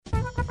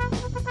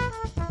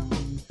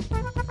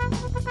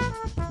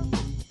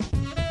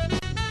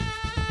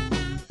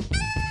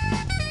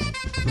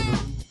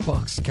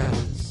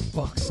cutters.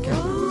 Box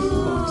cutters.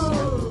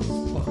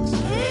 Box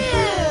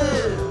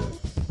cutters.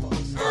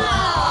 Box cutters.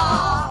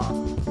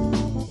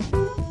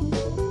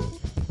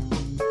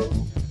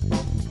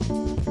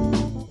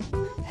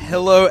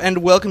 Hello and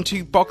welcome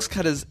to Box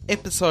Cutters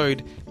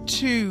episode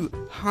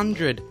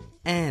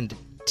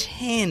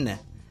 210,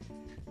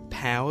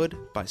 powered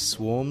by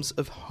swarms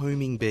of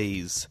homing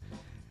bees.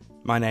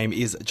 My name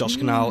is Josh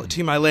Canal.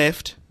 To my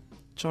left,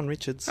 John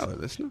Richards. Hello,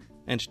 listener.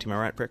 And to my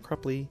right, Brett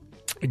Cropley.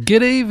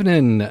 Good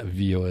evening,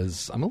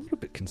 viewers. I'm a little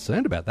bit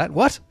concerned about that.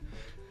 What?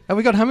 Have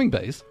we got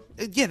hummingbees?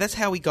 Yeah, that's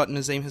how we got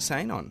Nazim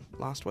Hussain on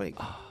last week.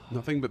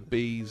 Nothing but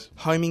bees.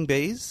 Homing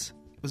bees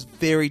was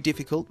very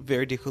difficult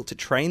to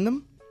train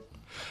them.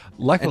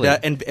 Luckily,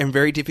 And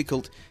very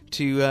difficult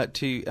to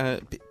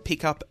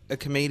pick up a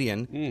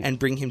comedian and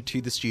bring him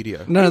to the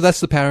studio. no, that's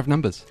the power of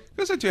numbers.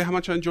 Can I say to you how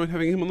much I enjoyed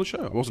having him on the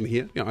show? I wasn't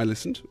here. I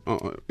listened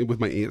with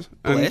my ears.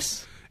 And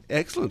Bless.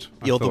 excellent.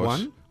 You're the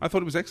one? I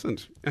thought it was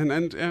excellent.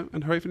 And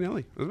hooray for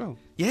Nelly as well.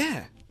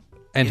 Yeah.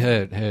 And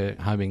her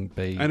homing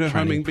bee And her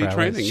homing bee prowess.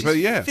 training. She's But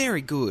yeah.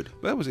 very good.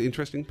 That was an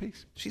interesting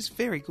piece. She's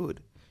very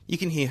good. You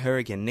can hear her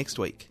again next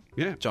week.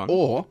 Yeah. John.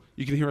 Or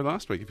you can hear her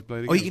last week if you played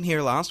it again. Or you can hear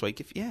her last week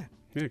if, yeah.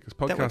 Yeah, because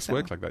That works podcasts out.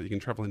 work like that. You can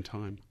travel in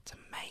time. It's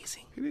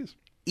amazing. It is.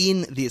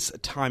 In this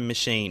time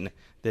machine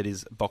that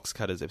is Box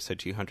Cutters episode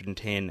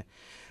 210,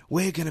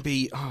 we're going to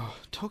be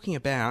talking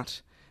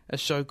about a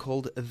show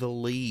called The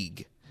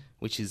League,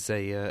 which is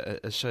a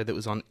show that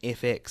was on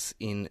FX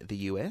in the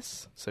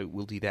US. So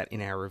we'll do that in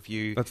our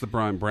review. That's the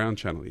Brian Brown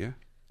channel, yeah?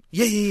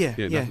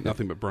 Yeah.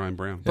 Nothing but Brian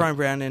Brown. Brian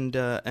Brown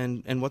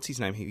and what's his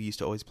name? He used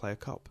to always play a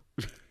cop.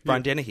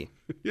 Brian Dennehy.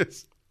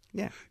 Yes.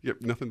 Yeah.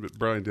 Yep, nothing but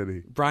Brian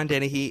Denny. Brian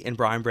Dennehy and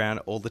Brian Brown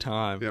all the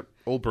time. Yep,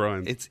 all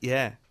Brian. It's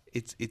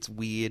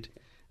weird.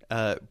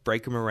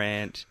 Breaker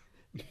Morant,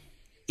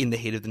 In the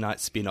Heat of the Night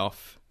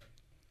spin-off,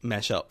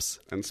 mashups.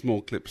 And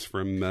small clips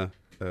from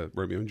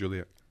Romeo and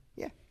Juliet.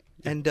 Yeah.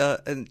 And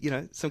you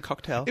know, some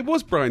cocktail. It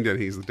was Brian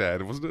Dennehy's the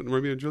dad, wasn't it?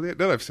 Romeo and Juliet?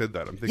 Now that I've said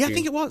that, I'm thinking... Yeah, I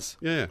think it was.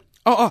 Yeah.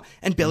 Oh,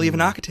 and Belly of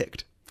an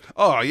Architect.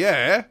 Oh,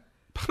 yeah.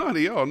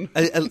 Party on.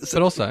 But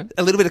also,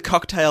 A little bit of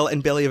cocktail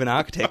and Belly of an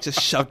Architect just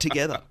shoved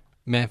together.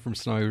 Man from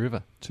Snowy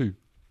River, 2.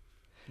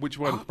 Which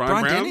one? Oh, Brian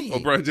Brian Brown Dennehy. or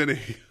Brian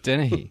Dennehy?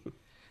 Dennehy.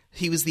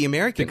 He was the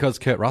American. Because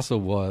Kurt Russell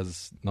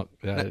was not...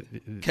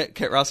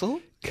 Kurt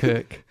Russell?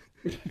 Kirk.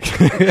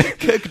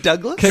 Kirk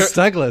Douglas? Kirk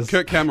Douglas.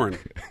 Kirk Cameron.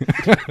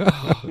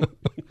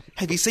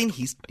 Have you seen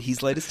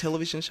his latest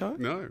television show?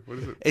 No, what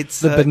is it? It's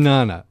The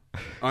banana.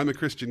 I'm a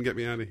Christian, get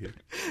me out of here.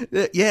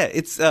 yeah,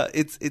 it's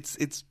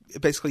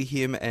basically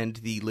him and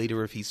the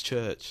leader of his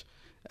church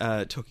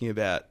talking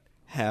about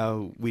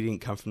how we didn't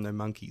come from no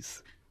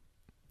monkeys.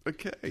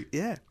 Okay.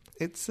 Yeah,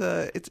 it's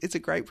a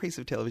great piece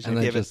of television. And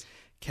If you they ever just-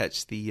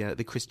 catch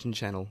the Christian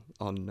channel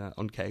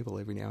on cable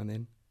every now and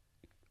then,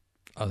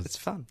 Oh, it's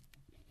fun.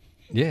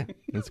 yeah,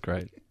 that's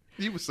great.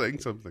 You were saying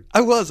something.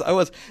 I was.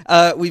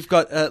 We've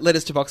got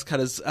letters to Box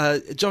Cutters.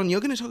 John, you're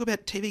going to talk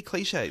about TV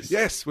cliches.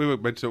 Yes, we were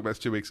meant to talk about this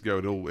 2 weeks ago.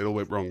 It all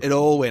went wrong. It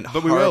all went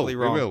But we will. horribly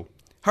We wrong. will.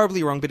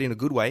 Horribly wrong, but in a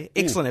good way.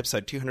 Excellent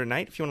episode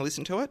 208. If you want to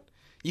listen to it,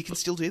 you can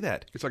still do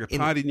that. It's like a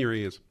party in your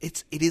ears.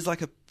 It is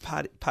like a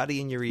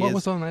party in your ears. What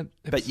was on that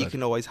episode? But you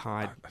can always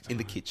hide in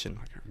the kitchen.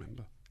 I can't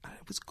remember.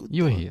 It was good.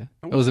 You were though. here.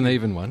 It was an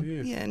even one.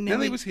 Yeah,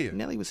 Nelly was here.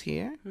 Nelly was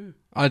here.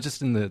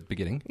 Just in the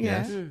beginning.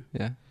 Yeah. Yes.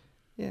 Yeah.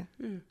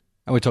 Yeah.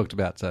 And we talked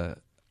about men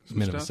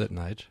of a stuff. certain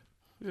age.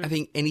 I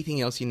think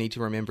anything else you need to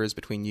remember is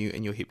between you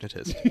and your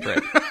hypnotist,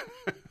 Brett.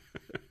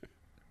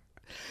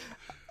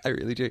 I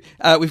really do.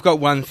 We've got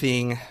one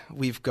thing.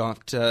 We've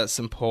got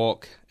some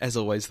pork. As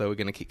always, though, we're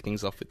going to kick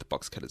things off with the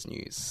Box Cutters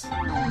news.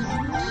 And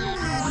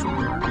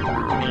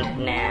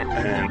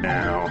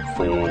now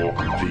for the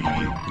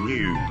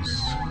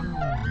news.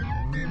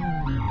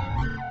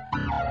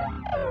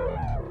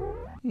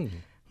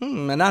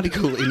 An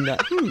article in...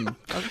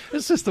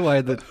 It's just the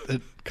way that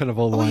it kind of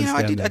all Oh, winds you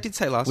know, down. I did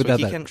say last Without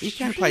week that- you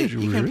can play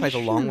the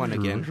long one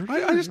again.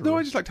 I just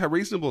liked how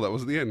reasonable that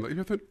was at the end. Like,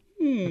 I thought,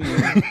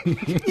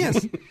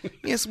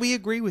 Yes, we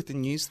agree with the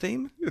news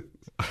theme.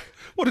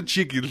 what a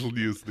cheeky little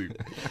news thing.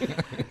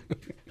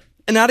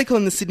 An article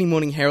in the Sydney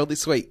Morning Herald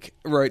this week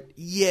wrote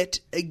yet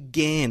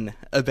again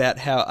about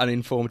how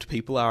uninformed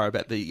people are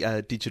about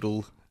the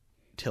digital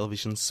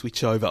television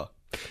switchover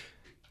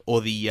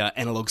or the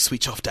analog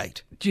switch-off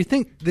date. Do you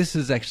think this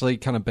is actually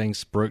kind of being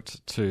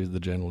spruiked to the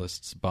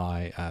journalists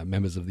by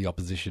members of the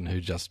opposition who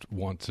just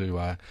want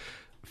to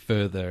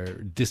further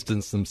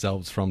distance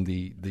themselves from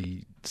the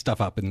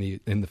stuff up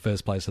in the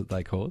first place that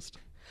they caused?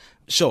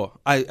 Sure,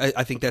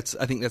 I think that's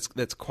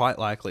quite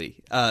likely.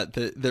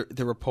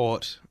 The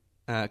report,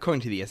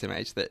 according to the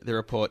SMH, the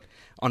report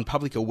on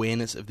public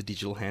awareness of the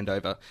digital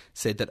handover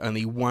said that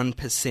only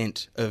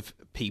 1% of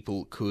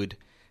people could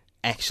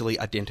actually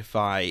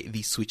identify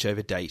the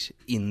switchover date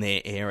in their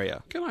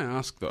area. Can I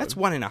ask, though? That's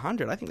 1 in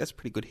 100. I think that's a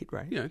pretty good hit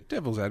rate. You know,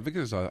 devil's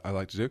advocate, as I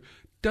like to do.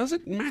 Does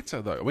it matter,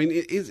 though? I mean,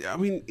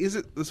 is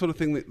it the sort of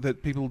thing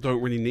that people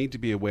don't really need to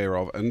be aware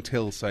of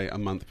until, say, a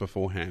month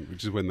beforehand,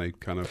 which is when they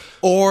kind of...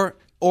 Or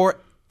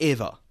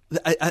ever.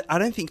 I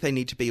don't think they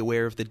need to be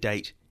aware of the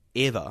date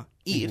ever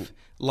if,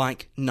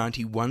 like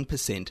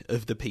 91%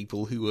 of the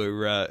people who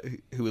are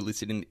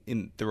listed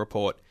in the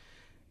report,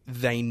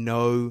 they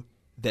know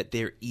that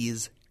there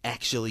is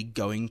actually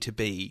going to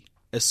be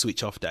a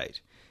switch-off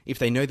date. If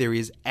they know there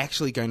is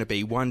actually going to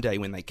be one day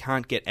when they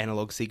can't get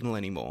analog signal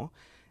anymore,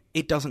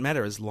 it doesn't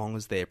matter as long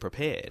as they're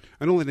prepared.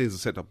 And all it is a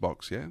set-top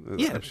box, yeah?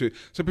 Yeah. Absolutely.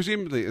 So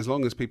presumably, as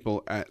long as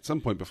people at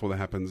some point before that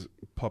happens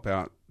pop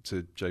out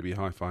to JB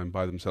Hi-Fi and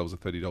buy themselves a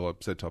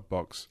 $30 set-top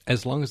box.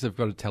 As long as they've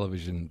got a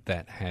television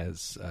that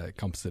has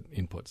composite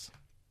inputs.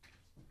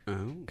 Oh.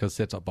 Because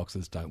set-top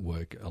boxes don't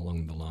work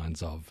along the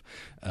lines of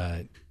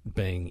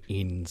being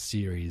in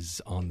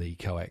series on the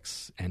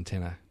coax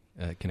antenna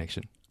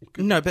connection.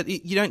 No, but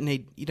you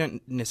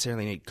don't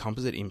necessarily need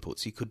composite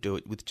inputs. You could do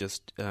it with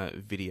just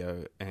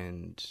video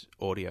and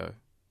audio.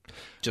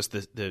 Just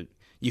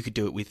you could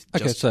do it with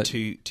just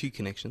two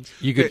connections.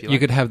 You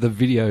could have the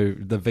video,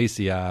 the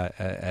VCR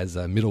as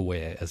a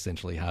middleware,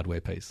 essentially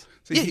hardware piece.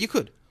 So you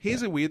could.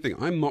 Here's a weird thing.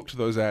 I mocked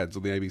those ads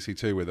on the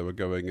ABC2 where they were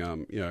going,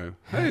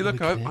 hey,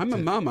 look, I'm a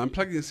mum. I'm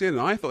plugging this in.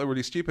 And I thought they were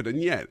really stupid.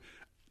 And yet,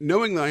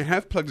 knowing that I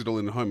have plugged it all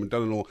in at home and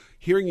done it all,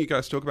 hearing you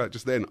guys talk about it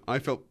just then, I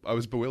felt I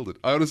was bewildered.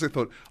 I honestly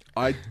thought,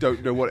 I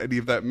don't know what any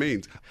of that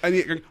means. And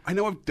yet, I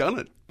know I've done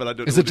it, but I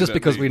don't know Is it just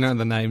because we know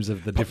the names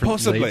of the different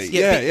Possibly. leads?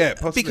 Yeah,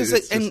 possibly.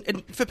 Because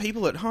and for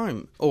people at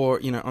home or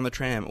on the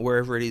tram or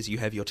wherever it is you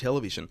have your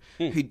television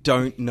who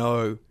don't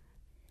know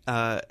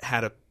how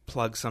to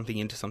plug something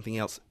into something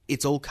else,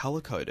 it's all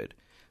color-coded.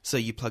 So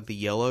you plug the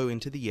yellow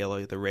into the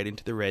yellow, the red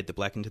into the red, the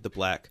black into the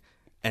black,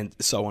 and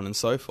so on and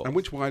so forth. And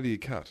which wire do you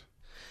cut?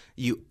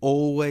 You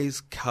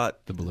always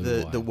cut the blue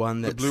wire. The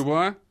one that's... The blue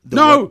wire?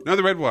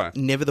 the red wire.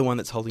 Never the one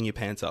that's holding your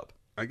pants up.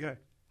 Okay.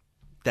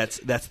 That's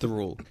the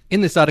rule. In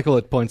this article,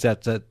 it points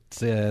out that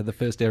the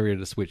first area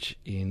to switch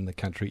in the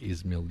country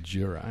is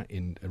Mildura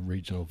in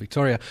regional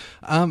Victoria.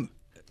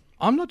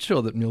 I'm not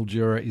sure that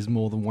Mildura is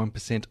more than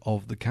 1%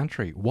 of the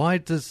country. Why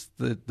does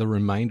the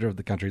remainder of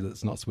the country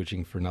that's not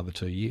switching for another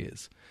 2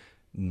 years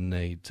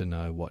need to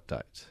know what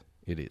date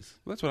it is?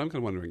 Well, that's what I'm kind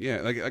of wondering.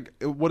 Yeah, like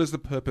what is the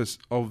purpose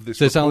of this?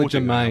 So it's only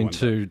reporting, I germane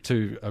wonder?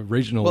 to a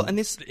regional Well, and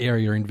this-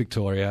 area in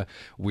Victoria,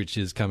 which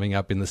is coming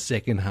up in the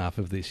second half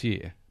of this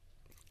year.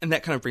 And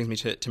that kind of brings me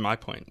to my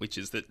point, which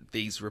is that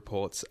these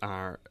reports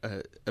are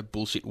a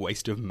bullshit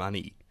waste of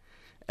money.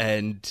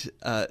 And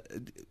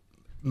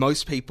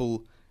most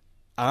people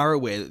are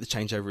aware that the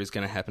changeover is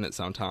going to happen at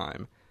some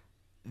time.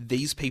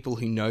 These people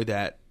who know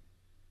that,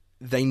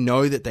 they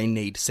know that they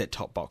need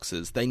set-top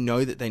boxes. They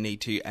know that they need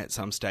to, at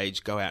some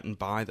stage, go out and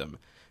buy them.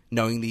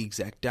 Knowing the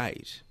exact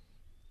date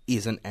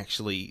isn't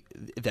actually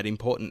that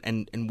important.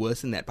 And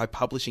worse than that, by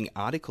publishing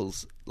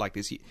articles like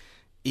this, it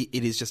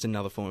is just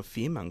another form of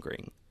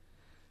fear-mongering.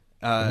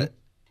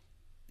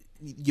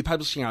 You're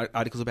publishing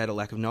articles about a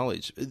lack of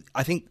knowledge.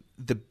 I think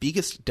the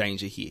biggest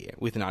danger here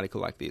with an article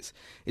like this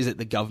is that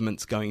the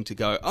government's going to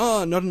go,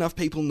 not enough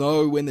people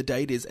know when the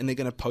date is, and they're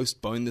going to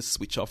postpone the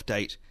switch-off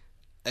date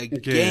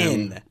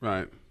again.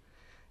 Right.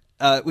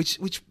 Which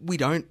we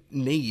don't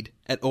need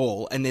at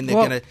all. And then they're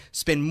going to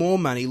spend more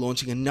money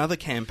launching another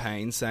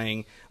campaign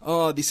saying,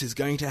 this is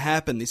going to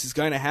happen, this is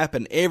going to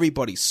happen,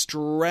 everybody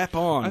strap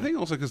on. I think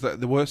also because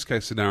the worst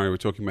case scenario we're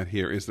talking about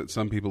here is that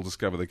some people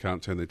discover they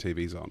can't turn their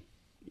TVs on,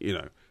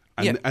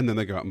 and then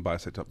they go out and buy a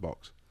set-top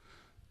box.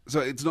 So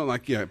it's not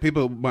like,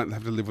 people might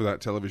have to live without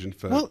television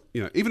for,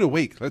 even a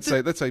week. Let's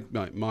say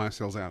Maya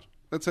sells out.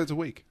 Let's say it's a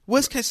week.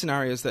 Worst case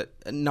scenario is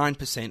that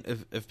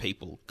 9% of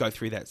people go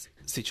through that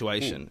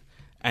situation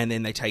and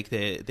then they take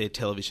their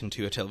television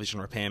to a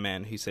television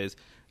repairman who says,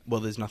 well,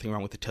 there's nothing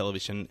wrong with the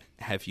television.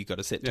 Have you got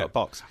a set-top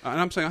box?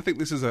 And I'm saying I think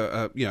this is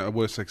a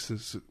worst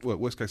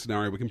case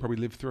scenario we can probably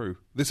live through.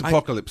 This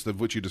apocalypse of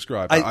which you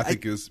described, I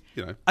think is,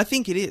 I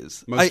think it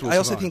is. Most will I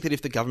also survive. think that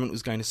if the government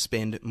was going to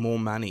spend more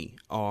money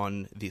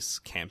on this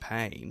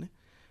campaign,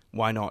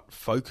 why not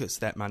focus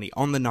that money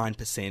on the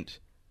 9%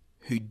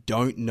 who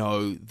don't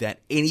know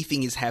that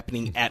anything is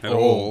happening at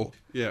all?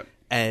 Yeah.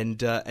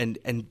 And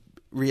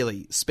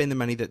really spend the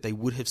money that they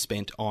would have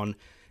spent on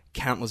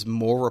countless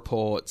more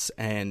reports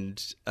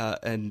and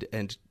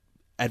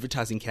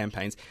advertising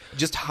campaigns,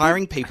 just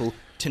hiring people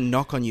to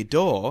knock on your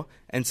door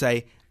and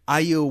say, are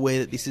you aware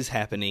that this is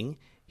happening?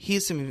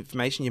 Here's some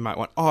information you might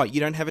want. Oh, you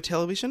don't have a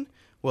television?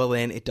 Well,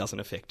 then it doesn't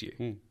affect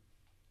you.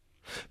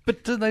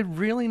 But do they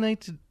really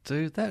need to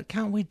do that?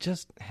 Can't we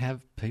just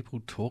have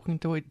people talking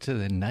to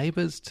their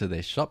neighbours, to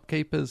their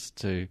shopkeepers,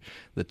 to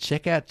the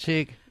checkout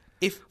chick?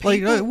 If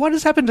people, what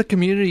has happened to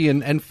community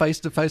and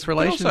face-to-face But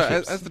also,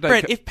 relationships? as the day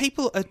Brett, if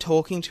people are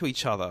talking to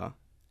each other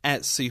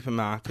at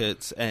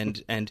supermarkets and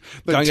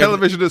the going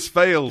television over, has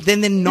failed.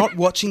 then they're not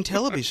watching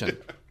television.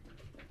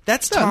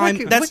 That's No, time.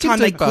 we can That's time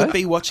do they could both.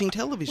 be watching We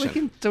television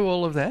can do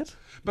all of that.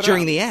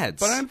 during the ads.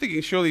 But I'm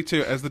thinking surely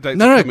too, as the dates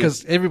No, are coming,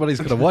 because everybody's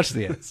got to watch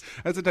the ads.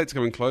 as the date's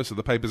coming closer,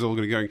 the paper's all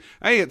going to be going,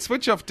 hey, it's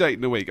switch off date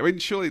in a week. I mean,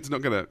 surely it's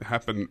not going to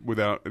happen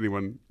without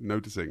anyone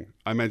noticing.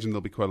 I imagine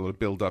there'll be quite a lot of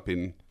build up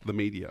in the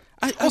media.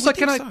 Also, would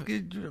can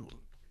think so.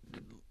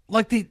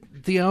 like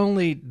the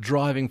only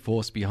driving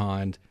force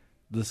behind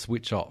the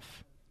switch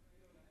off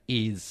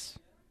is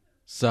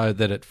so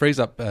that it frees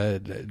up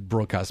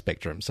broadcast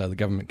spectrum so the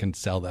government can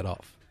sell that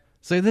off.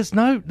 So there's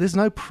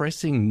no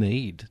pressing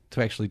need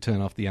to actually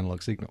turn off the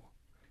analog signal.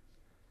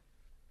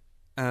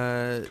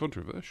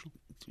 Controversial.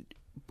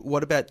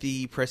 What about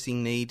the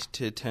pressing need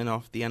to turn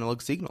off the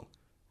analog signal?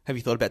 Have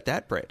you thought about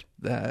that, Brett?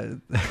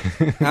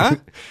 Huh?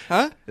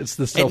 It's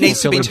the It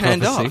needs to be self-fulfilling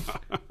turned prophecy.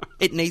 off.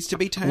 It needs to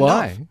be turned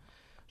Why? off.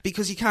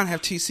 Because you can't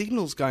have two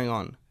signals going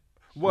on.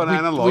 One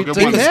analog and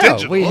do one now.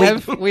 digital.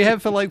 We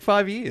have for like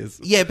 5 years.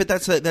 Yeah, but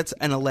that's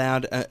an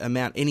allowed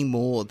amount. Any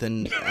more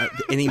than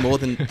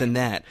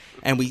that,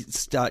 and we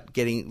start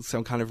getting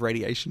some kind of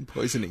radiation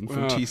poisoning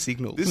from two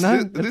signals.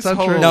 No, this that's not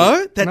whole- true.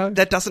 No? That No.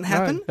 doesn't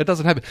happen? No, it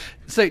doesn't happen.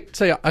 So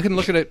I can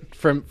look at it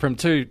from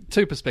two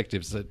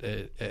perspectives,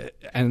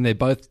 and they're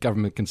both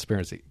government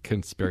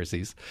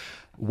conspiracies.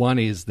 One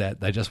is that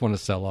they just want to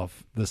sell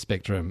off the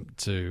spectrum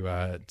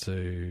to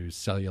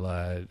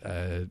cellular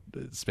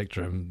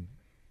spectrum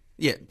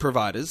Yeah,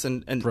 providers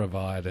and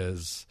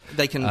providers.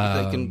 they can.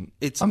 I'm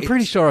It's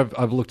pretty sure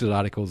I've looked at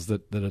articles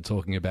that are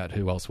talking about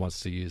who else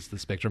wants to use the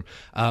spectrum.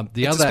 The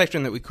it's other a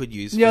spectrum that we could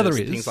use The for other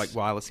is- things like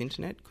wireless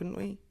internet, couldn't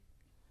we?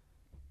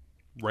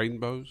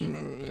 Rainbows.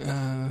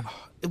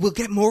 We'll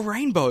get more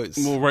rainbows.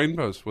 More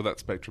rainbows. Well, that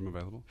spectrum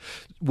available.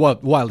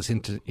 wireless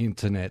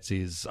internet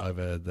is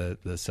over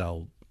the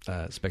cell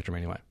spectrum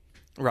anyway.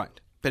 Right.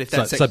 But if So,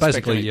 that so basically,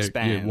 spectrum your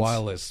expands,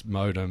 wireless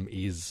modem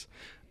is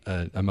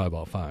a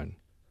mobile phone.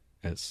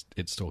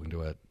 It's talking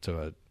to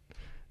a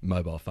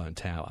mobile phone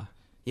tower.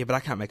 Yeah, but I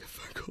can't make a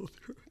phone call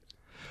through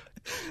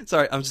it.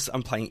 Sorry,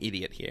 I'm playing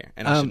idiot here,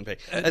 and I shouldn't be.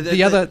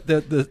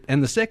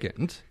 The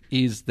second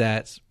is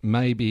that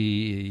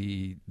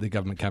maybe the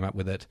government came up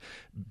with it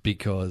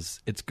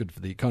because it's good for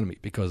the economy,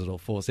 because it'll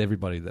force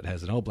everybody that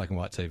has an old black and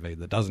white TV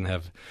that doesn't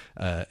have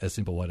a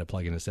simple way to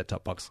plug in a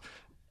set-top box,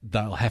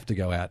 they'll have to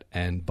go out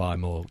and buy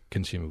more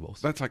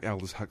consumables. That's like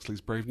Aldous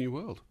Huxley's Brave New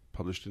World,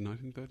 published in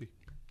 1930.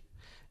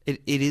 It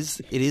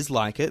is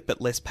like it, but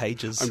less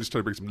pages. I'm just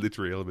trying to bring some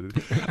literary element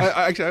in.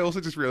 I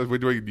also just realised we're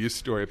doing a news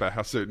story about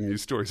how certain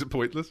news stories are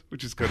pointless,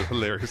 which is kind of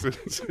hilarious.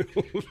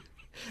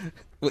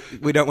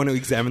 We don't want to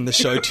examine the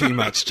show too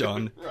much,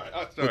 John.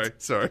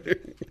 Right. Sorry.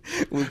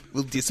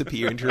 We'll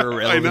disappear into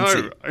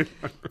irrelevancy.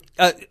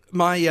 I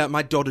know.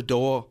 My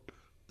door-to-door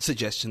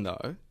suggestion,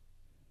 though,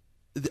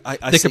 I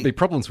There see, could be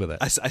problems with it.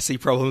 I see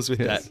problems with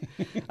that.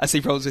 I see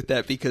problems with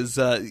that because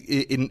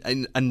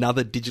in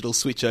another digital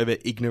switchover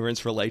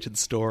ignorance-related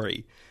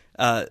story,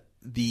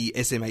 the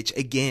SMH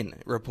again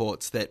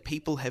reports that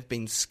people have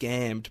been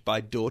scammed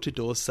by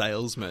door-to-door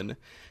salesmen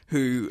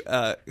who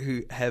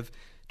have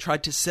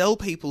tried to sell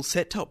people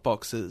set-top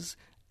boxes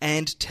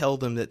and tell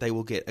them that they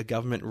will get a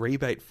government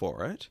rebate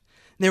for it.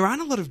 There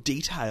aren't a lot of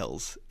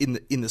details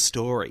in the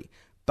story,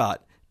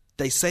 but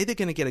they say they're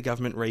going to get a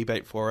government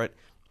rebate for it.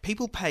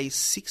 People pay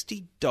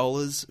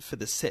 $60 for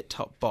the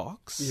set-top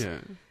box, Yeah.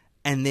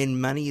 and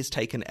then money is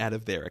taken out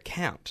of their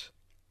account.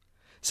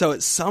 So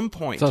at some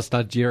point, So it's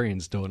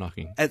Nigerians door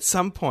knocking.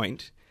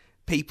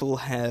 people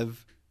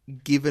have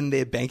given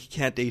their bank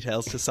account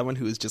details to someone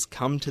who has just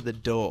come to the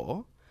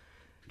door,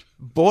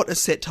 bought a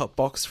set-top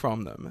box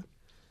from them,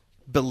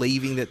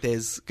 believing that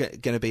there's going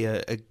to be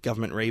a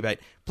government rebate,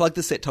 plug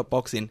the set-top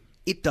box in,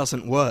 it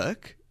doesn't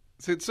work.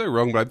 So it's so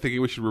wrong, but I'm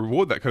thinking we should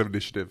reward that kind of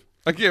initiative.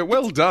 Like, yeah,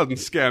 well done,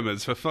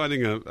 scammers, for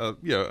finding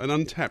an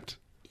untapped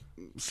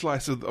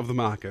slice of the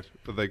market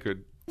that they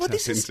could tap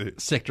into.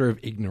 Sector of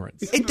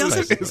ignorance. It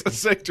doesn't- It's a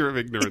sector of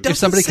ignorance. It doesn't If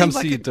somebody seem comes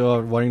like to your it-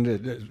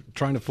 door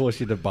trying to force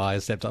you to buy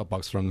a set-top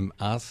box from them,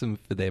 ask them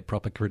for their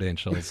proper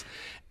credentials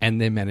and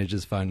their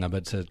manager's phone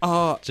number to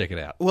check it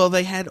out. Well,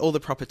 they had all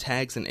the proper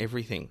tags and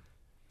everything.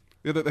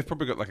 Yeah, they've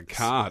probably got like a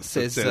card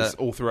Says, that says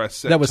authorized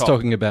set That was top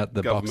talking about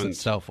the box government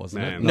itself,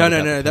 wasn't it? man. Not No,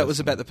 about the that was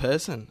person. about the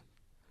person.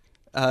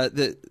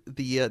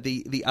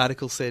 The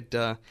article said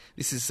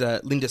this is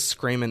Linda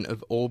Scremen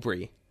of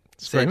Albury.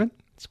 Screamin'?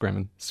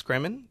 Scremen?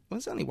 Well,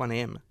 there's only one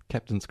M.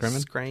 Captain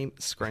Screamin'?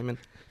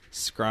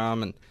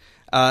 Scremen.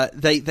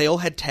 They all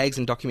had tags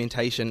and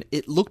documentation.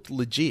 It looked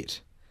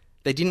legit.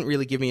 They didn't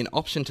really give me an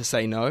option to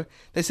say no.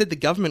 They said the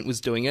government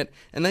was doing it,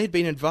 and they had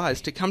been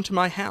advised to come to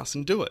my house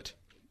and do it.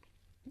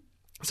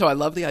 So I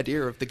love the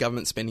idea of the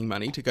government spending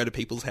money to go to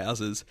people's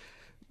houses,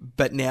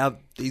 but now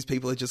these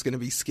people are just going to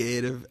be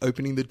scared of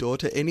opening the door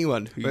to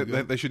anyone who...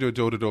 They should do a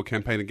door-to-door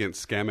campaign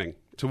against scamming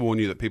to warn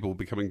you that people will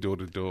be coming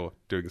door-to-door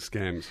doing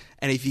scams.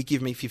 And if you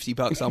give me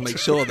 $50, I'll make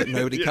sure that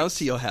nobody comes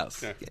to your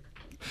house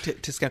to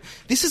scam.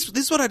 This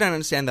is what I don't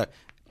understand, though.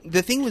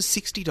 The thing was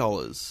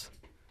 $60.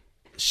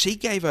 She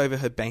gave over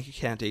her bank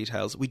account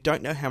details. We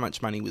don't know how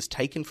much money was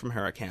taken from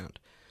her account.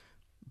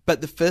 But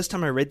the first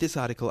time I read this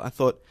article, I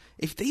thought,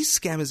 if these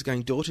scammers are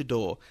going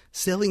door-to-door,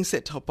 selling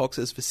set-top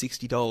boxes for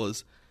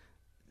 $60,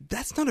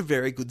 that's not a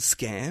very good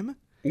scam.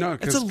 No,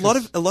 It's a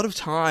lot of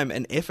time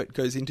and effort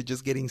goes into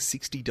just getting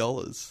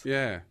 $60.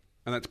 Yeah,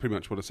 and that's pretty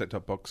much what a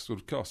set-top box sort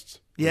of costs.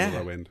 Yeah. On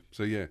the low end.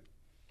 So yeah,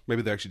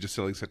 maybe they're actually just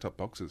selling set-top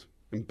boxes.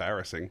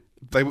 Embarrassing.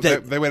 They went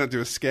out to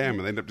do a scam and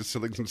they end up just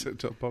selling some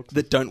set-top boxes.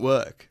 That don't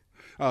work.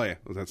 Oh yeah,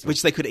 well, that's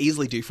which they could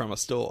easily do from a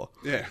store.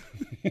 yeah.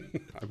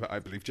 I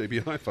believe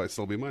JB Hi-Fi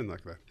sold me mine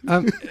like that.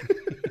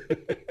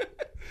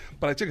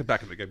 But I took it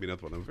back and they gave me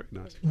another one. They were very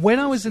nice. When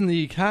I was in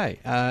the UK,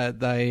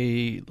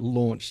 they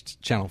launched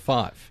Channel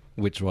 5,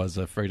 which was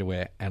a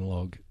free-to-air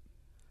analog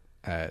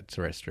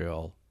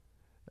terrestrial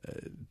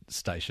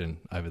station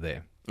over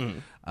there.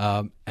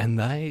 And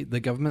the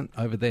government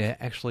over there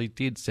actually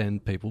did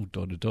send people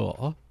door to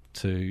door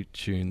to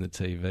tune the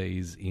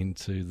TVs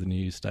into the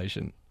new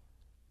station,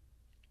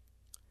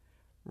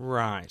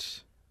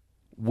 Right.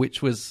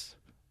 which was...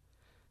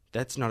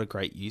 That's not a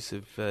great use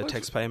of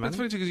taxpayer money. That's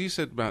funny too, because you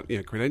said about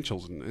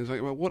credentials, and it's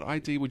like, well, what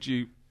ID would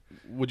you?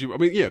 I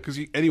mean, yeah, because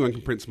anyone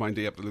can print some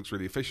ID up that looks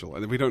really official,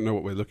 and if we don't know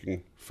what we're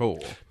looking for,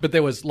 But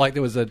there was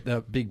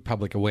a big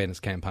public awareness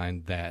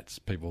campaign that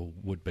people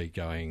would be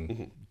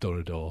going door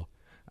to door,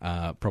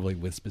 probably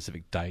with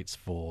specific dates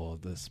for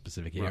the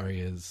specific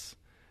areas,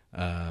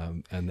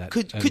 and that.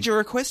 Could you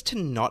request to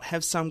not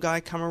have some guy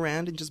come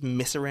around and just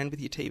mess around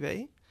with your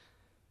TV?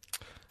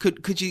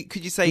 Could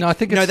you say No, I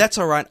think no? it's- That's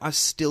all right. I've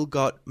still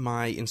got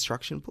my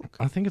instruction book.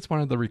 I think it's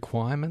one of the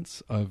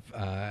requirements of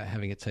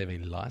having a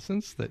TV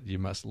license that you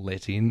must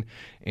let in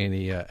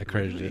any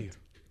accredited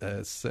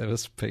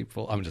service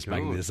people. I'm just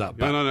making this up.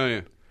 But no,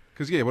 yeah.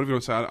 Because what if you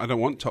want to say, I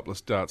don't want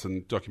topless darts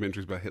and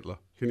documentaries about Hitler?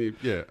 Can you?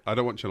 Yeah, I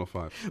don't want Channel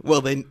 5.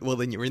 Well, then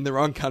you're in the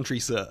wrong country,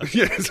 sir.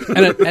 Yes. And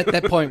at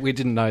that point, we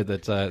didn't know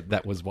that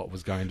that was what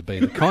was going to be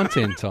the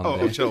content on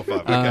there. Channel 5.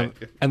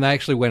 Okay. And they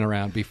actually went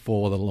around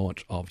before the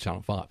launch of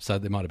Channel 5. So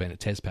there might have been a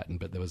test pattern,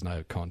 but there was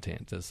no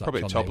content as such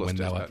Probably a on there topless when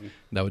test pattern.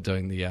 they were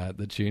doing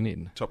the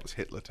tune-in. Topless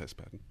Hitler test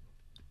pattern.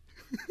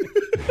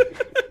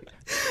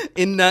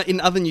 In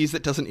other news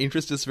that doesn't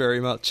interest us very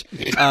much,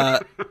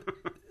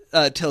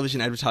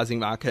 television advertising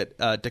market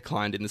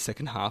declined in the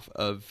second half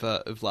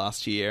of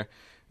last year.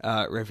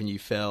 Revenue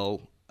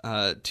fell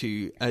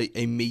to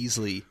a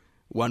measly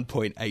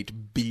 $1.8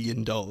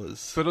 billion.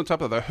 But on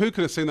top of that, who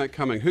could have seen that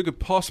coming? Who could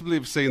possibly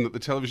have seen that the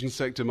television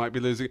sector might be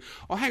losing?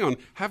 Oh, hang on.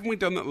 Haven't we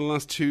done that in the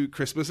last 2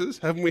 Christmases?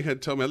 Haven't we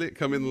had Tom Elliott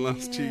come in the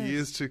last 2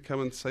 years to come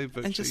and save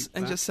virtually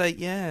and just say,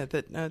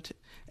 that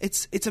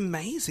it's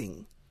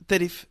amazing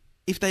that if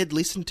they had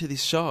listened to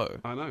this show,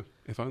 I know.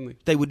 If only.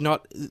 they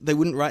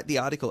wouldn't write the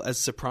article as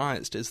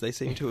surprised as they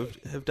seem to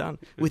have done,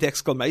 with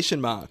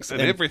exclamation marks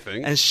And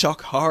everything. and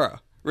shock horror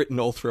written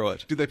all through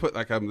it. Did they put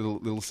like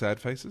little sad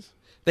faces?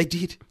 They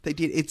did.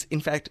 It's in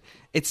fact,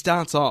 it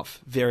starts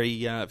off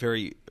very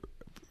very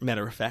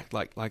matter of fact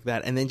like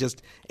that, and then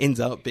just ends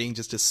up being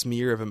just a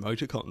smear of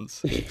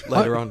emoticons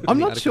later on. I'm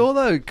not sure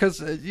though, because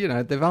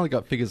they've only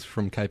got figures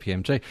from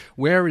KPMG.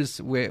 Where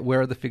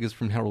are the figures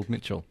from Harold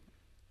Mitchell?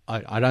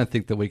 I don't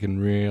think that we can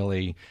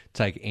really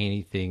take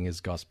anything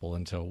as gospel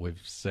until we've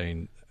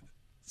seen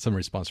some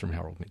response from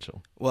Harold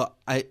Mitchell. Well,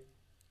 I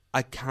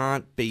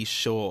can't be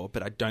sure,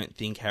 but I don't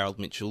think Harold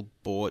Mitchell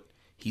bought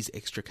his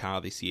extra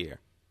car this year.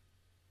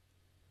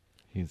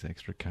 His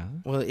extra car?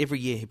 Well, every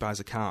year he buys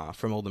a car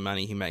from all the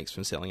money he makes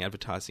from selling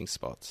advertising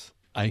spots.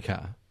 A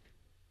car?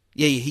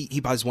 Yeah, he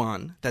buys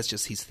one. That's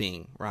just his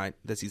thing, right?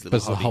 That's his little But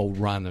it's the hobby. whole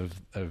run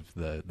of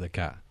the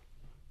car.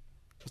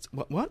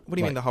 What? What do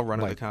you mean the whole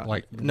run of the car?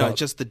 No, well-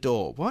 just the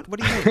door. What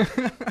do you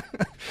mean?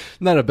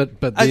 No, but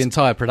the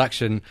entire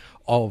production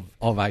of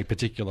a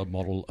particular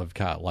model of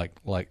car,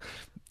 like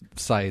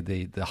say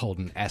the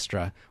Holden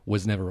Astra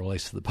was never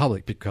released to the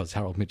public because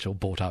Harold Mitchell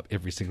bought up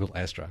every single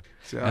Astra.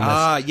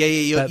 And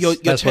Yeah.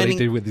 That's what he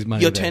did with his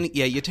money.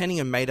 You're turning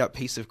a made-up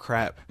piece of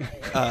crap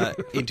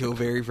into a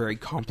very, very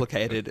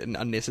complicated and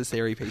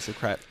unnecessary piece of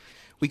crap.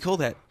 We call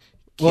that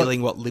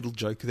killing what little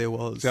joke there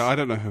was. Yeah, I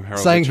don't know who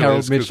Harold Saying Mitchell Harold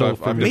is 'cause Mitchell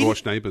I've never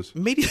watched Neighbours.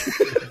 Media.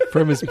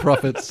 From his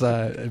profits,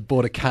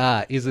 bought a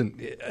car.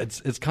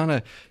 It's kind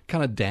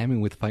of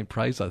damning with faint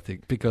praise, I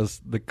think,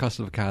 because the cost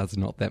of a car is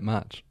not that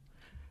much.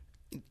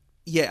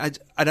 Yeah,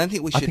 I don't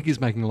think we I should. think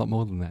he's making a lot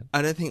more than that.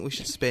 I don't think we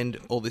should spend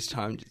all this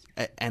time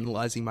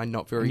analysing my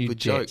not very New good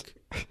jet.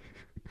 joke.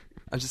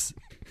 I'm just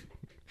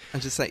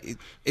saying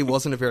it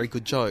wasn't a very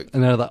good joke.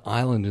 Another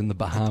island in the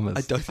Bahamas.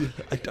 I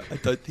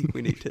don't think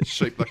we need to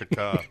Shaped like a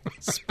car.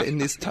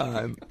 spend this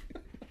time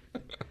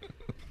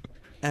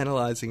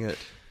analysing it.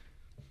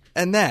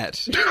 And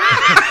that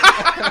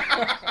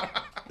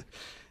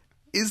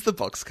is the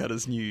Box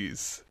Cutters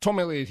News. Tom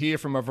Elliott here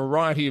from a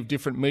variety of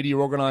different media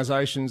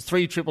organisations,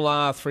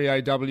 3RRR,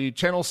 3AW,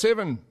 Channel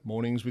 7,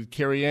 Mornings with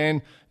Kerry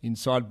Ann,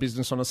 Inside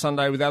Business on a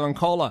Sunday with Alan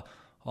Kohler.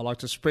 I like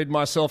to spread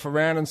myself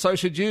around, and so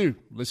should you.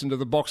 Listen to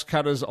the Box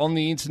Cutters on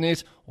the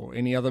internet or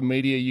any other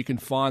media you can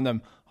find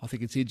them. I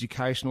think it's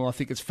educational. I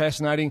think it's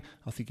fascinating.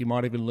 I think you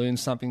might even learn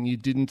something you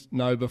didn't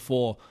know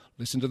before.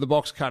 Listen to the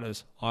Box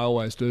Cutters. I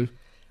always do.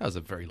 That was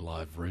a very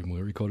live room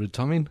we recorded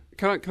Tom in.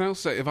 Can I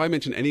also say, if I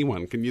mention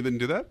anyone, can you then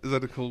do that? Is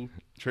that a cool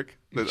trick?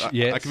 That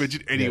Yes. I can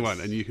mention anyone,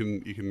 Yes. and you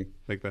can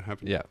make that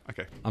happen. Yeah.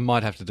 Okay. I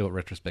might have to do it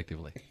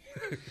retrospectively.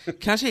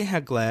 Can I tell you how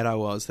glad I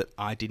was that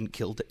I didn't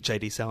kill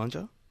J.D.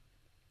 Salinger?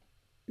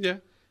 Yeah.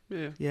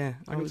 Yeah,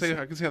 I can see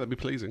how that'd be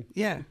pleasing.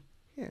 Yeah.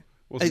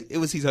 Wasn't- It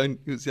was his own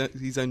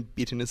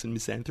bitterness and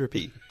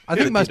misanthropy. I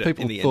think that most did it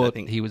people in the end, I thought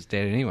think. he was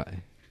dead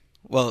anyway.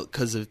 Well,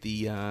 because of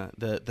the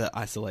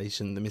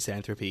isolation, the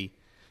misanthropy.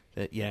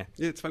 Yeah,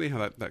 it's funny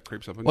how that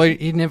creeps up. Well,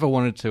 he never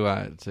wanted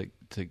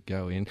to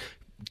go in.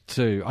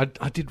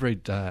 I did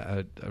read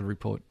a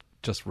report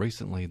just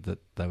recently that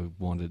they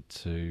wanted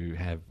to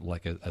have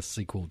like a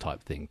sequel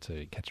type thing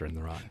to Catcher in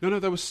the Rye. No,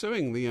 they were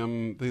suing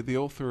the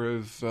author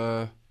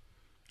of.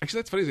 Actually,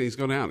 that's funny. He's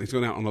gone out. He's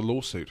gone out on a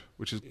lawsuit,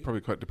 which is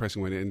probably quite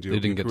depressing when it ends your He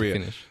didn't get career.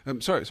 to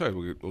finish. Sorry,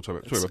 we'll talk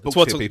about It's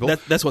books here, people.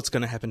 That's what's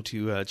going to happen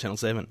to Channel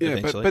 7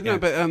 eventually.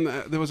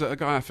 But there was a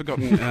guy I've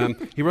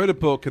forgotten. He wrote a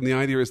book, and the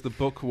idea is the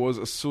book was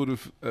a sort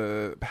of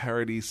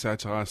parody,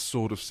 satire,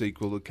 sort of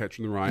sequel to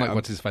Catcher in the Rye. Like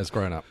What's His Face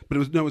Grown Up. But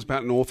it was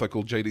about an author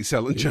called J.D.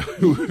 Salinger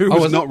who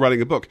was not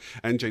writing a book,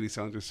 and J.D.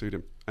 Salinger sued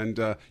him. And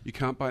you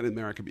can't buy it in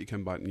America, but you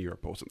can buy it in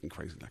Europe or something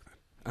crazy like that.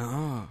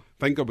 Oh.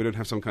 Thank God we don't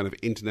have some kind of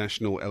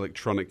international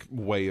electronic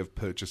way of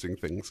purchasing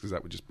things, because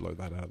that would just blow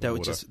that out of the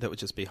water. That would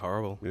just be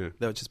horrible. Yeah.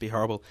 That would just be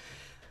horrible.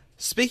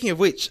 Speaking of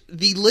which,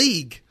 the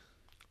League.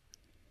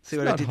 See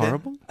what I did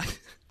horrible.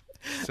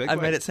 there? I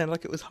made it sound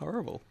like it was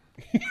horrible.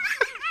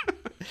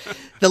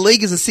 The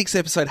League is a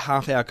 6-episode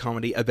half-hour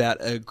comedy about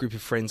a group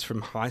of friends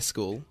from high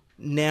school,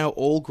 now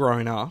all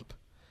grown up,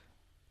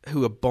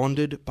 who are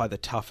bonded by the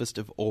toughest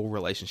of all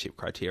relationship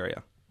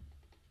criteria: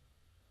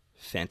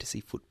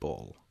 fantasy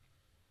football.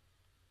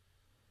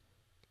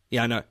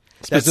 Yeah, I know.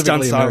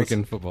 Specifically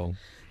American football.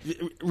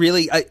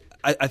 Really,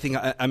 I think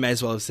I may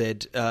as well have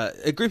said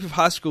a group of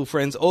high school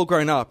friends all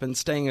grown up and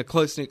staying a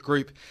close-knit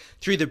group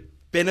through the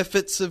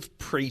benefits of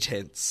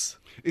pretense.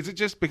 Is it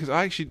just because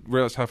I actually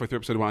realised halfway through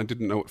episode 1 I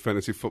didn't know what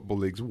fantasy football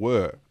leagues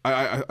were?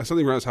 I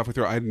suddenly realised halfway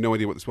through I had no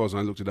idea what this was, and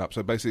I looked it up.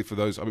 So basically for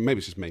those, I mean, maybe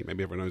it's just me,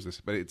 maybe everyone knows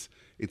this, but it's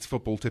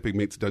football tipping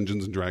meets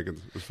Dungeons and Dragons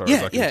as far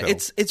as I can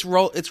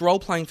tell. It's role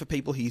playing for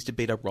people who used to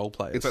beat up role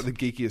players. It's like the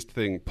geekiest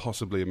thing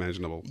possibly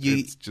imaginable.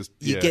 You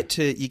get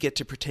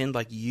to pretend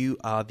like you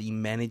are the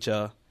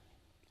manager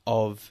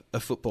of a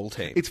football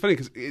team. It's funny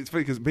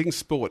because being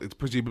sport, it's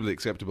presumably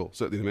acceptable,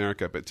 certainly in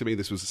America. But to me,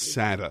 this was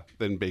sadder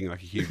than being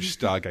like a huge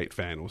Stargate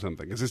fan or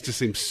something. Because this just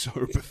seems so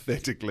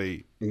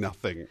pathetically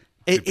nothing.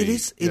 It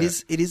is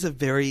a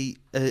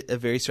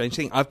very strange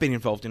thing. I've been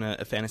involved in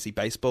a fantasy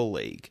baseball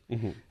league,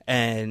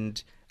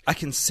 and I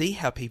can see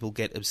how people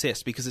get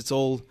obsessed because it's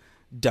all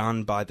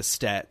done by the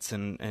stats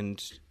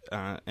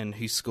and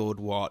who scored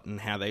what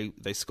and how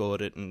they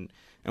scored it and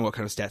what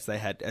kind of stats they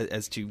had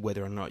as to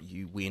whether or not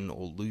you win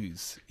or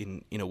lose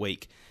in a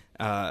week.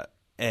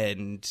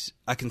 And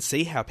I can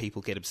see how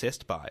people get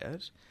obsessed by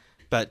it,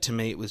 but to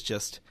me it was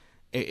just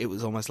it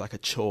was almost like a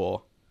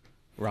chore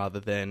rather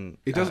than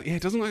it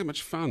doesn't look like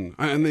much fun,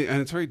 and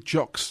it's very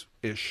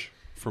jocks-ish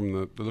from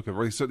the look of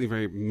it. It's certainly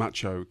very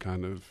macho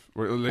kind of,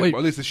 or at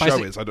least the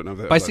show is. I don't know if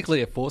that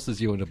basically it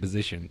forces you into a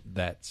position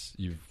that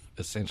you've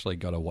essentially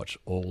got to watch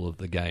all of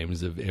the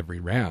games of every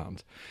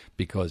round,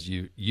 because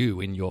you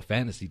in your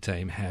fantasy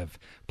team have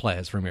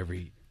players from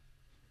every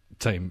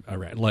team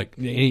around, like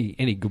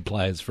any good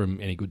players from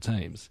any good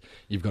teams.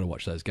 You've got to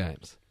watch those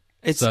games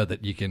so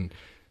that you can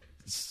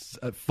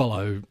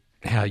follow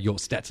how your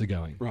stats are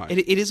going. Right.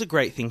 It is a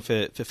great thing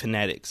for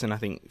fanatics, and I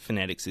think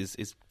fanatics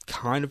is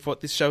kind of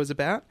what this show is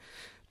about.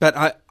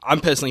 But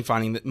I'm personally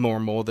finding that more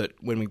and more that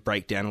when we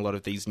break down a lot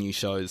of these new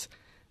shows,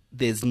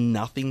 there's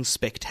nothing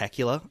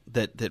spectacular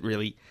that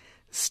really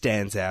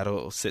stands out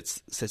or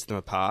sets them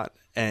apart.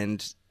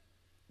 And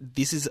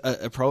this is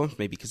a problem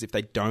for me, because if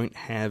they don't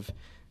have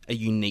a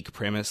unique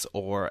premise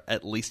or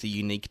at least a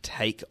unique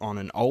take on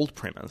an old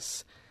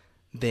premise,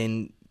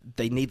 then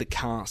they need the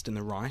cast and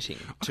the writing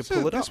to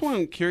pull it off. This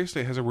one,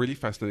 curiously, has a really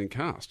fascinating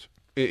cast.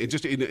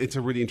 It's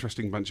a really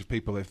interesting bunch of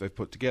people they've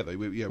put together.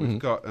 We've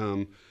got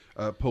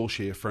Paul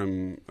Scheer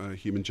from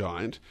Human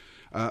Giant.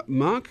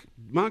 Mark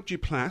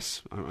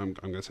Duplass, I'm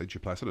going to say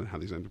Duplass, I don't know how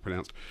these names are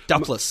pronounced.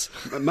 Duplass.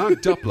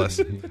 Mark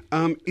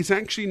Duplass is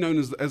actually known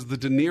as the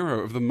De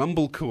Niro of the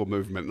Mumblecore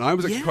movement. And I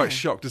was actually quite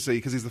shocked to see,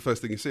 because he's the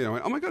first thing you see. I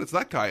went, oh my God, it's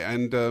that guy.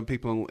 And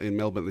people in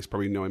Melbourne at least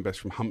probably know him best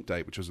from Hump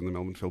Day, which was in the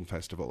Melbourne Film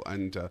Festival.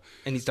 And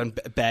he's done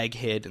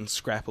Baghead and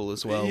Scrapple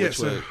as well. Yeah,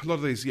 so a lot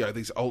of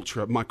these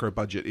ultra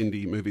micro-budget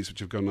indie movies which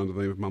have gone under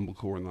the name of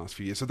Mumblecore in the last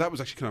few years. So that was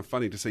actually kind of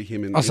funny to see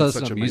him in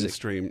such a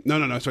mainstream...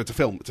 No, so it's a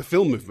film. It's a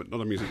film movement, not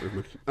a music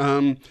movement.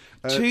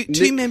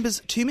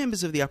 Two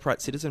members of the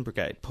Upright Citizen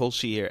Brigade, Paul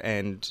Scheer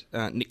and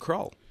Nick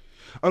Kroll.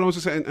 And I was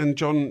just saying, and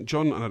John,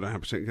 I don't know how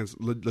to say it,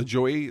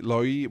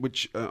 LaJoy,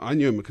 which I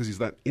knew him because he's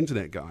that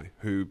internet guy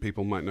who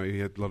people might know. He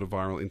had a lot of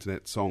viral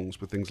internet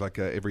songs with things like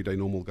Everyday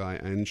Normal Guy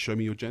and Show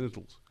Me Your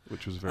Genitals,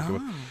 which was very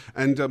good.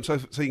 And so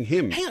seeing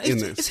him in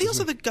this... Is he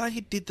also the guy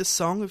who did the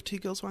song of Two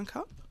Girls, One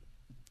Cup?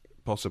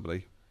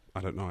 Possibly. I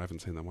don't know. I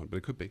haven't seen that one, but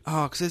it could be.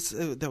 Oh, because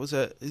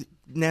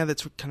now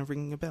that's kind of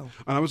ringing a bell.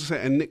 And I was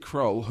going to say, and Nick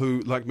Kroll, who,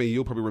 like me,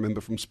 you'll probably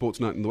remember from Sports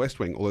Night in the West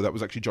Wing, although that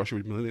was actually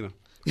Joshua Malina.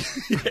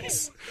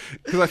 Yes.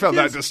 Because I felt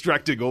that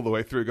distracting all the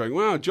way through, going,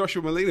 wow,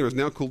 Joshua Malina is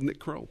now called Nick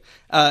Kroll.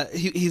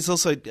 He's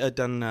also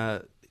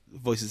done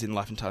voices in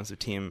Life and Times of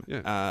Tim,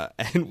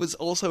 and was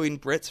also in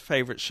Brett's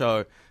favourite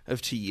show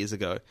of 2 years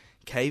ago,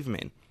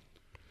 Cavemen.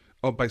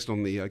 Oh, based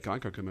on the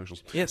Geico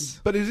commercials. Yes.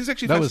 But it is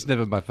actually... That was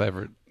never my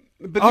favourite.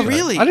 But Oh, you know,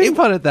 really? I didn't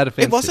find it that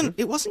offensive.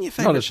 It wasn't your Not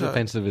favourite as show.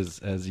 offensive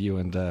as you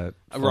and former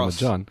Ross.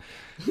 John.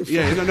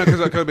 Yeah, no,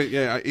 because I could be.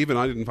 Yeah, even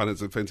I didn't find it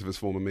as offensive as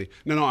former me.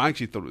 No, I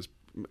actually thought it was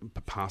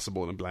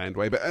passable in a bland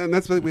way. And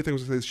that's the weird thing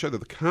with this show, that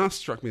the cast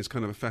struck me as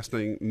kind of a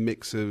fascinating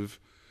mix of,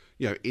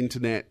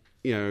 internet,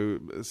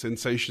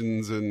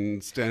 sensations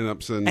and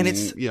stand-ups and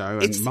it's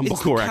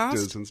mumblecore the cast-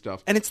 actors and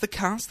stuff. And it's the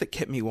cast that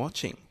kept me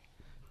watching.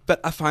 But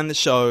I find the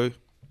show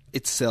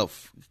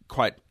itself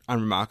quite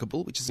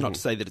unremarkable, which is not to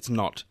say that it's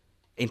not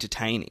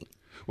entertaining.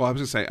 Well, I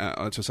was going to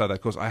say, to say that,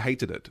 of course, I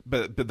hated it,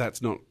 but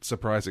that's not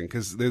surprising,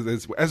 because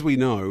there's, as we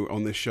know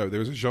on this show, there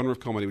is a genre of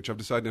comedy which I've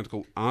decided now to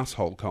call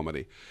arsehole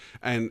comedy,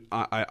 and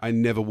I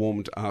never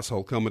warmed to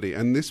arsehole comedy,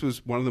 and this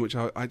was one of them which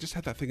I just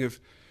had that thing of,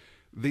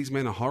 these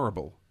men are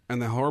horrible,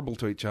 and they're horrible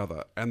to each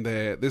other, and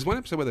there's one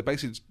episode where they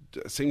basically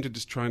seem to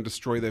just try and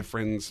destroy their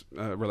friend's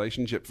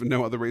relationship for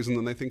no other reason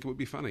than they think it would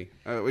be funny,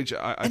 which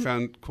I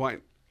found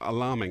quite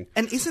alarming.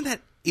 And isn't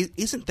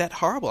that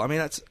horrible? I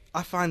mean,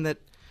 I find that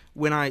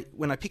when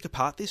I pick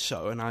apart this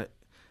show, and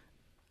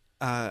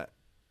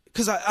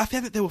because I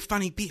found that there were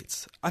funny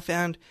bits. I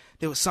found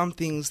there were some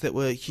things that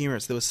were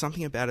humorous. There was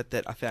something about it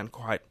that I found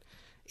quite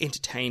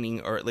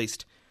entertaining, or at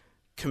least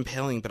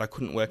compelling, but I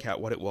couldn't work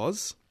out what it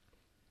was.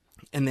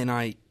 And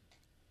then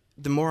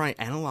the more I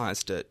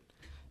analysed it,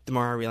 the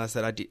more I realised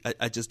that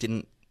I just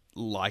didn't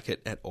like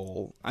it at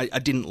all. I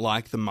didn't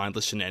like the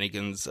mindless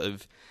shenanigans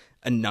of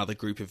another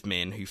group of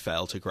men who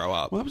fail to grow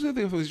up. Well, that was the other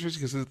thing I thought was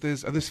interesting,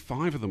 because there's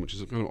 5 of them, which is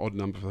an odd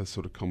number for this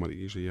sort of comedy.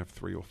 Usually you have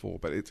 3 or 4,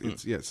 but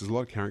there's a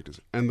lot of characters,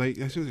 and they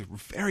have a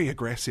very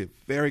aggressive,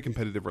 very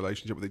competitive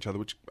relationship with each other,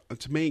 which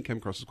to me came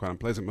across as quite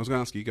unpleasant. I was going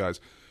to ask you guys,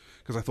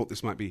 because I thought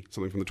this might be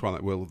something from the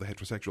Twilight world of the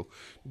heterosexual.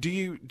 Do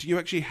you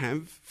actually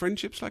have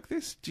friendships like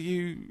this? Do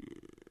you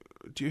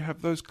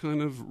have those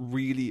kind of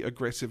really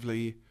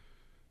aggressively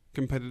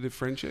competitive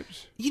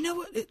friendships? You know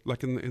what?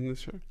 Like in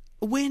this show?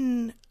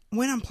 When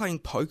I'm playing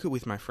poker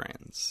with my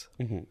friends,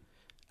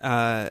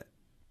 I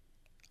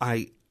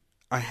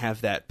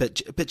have that,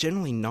 but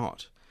generally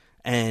not.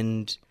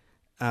 And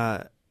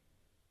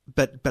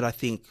but I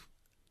think,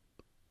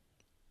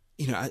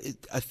 I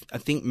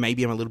think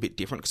maybe I'm a little bit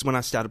different, because when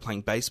I started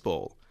playing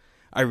baseball,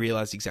 I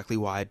realised exactly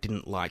why I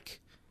didn't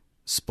like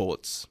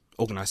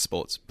organised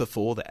sports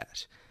before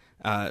that,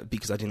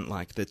 because I didn't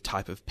like the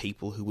type of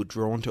people who were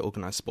drawn to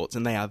organised sports,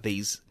 and they are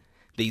these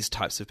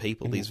types of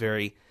people, these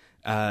very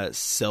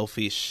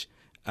selfish,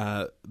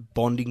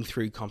 bonding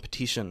through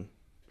competition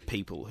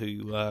people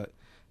who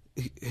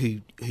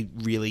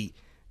really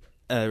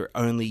are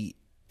only.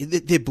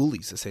 They're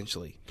bullies,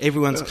 essentially.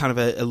 Everyone's kind of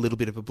a little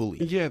bit of a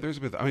bully. Yeah, there's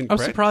a bit. I mean, I'm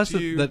Brett, surprised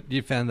that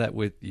you found that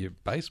with your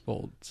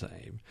baseball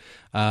team.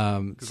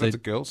 Because that's a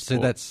girls'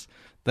 sport. So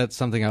that's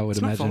something I would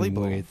It's not imagine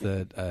volleyball. with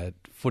a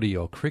footy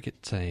or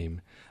cricket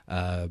team.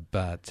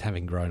 But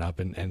having grown up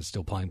and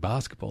still playing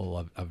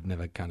basketball, I've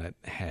never kind of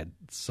had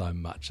so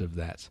much of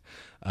that.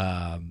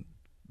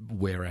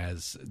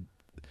 Whereas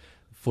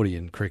footy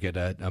and cricket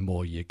are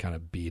more your kind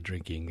of beer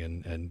drinking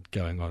and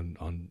going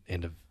on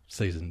end of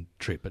season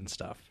trip and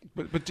stuff.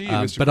 But do you,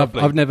 Mr. But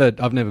Cropley?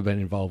 I've never been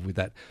involved with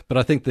that. But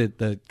I think that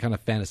the kind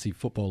of fantasy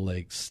football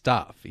league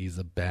stuff is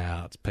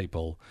about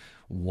people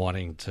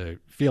wanting to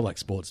feel like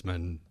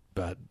sportsmen,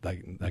 but they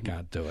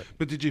can't do it.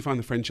 But did you find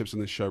the friendships in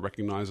this show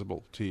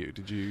recognisable to you?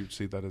 Did you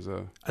see that as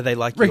a... Are they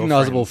like your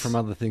Recognisable friends? from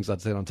other things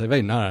I'd seen on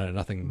TV? No,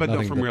 nothing. But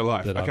nothing not from real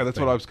life. that Okay, I've that's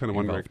what been I was kind of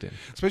wondering. involved in.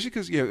 Especially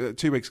because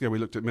 2 weeks ago we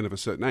looked at Men of a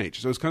Certain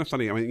Age, so it's kind of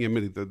funny. I mean,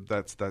 admittedly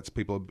that's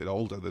people a bit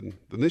older than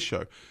this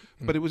show,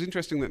 but it was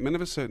interesting that Men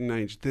of a Certain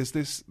Age, there's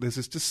this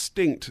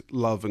distinct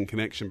love and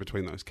connection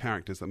between those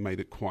characters that made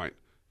it quite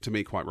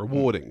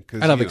rewarding.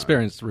 And I've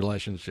experienced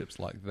relationships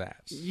like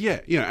that. Yeah,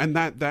 and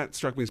that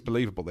struck me as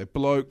believable. They're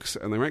blokes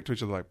and they react to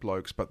each other like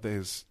blokes, but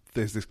there's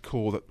this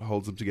core that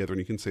holds them together, and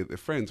you can see that they're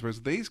friends.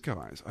 Whereas these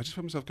guys, I just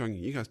found myself going,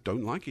 you guys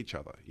don't like each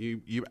other.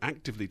 You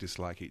actively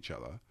dislike each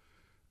other.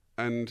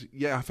 And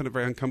yeah, I found it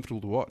very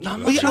uncomfortable to watch. No,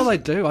 I'm not sure they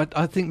do.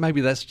 I think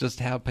maybe that's just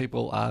how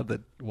people are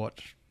that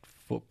watch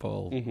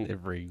football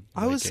every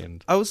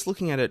weekend. I was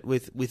looking at it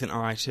with an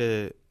eye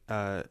to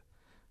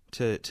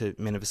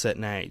Men of a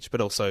Certain Age,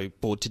 but also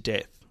Bored to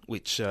Death,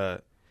 which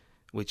I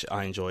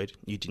enjoyed.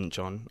 You didn't,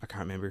 John. I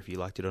can't remember if you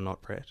liked it or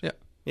not, Brett. Yeah.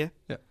 Yeah?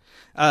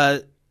 Yeah.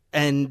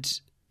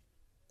 And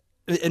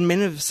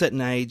Men of a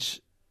Certain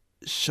Age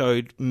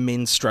showed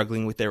men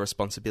struggling with their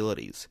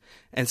responsibilities.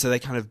 And so they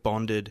kind of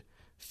bonded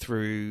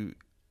through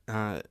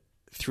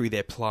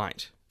their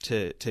plight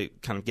to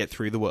kind of get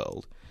through the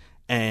world.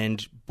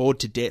 And Bored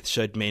to Death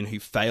showed men who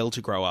fail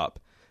to grow up,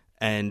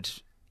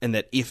 and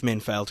that if men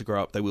fail to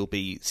grow up, they will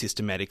be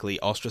systematically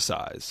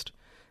ostracised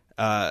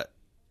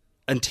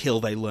until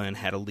they learn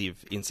how to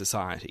live in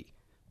society.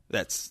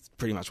 That's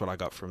pretty much what I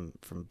got from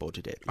Bored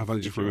to Death. I've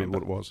only just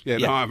remembered what it was. Yeah,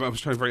 Yeah. no, I was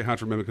trying very hard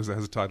to remember because it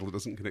has a title that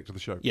doesn't connect to the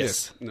show.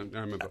 Yes. No,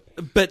 I remember.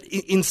 But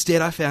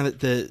instead, I found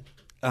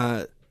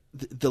that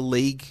the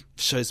league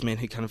shows men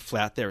who kind of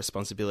flout their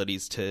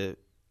responsibilities to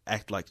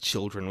act like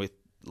children with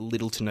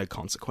little to no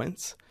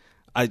consequence.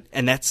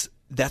 And that's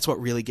that's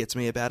what really gets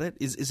me about it,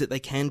 is that they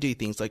can do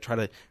things like try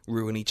to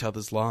ruin each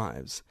other's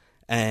lives.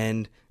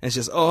 And it's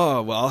just,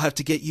 oh, well, I'll have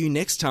to get you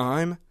next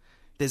time.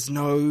 There's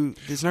no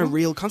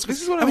real consequence.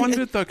 This is what I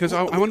wondered, though, because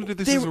I wondered if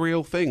this is a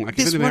real thing. Like,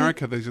 in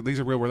America, these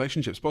are real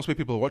relationships. Possibly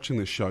people are watching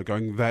this show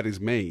going, that is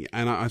me.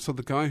 And I saw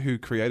the guy who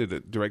created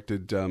it,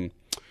 directed...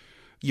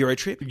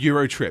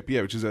 Eurotrip,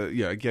 yeah, which is,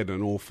 again,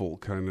 an awful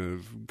kind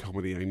of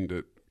comedy aimed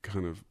at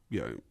kind of,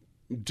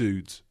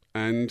 dudes.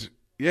 And...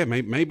 yeah,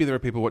 maybe there are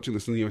people watching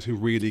this in the US who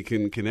really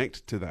can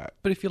connect to that.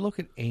 But if you look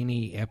at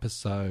any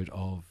episode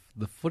of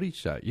the Footy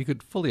Show, you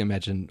could fully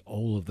imagine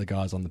all of the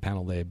guys on the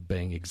panel there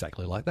being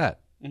exactly like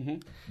that. Mm-hmm.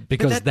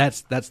 Because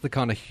that's the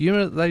kind of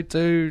humour that they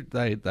do.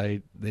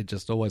 They're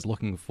just always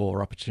looking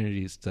for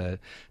opportunities to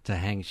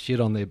hang shit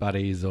on their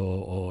buddies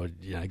or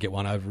get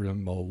one over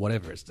them or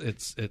whatever.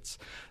 It's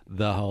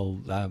the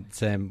whole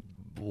Sam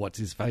what's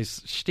his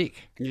face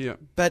shtick. Yeah,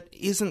 but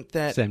isn't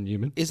that Sam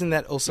Newman? Isn't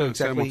that also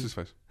exactly Sam what's his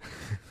face?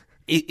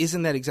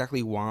 Isn't that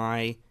exactly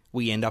why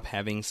we end up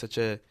having such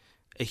a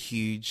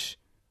huge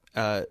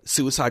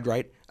suicide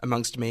rate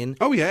amongst men?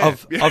 Oh yeah,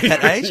 of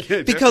that age,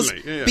 yeah,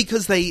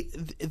 because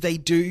they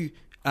do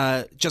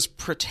just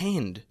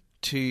pretend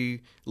to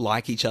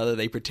like each other.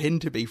 They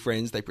pretend to be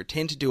friends. They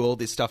pretend to do all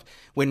this stuff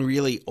when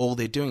really all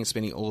they're doing is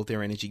spending all of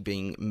their energy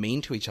being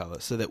mean to each other.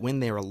 So that when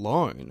they're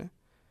alone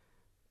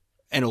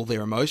and all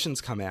their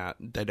emotions come out,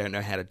 they don't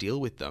know how to deal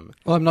with them.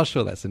 Well, I'm not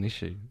sure that's an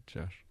issue,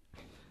 Josh.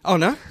 Oh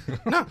no,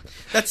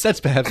 that's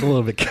perhaps a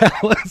little bit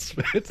callous,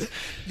 but it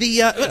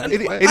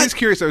is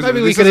curious. Maybe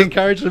we could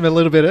encourage them a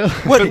little bit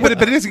earlier.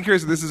 But it is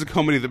curious that this is a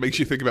comedy that makes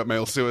you think about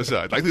male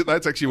suicide. Like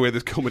that's actually where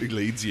this comedy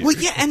leads you. Well,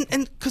 yeah,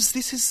 and because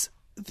this is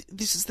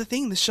the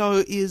thing. The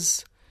show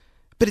is,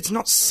 but it's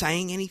not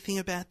saying anything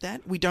about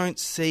that. We don't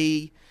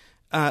see.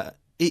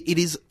 It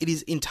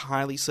is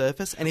entirely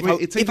surface, and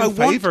it seems in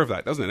favour of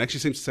that, doesn't it? It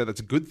actually seems to say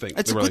that's a good thing.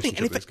 It's a good thing,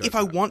 and if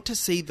I want to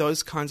see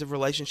those kinds of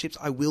relationships,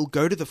 I will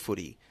go to the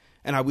footy.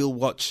 And I will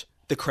watch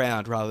the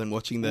crowd rather than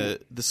watching the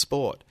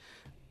sport.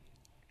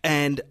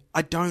 And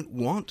I don't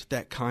want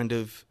that kind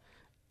of...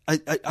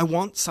 I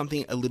want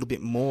something a little bit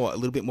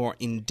more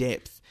in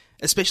depth.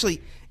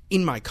 Especially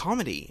in my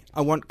comedy.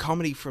 I want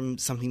comedy from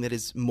something that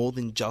is more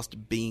than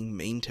just being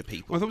mean to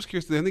people. Well, I was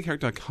curious. The only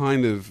character I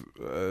kind of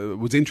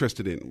was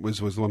interested in was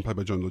the one played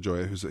by John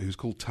LaJoya, who's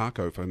called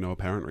Taco for no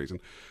apparent reason.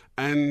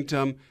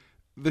 And...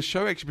 the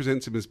show actually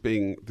presents him as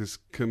being this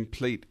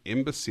complete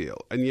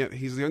imbecile, and yet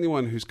he's the only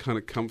one who's kind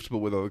of comfortable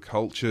with other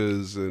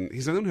cultures, and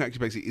he's the only one who actually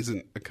basically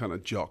isn't a kind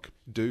of jock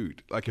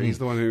dude. Like he's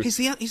the one who he's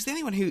the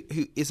only one who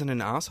isn't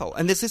an asshole.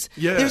 And there's this,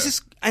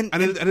 and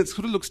it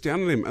sort of looks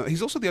down on him.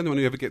 He's also the only one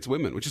who ever gets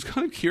women, which is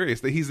kind of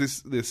curious that he's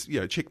this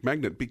chick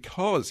magnet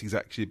because he's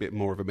actually a bit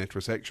more of a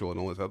metrosexual and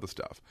all this other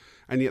stuff.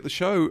 And yet the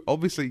show,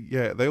 obviously,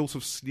 they all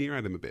sort of sneer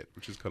at him a bit,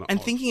 which is kind of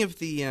odd. Thinking of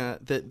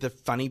the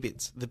funny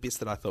bits, the bits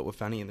that I thought were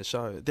funny in the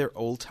show, they're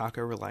all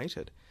Taco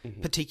related.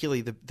 Mm-hmm.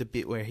 Particularly the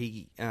bit where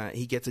he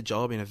gets a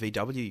job in a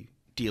VW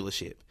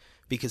dealership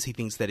because he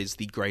thinks that is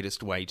the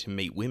greatest way to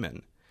meet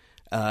women.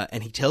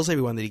 And he tells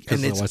everyone that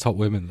because there's always hot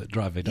women that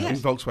drive VW. And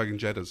Volkswagen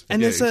Jettas.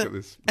 And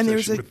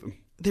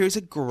there is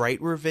a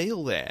great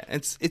reveal there.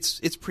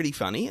 It's pretty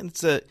funny and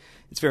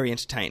it's very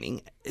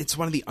entertaining. It's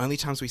one of the only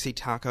times we see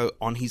Taco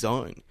on his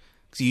own.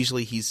 Because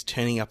usually he's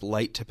turning up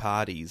late to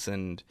parties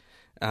and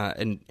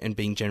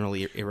being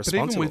generally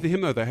irresponsible. But even with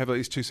him though, they have at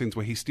least two scenes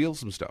where he steals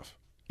some stuff,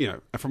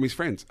 from his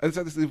friends. And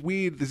so there's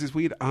this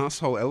weird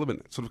asshole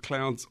element that sort of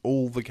clouds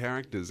all the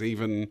characters.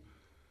 Even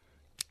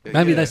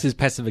maybe that's his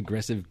passive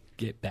aggressive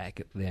get back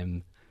at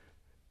them.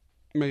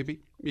 Maybe,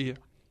 yeah.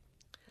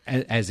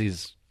 As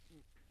is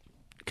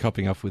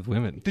copping off with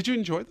women. Did you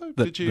enjoy it though?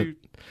 Did you?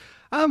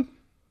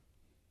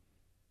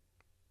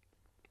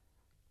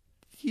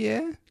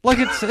 Yeah, like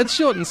it's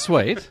short and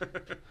sweet.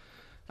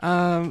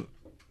 And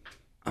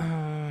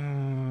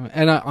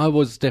I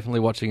was definitely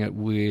watching it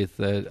with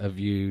a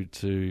view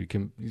to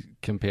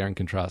compare and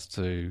contrast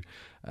to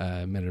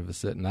Men of a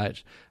Certain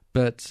Age,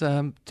 but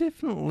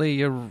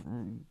definitely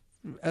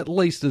at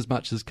least as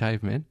much as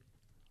Cavemen.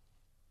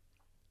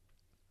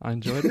 I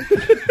enjoyed it.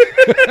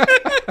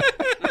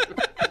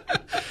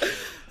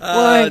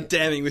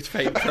 Damning with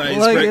faint praise,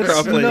 Brett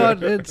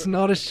Cropley. It's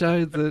not a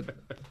show that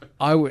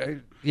I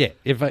would. Yeah,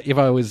 if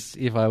I was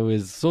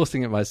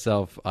sourcing it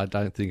myself, I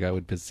don't think I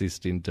would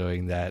persist in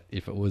doing that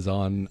if it was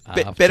on.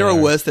 Better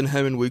or worse than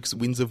Herman Wouk's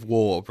Winds of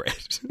War,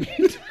 Brett?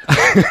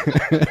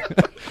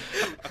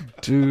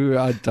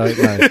 I don't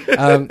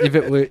know.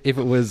 If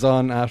it was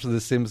on after The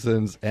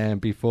Simpsons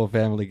and before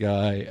Family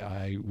Guy,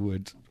 I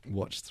would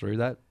watch through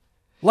that,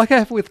 like I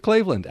have with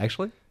Cleveland,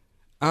 actually.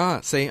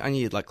 See, I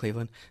knew you'd like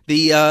Cleveland.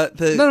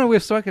 No,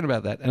 we've spoken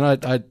about that, and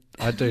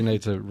I do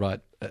need to write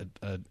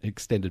an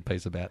extended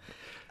piece about.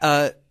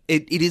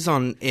 It is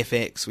on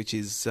FX, which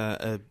is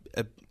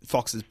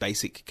Fox's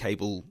basic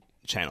cable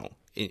channel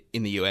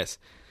in the US.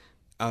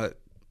 I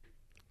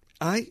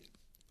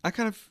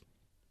kind of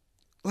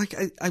like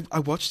I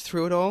watched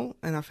through it all,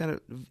 and I found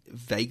it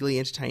vaguely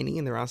entertaining,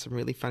 and there are some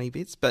really funny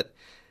bits. But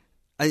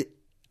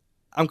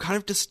I'm kind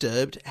of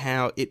disturbed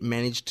how it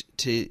managed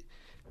to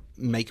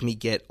make me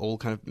get all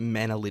kind of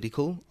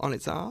manalytical on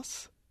its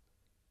ass.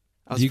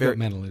 You got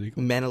manalytical?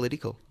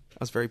 Manalytical. I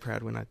was very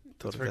proud when I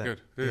thought That's of very that.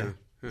 good.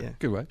 Yeah. Yeah.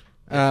 Good way.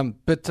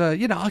 But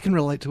I can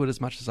relate to it as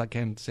much as I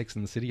can Sex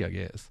and the City, I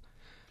guess.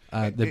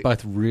 They're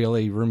both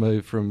really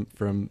removed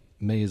from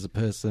me as a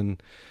person,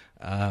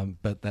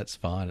 but that's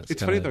fine.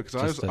 It's funny though, because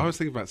I was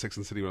thinking about Sex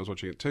and the City when I was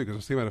watching it too, because I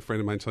was thinking about a friend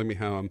of mine telling me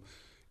how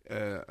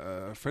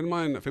a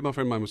female friend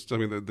of mine was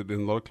telling me that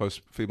in a lot of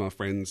close female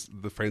friends,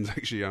 the friends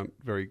actually aren't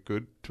very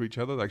good to each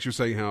other. Like she was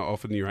saying how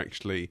often you're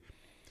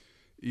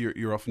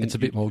often... It's a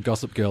bit more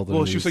Gossip Girl than...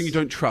 Well, she was saying you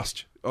don't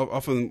trust.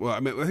 Often, well, I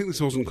mean, I think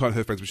this wasn't quite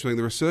her friends, but she was saying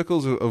there are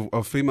circles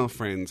of female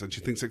friends, and she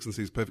thinks Sex and the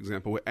City is a perfect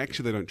example, where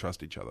actually they don't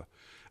trust each other.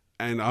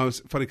 And I was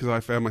funny because I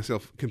found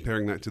myself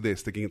comparing that to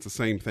this, thinking it's the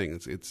same thing.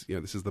 It's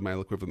this is the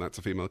male equivalent, that's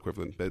the female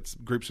equivalent. It's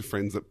groups of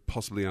friends that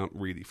possibly aren't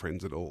really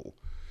friends at all.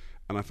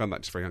 And I found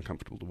that just very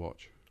uncomfortable to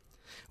watch.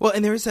 Well,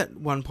 and there is that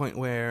one point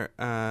where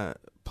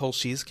Paul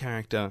Scheer's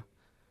character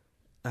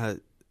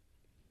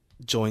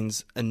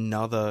joins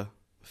another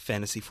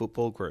fantasy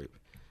football group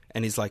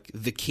and is like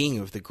the king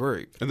of the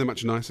group. And they're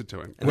much nicer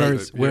to him.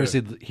 Whereas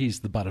he's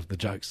the butt of the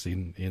jokes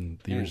in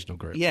the original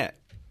group. Yeah,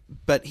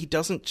 but he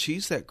doesn't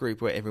choose that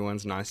group where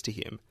everyone's nice to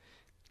him.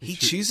 He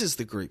chooses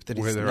the group that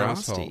where is they're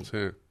nasty. assholes,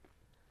 yeah.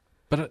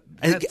 But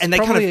And they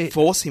kind of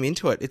force him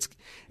into it.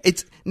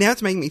 It's now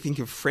it's making me think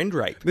of friend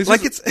rape.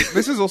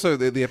 This is also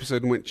the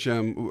episode in which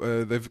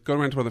they've gone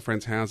around to one of the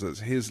friends' houses.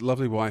 His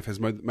lovely wife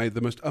has made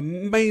the most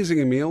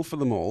amazing meal for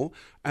them all,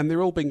 and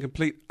they're all being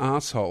complete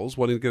assholes,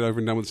 wanting to get over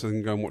and done with something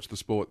and go and watch the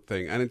sport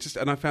thing. And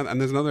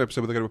there's another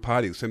episode where they go to a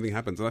party, the same thing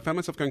happens, and I found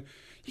myself going,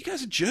 "You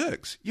guys are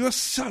jerks. You are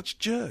such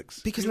jerks."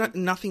 Because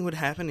nothing would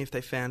happen if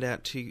they found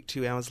out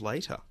 2 hours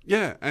later.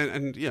 Yeah,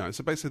 and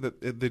so basically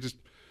that they're just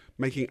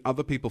making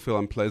other people feel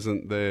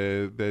unpleasant.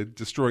 They're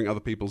destroying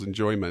other people's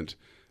enjoyment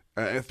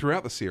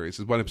throughout the series.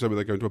 There's one episode where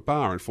they go into a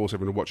bar and force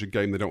everyone to watch a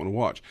game they don't want to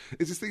watch.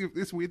 It's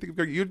this weird thing of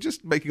going, you're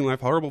just making life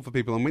horrible for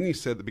people. And when you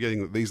said at the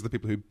beginning that these are the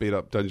people who beat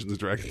up Dungeons and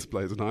Dragons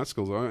players in high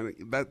schools,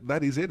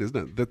 that is it,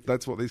 isn't it?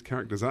 That's what these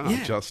characters are.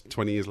 Yeah. Just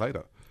 20 years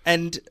later.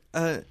 And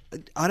I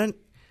don't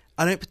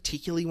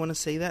particularly want to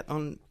see that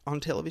on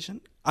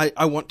television.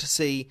 I want to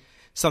see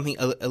something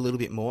a little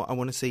bit more. I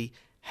want to see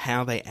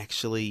how they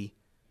actually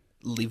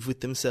live with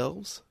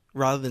themselves,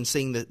 rather than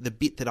seeing the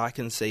bit that I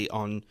can see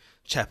on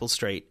Chapel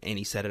Street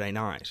any Saturday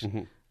night.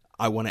 Mm-hmm.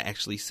 I want to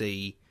actually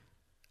see,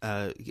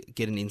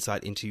 get an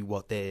insight into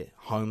what their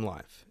home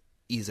life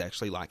is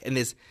actually like. And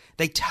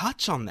they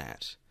touch on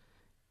that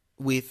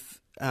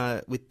with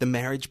the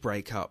marriage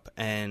breakup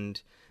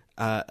and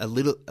a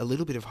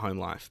little bit of home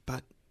life,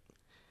 but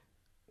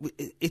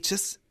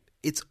it's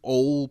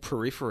all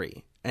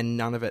periphery. And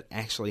none of it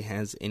actually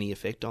has any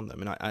effect on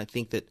them. And I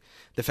think that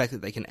the fact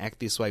that they can act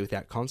this way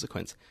without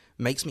consequence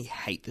makes me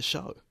hate the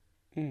show.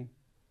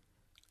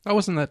 I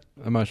wasn't that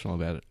emotional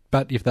about it.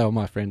 But if they were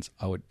my friends,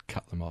 I would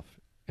cut them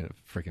off in a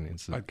freaking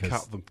instant. I'd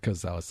cut them.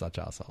 Because they were such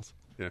assholes.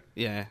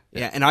 Yeah.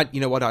 And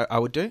you know what I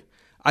would do?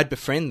 I'd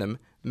befriend them,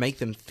 make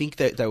them think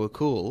that they were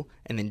cool,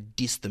 and then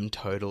diss them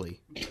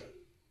totally.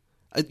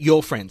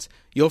 Your friends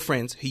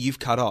who you've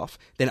cut off,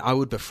 then I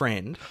would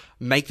befriend,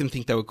 make them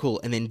think they were cool,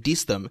 and then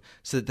diss them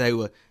so that they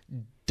were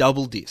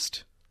double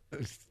dissed.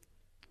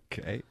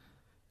 Okay.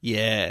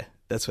 Yeah,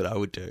 that's what I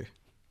would do.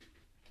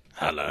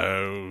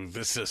 Hello,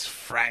 this is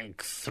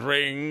Frank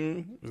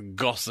Thring,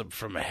 gossip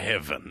from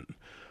heaven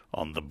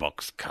on the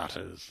Box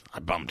Cutters.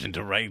 I bumped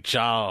into Ray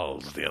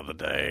Charles the other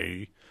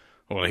day.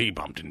 Well, he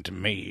bumped into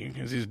me,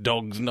 because his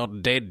dog's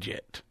not dead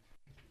yet.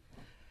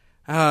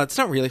 It's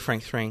not really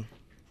Frank Thring.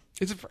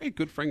 It's a very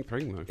good Frank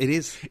Thring, though. It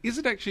is. Is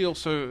it actually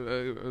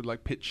also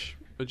like pitch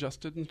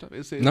adjusted and stuff?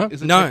 Is it, No.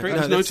 Is it No, tech read? no,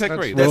 There's no that's- tech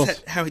that's read. raw.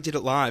 That's how he did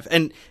it live.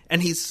 And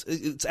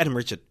it's Adam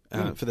Richard,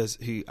 for those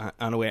who are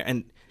unaware.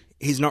 And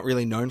he's not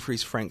really known for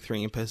his Frank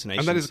Thring impersonation.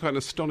 And that is quite an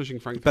astonishing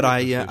Frank But Thring I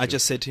impersonation.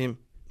 just said to him,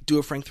 do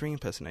a Frank Thring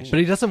impersonation. But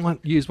he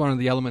doesn't use one of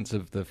the elements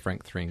of the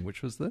Frank Thring,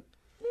 which was the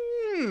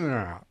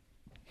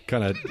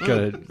kind of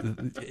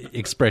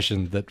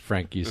expression that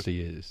Frank used to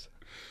use.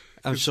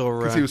 I'm sure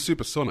Because he was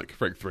supersonic,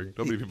 Frank Thring.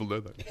 Not many people know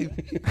that.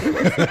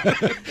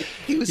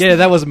 he was. Yeah,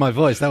 that wasn't my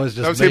voice. That was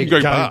just That was me him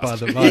going by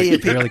past. the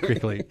mic Yeah, really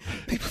quickly.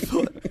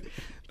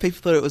 People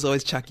thought it was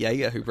always Chuck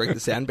Yeager who broke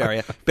the sound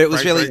barrier, but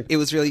Frank it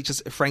was really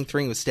just Frank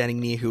Thring was standing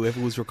near whoever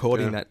was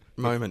recording that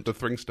moment. The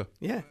Thringster.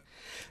 Yeah,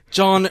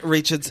 John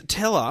Richards,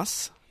 tell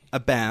us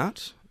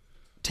about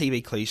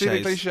TV cliches.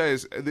 TV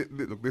cliches.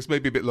 Look, this may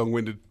be a bit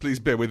long-winded. Please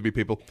bear with me,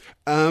 people.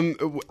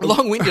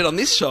 Long-winded on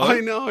this show.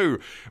 I know.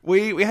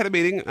 We had a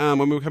meeting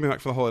when we were coming back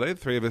for the holiday. The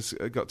three of us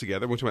got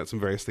together and we talked about some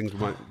various things we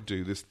might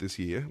do this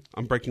year.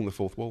 I'm breaking the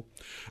fourth wall.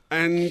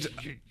 And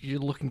You're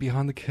looking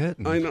behind the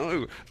curtain. I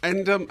know.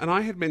 And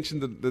I had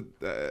mentioned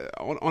that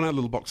on our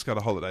little box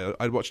cutter holiday,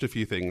 I'd watched a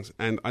few things,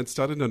 and I'd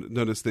started to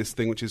notice this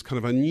thing, which is kind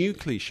of a new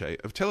cliche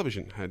of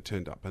television had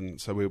turned up.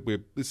 And so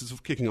this is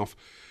kicking off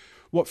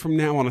what from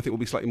now on I think will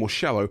be slightly more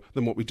shallow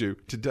than what we do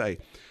today.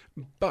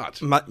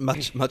 But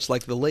Much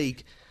like the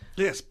league.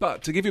 yes,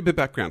 but to give you a bit of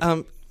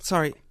background,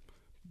 Sorry,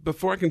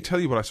 before I can tell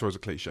you what I saw as a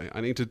cliche,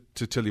 I need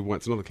to tell you why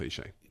it's not a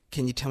cliche.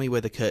 Can you tell me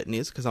where the curtain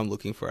is? Because I'm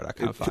looking for it. I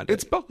can't find it.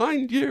 It's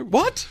behind you.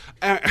 What?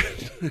 And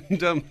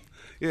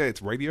yeah,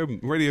 it's Radio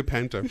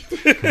Panto.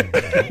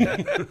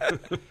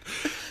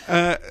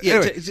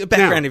 Anyway,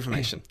 background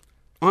information.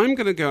 I'm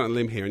going to go on a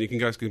limb here, and you can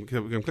guys go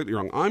completely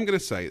wrong. I'm going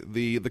to say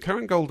the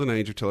current golden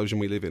age of television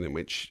we live in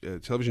which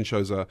television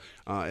shows are,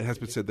 it has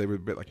been said they were a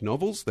bit like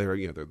novels. They're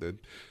they're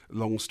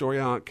long story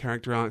arc,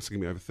 character arcs. They're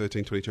going to be over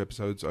 13, 22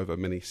 episodes over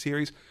many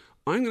series.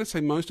 I'm going to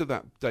say most of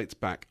that dates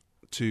back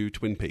to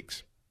Twin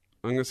Peaks.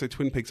 I'm going to say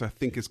Twin Peaks, I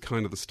think, is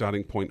kind of the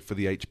starting point for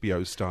the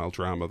HBO-style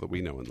drama that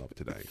we know and love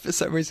today. For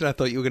some reason, I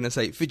thought you were going to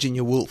say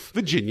Virginia Woolf.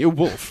 Virginia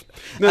Woolf.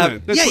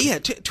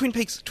 Twin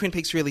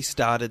Peaks really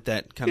started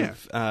that kind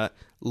of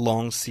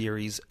long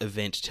series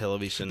event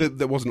television.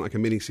 That wasn't like a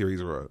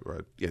mini-series or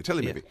a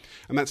telemovie.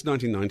 And that's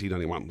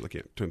 1990-91, looking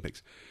at Twin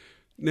Peaks.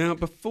 Now,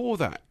 before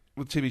that,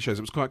 with TV shows,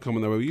 it was quite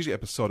common. They were usually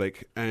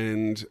episodic,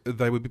 and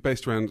they would be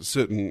based around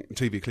certain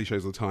TV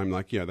cliches of the time.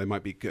 Like, they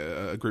might be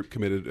a group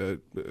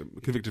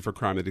convicted for a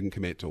crime they didn't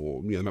commit,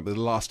 or they might be the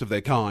last of their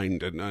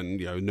kind,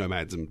 and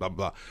nomads and blah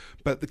blah.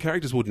 But the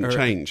characters wouldn't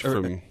change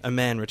from a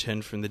man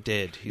returned from the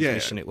dead. Whose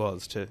mission it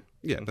was to.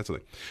 Yeah, that's the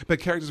thing. But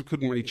characters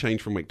couldn't really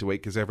change from week to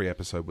week because every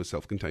episode was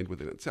self-contained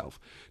within itself.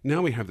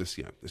 Now we have this,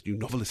 this new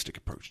novelistic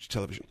approach to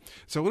television.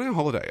 So on our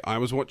holiday, I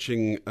was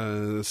watching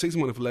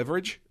season 1 of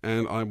Leverage,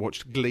 and I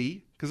watched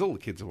Glee because all the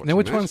kids are watching. Now,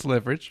 which that. one's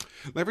Leverage?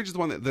 Leverage is the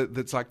one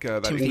that's like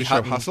that Timothy English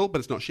Hutton. show Hustle, but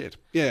it's not shit.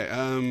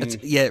 Yeah, It's,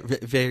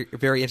 very,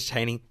 very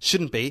entertaining.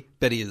 Shouldn't be,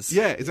 but is.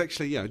 Yeah, it's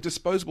actually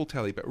disposable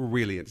telly, but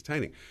really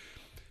entertaining.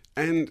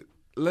 And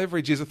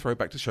Leverage is a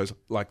throwback to shows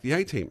like The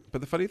A-Team.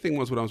 But the funny thing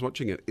was, when I was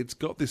watching it, it's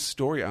got this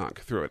story arc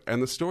through it.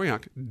 And the story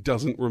arc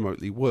doesn't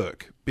remotely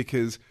work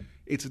because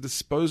it's a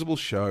disposable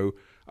show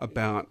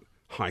about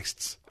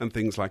heists and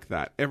things like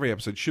that. Every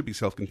episode should be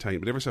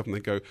self-contained, but every so often they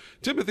go,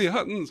 Timothy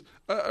Hutton's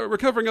a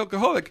recovering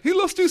alcoholic. He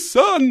lost his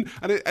son.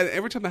 And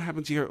every time that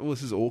happens, you hear,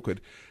 this is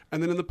awkward.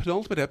 And then in the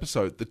penultimate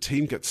episode, the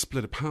team gets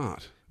split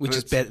apart. Which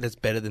is better. That's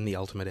better than the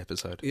ultimate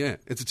episode. Yeah,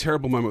 it's a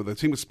terrible moment where the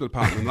team was split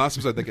apart, and in the last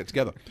episode they get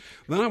together.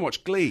 Then I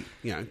watched Glee.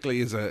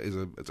 Glee is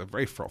a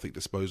very frothy,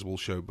 disposable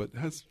show, but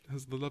has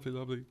the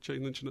lovely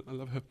Jane Lynch in it. I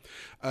love her.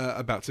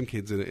 About some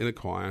kids in a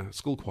choir,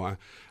 school choir,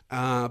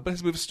 but it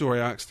has a bit of story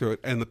arcs through it.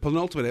 And the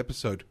penultimate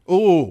episode,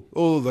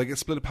 they get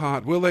split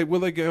apart. Will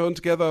they go on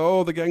together?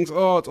 Oh, the gangs.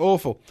 Oh, it's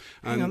awful.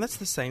 Hang on, that's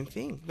the same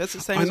thing. That's the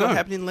same as what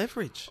happened in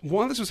Leverage.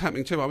 While this was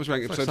happening too, I was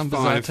ranking episode some 5.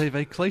 bizarre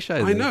TV cliche.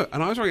 I know,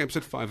 and I was ranking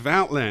episode 5 of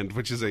Outland,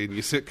 which is a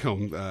new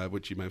sitcom,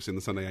 which you may have seen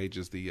the Sunday Age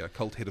as the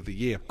cult hit of the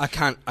year. I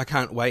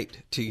can't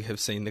wait till you have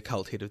seen the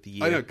cult hit of the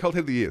year. I know, cult hit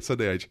of the year,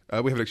 Sunday Age. We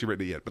haven't actually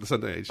written it yet, but the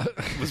Sunday Age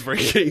was very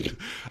keen.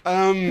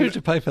 Who did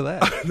you pay for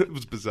that? It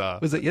was bizarre.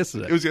 Was it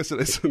yesterday? It was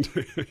yesterday's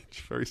Sunday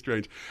Age. Very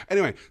strange.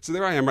 Anyway, so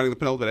there I am running the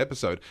penultimate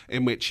episode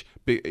in which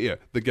the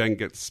gang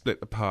gets split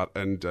apart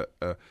and...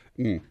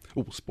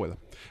 spoiler.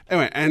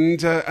 Anyway,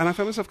 and I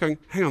found myself going,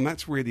 hang on,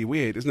 that's really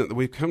weird, isn't it? That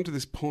we've come to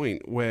this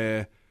point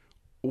where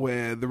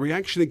the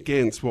reaction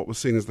against what was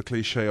seen as the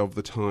cliche of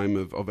the time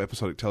of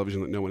episodic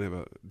television that no one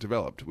ever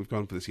developed, we've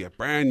gone for this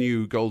brand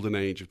new golden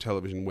age of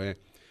television where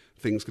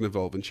things can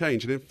evolve and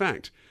change. And in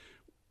fact,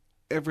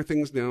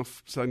 everything's now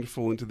starting to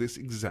fall into this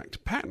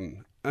exact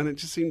pattern. And it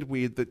just seemed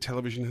weird that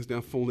television has now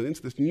fallen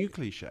into this new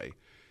cliche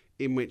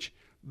in which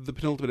the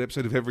penultimate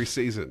episode of every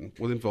season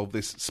will involve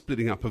this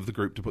splitting up of the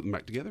group to put them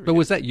back together But again.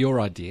 was that your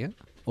idea,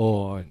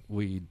 or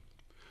we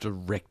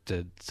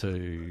directed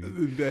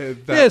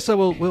to?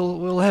 So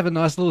we'll have a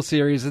nice little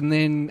series, and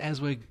then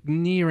as we're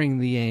nearing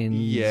the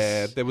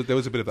end, there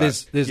was a bit of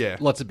that.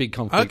 There's lots of big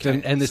conflict,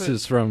 Okay, and this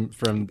is from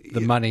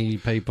the money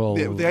people.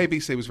 The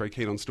ABC was very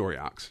keen on story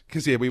arcs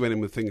because we went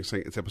in with things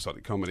saying it's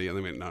episodic comedy, and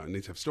they went no, it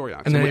needs to have story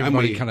arcs, and then we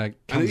everybody kind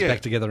of comes yeah.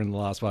 back together in the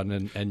last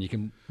one, and you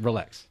can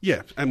relax.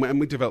 Yeah, and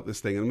we developed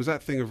this thing, and it was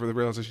that thing of the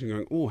realization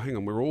going, oh, hang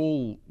on, we're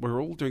all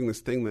doing this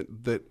thing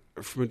that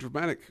from a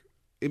dramatic.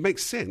 It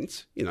makes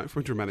sense, from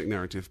a dramatic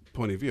narrative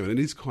point of view, and it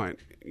is quite,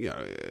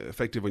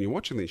 effective when you're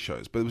watching these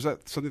shows. But it was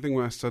that something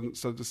where I started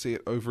to see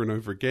it over and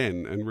over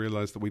again and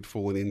realised that we'd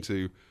fallen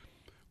into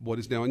what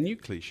is now a new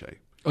cliche.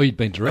 Or you'd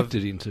been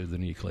directed into the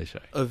new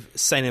cliche. Of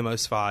St.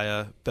 Elmo's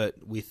Fire,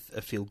 but with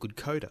a feel-good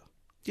coda.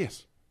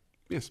 Yes.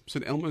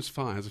 St. Elmo's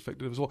Fire has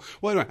affected it as well.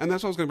 Well, anyway, and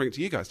that's what I was going to bring it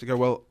to you guys, to go,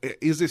 well,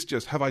 is this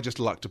have I just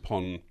lucked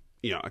upon,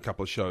 a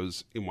couple of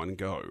shows in one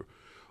go?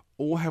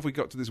 Or have we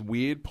got to this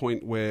weird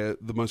point where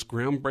the most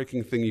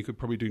groundbreaking thing you could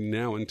probably do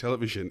now in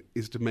television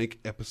is to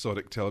make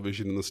episodic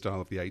television in the style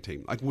of the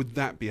A-Team? Like, would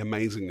that be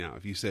amazing now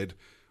if you said,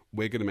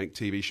 we're going to make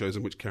TV shows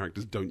in which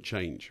characters don't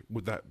change?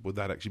 Would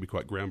that actually be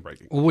quite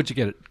groundbreaking? Or would you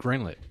get it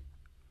greenlit?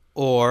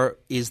 Or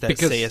is that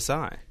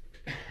CSI?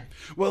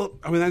 Well,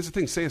 I mean, that's the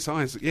thing.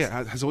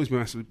 CSI has always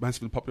been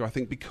massively popular, I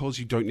think, because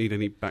you don't need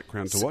any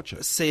background to watch it.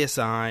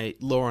 CSI,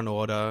 Law and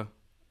Order...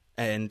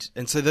 And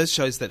so those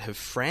shows that have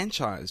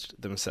franchised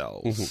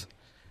themselves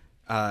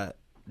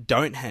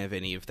don't have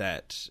any of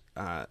that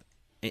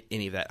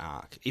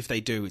arc. If they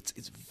do,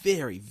 it's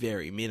very,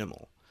 very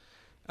minimal,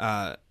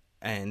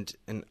 and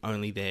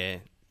only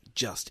there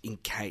just in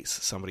case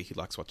somebody who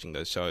likes watching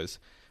those shows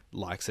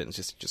likes it, and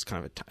it's just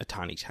kind of a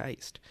tiny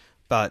taste.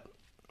 But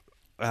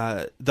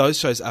those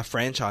shows are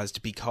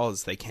franchised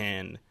because they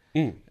can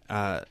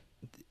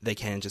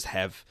just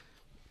have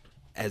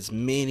as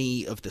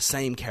many of the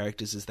same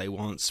characters as they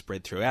want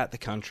spread throughout the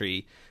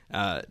country,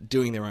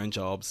 doing their own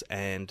jobs,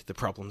 and the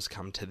problems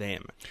come to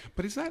them.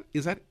 But is that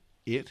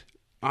it?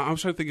 I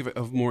was trying to think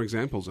of more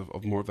examples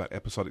of more of that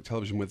episodic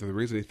television, whether there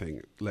is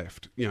anything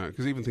left.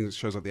 Because even things that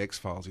shows like the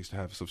X-Files used to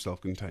have sort of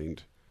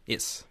self-contained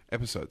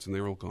episodes, and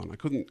they're all gone. I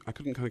couldn't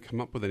kind of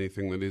come up with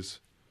anything that is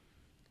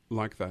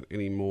like that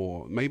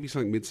anymore. Maybe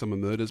something Midsummer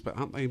Murders, but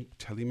aren't they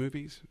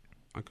telemovies?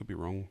 I could be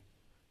wrong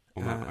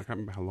on that. I can't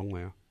remember how long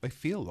they are. They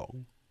feel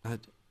long.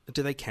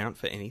 Do they count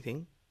for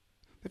anything?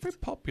 They're very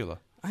popular.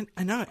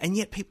 I know, and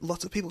yet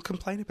lots of people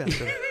complain about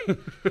them.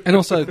 And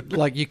also,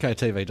 like, UK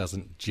TV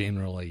doesn't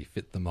generally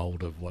fit the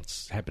mould of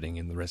what's happening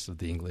in the rest of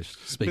the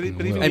English-speaking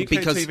But world. even And UK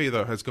because- TV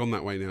though has gone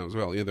that way now as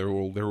well. Yeah, they're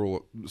all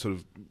sort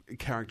of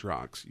character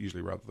arcs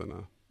usually rather than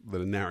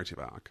a narrative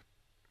arc.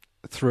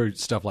 Through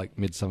stuff like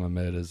Midsummer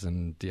Murders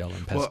and Dial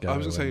and Pasco. Well, I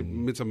was going to say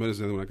and- Midsummer Murders is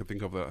the only one I could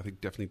think of that I think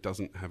definitely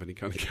doesn't have any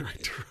kind of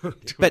character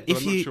arc to But it, if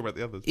I'm you not sure about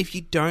the others. if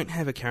you don't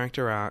have a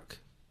character arc,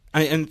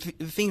 the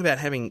thing about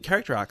having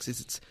character arcs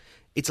is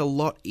it's a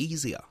lot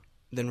easier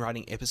than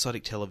writing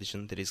episodic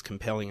television that is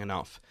compelling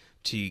enough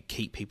to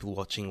keep people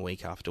watching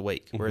week after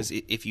week. Whereas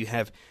if you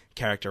have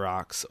character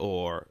arcs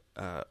or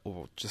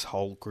just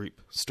whole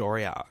group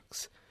story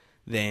arcs,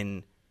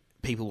 then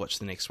people watch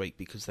the next week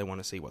because they want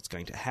to see what's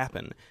going to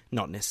happen,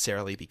 not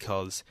necessarily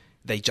because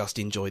they just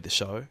enjoyed the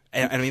show.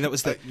 And I mean, that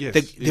was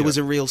there was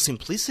a real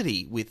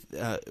simplicity with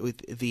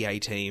the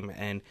A-Team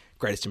and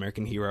Greatest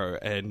American Hero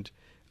and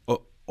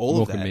all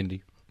Mork of that. and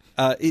Mindy.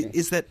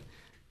 Is that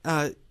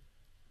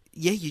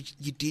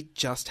you did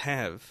just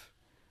have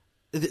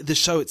the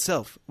show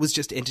itself was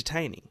just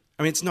entertaining.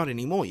 I mean, it's not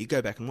anymore. You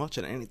go back and watch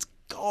it, and it's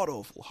god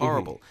awful,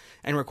 horrible,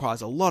 and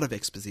requires a lot of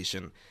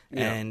exposition,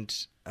 and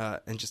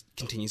just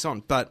continues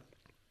on. But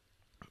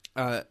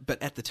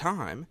at the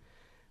time,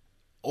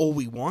 all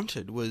we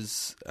wanted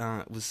was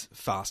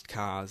fast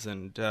cars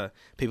and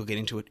people get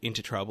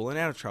into trouble and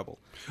out of trouble.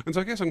 And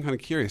so I guess I'm kind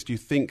of curious, do you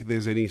think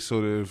there's any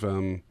sort of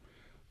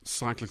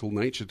cyclical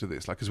nature to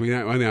this? Like, because we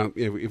now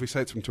if we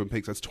say it's from Twin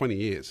Peaks, that's 20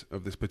 years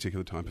of this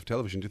particular type of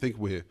television. Do you think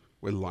we're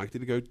likely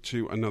to go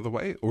to another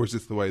way? Or is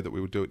this the way that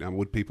we would do it now?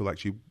 Would people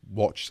actually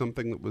watch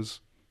something that was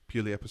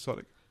purely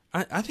episodic?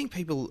 I think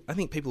people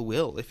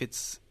will if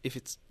it's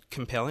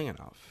compelling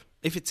enough.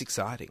 If it's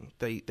exciting,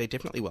 they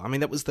definitely will. I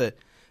mean, that was the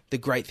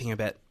great thing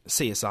about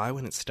CSI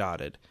when it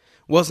started.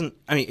 It wasn't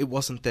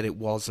that it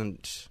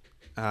wasn't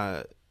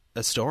a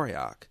story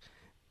arc.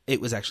 It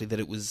was actually that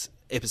it was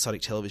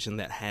episodic television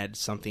that had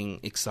something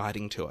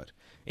exciting to it.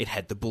 It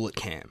had the bullet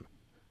cam,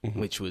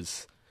 which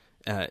was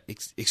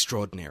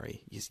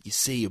extraordinary. You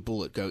see a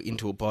bullet go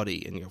into a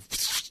body, and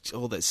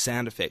all those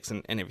sound effects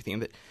and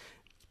everything.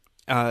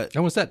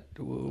 And was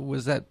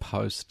that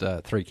post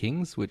Three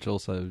Kings, which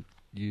also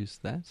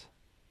used that?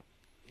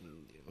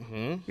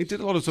 It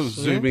did a lot of sort of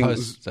zooming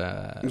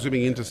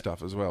into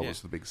stuff as well. Yeah.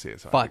 Was the big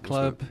CSI. Fight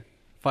Club.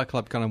 Fight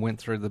Club kind of went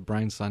through the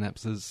brain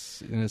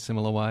synapses in a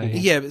similar way.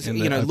 Yeah, but in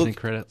the opening look,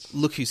 credits.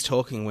 Look Who's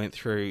Talking went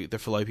through the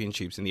fallopian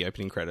tubes in the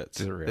opening credits.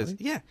 Did it really?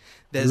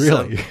 There's,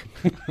 Really?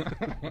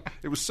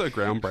 It was so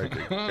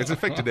groundbreaking. It's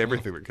affected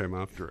everything that came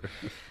after it.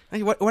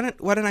 Hey, why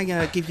don't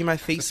I give you my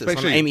thesis on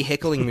Especially- Amy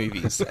heckling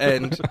movies?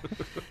 And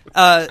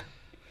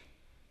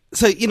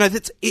so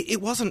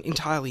it wasn't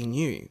entirely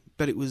new,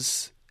 but it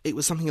was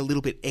something a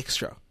little bit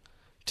extra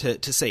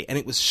to see, and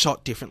it was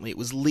shot differently. It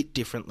was lit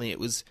differently. It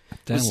was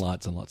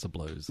Lights and lots of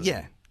blues.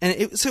 yeah,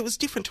 and so it was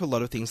different to a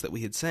lot of things that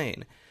we had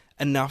seen,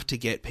 enough to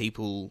get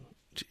people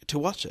to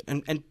watch it,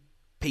 and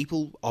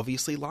people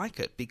obviously like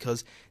it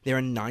because there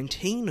are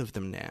 19 of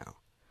them now.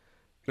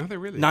 No, they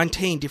really.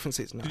 19 different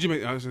seasons. No. Did you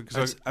make?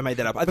 I made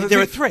that up. I But think there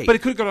are three. But it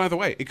could have gone either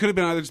way. It could have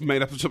been either just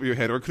made up off the top of your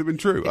head, or it could have been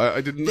true.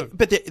 I didn't know.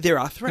 But there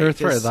are three. There are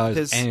three of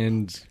There's- those,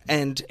 and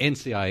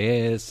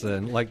NCIS,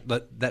 and like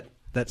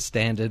that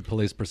standard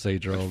police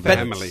procedural. But-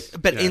 Family.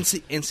 But Yeah.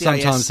 NCIS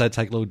Sometimes they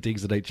take little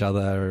digs at each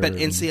other. But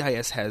and-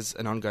 NCIS has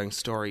an ongoing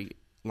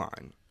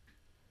storyline,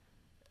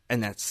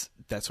 and that's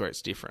where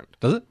it's different.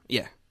 does it?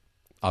 Yeah,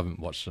 I haven't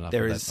watched enough.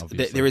 there of is that,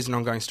 obviously. there is an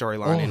ongoing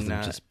storyline All of in.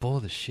 them just bore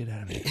the shit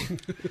out of me.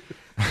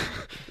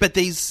 But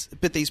these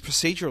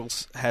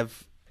procedurals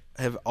have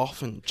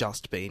often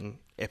just been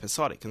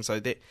episodic, and so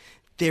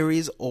there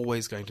is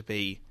always going to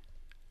be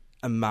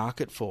a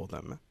market for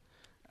them.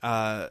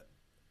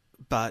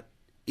 But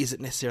is it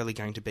necessarily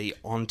going to be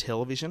on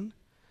television?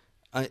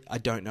 I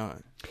don't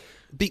know.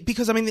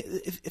 Because, I mean,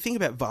 think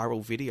about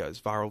viral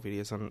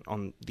videos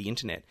on the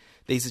internet.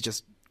 These are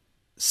just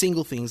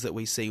single things that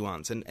we see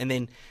once. And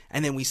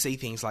then we see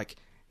things like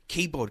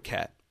Keyboard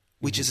Cat,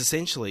 which is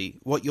essentially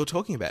what you're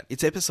talking about.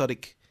 It's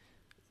episodic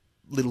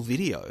little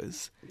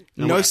videos,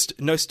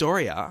 no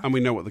story arc. And we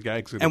know what the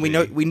gag's going to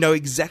And be. we know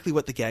exactly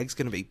what the gag's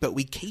going to be, but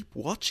we keep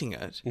watching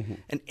it,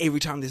 and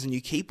every time there's a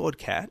new Keyboard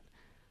Cat,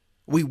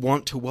 We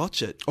want to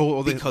watch it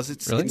because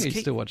it's Really? it's Are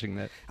you still watching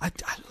that? I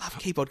love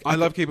Keyboard. I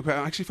love Keep It Quiet.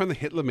 I actually found the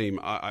Hitler meme.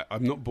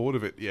 I'm not bored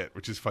of it yet,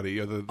 which is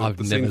funny. I've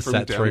the scene never from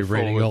sat through Downfall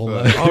reading with, all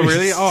those Oh,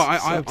 really? Oh,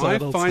 I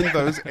subtitles. find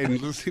those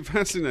endlessly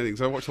fascinating.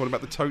 So I watched one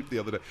about the tote the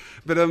other day.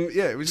 But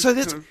yeah, it was So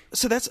just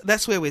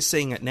that's where we're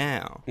seeing it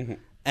now. Mm-hmm.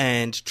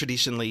 And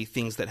traditionally,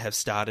 things that have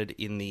started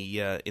in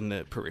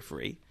the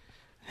periphery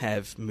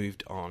have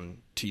moved on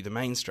to the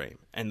mainstream,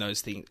 and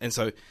those things. And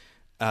so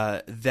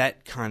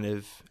that kind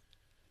of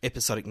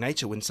episodic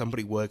nature, when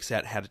somebody works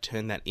out how to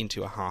turn that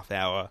into a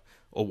half-hour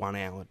or 1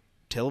 hour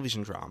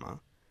television drama,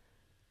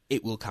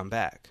 it will come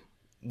back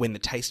when the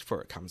taste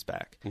for it comes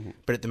back. Mm-hmm.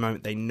 But at the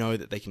moment, they know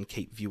that they can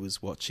keep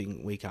viewers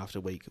watching week after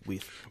week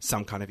with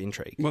some kind of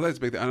intrigue. Well, that's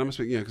big. And I must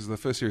be, because the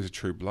first series of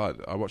True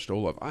Blood, I watched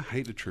all of. I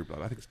hated True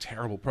Blood. I think it's a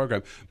terrible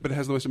program, but it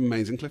has the most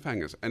amazing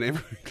cliffhangers. And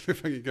every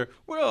cliffhanger, you go,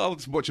 well, I'll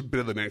just watch a bit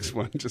of the next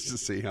one just to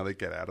see how they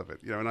get out of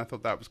it. And I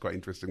thought that was quite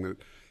interesting. That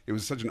it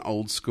was such an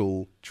old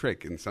school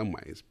trick in some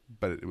ways,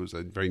 but it was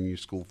a very new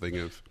school thing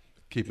of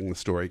keeping the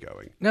story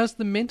going. Now, has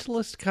The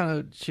Mentalist kind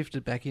of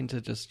shifted back into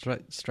just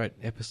straight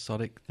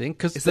episodic thing?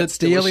 Because Is that the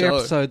still a early show?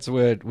 episodes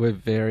were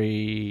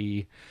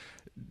very...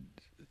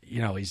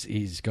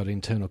 he's got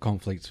internal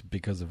conflict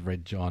because of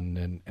Red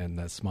John and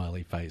the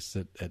smiley face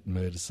at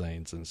murder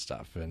scenes and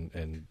stuff,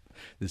 and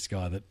this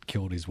guy that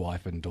killed his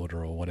wife and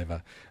daughter or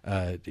whatever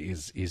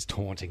is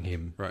taunting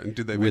him. Right, and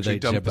did they with eventually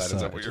each dump that? Is that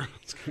episode. what you're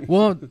asking?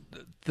 Well,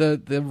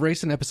 the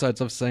recent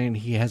episodes I've seen,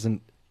 he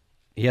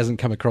hasn't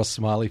come across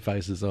smiley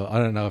faces, or I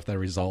don't know if they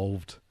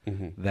resolved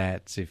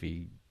that, if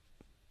he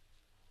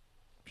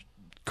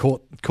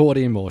caught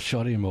him or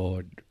shot him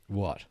or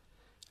what.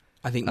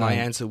 I think my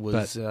answer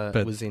was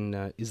but- was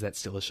in Is That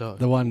Still a Show?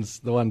 The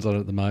ones on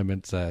at the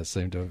moment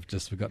seem to have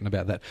just forgotten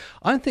about that.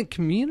 I don't think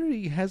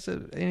Community has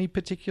any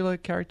particular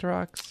character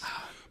arcs.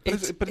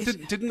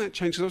 Didn't that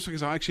change?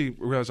 Because I actually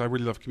realised I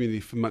really love Community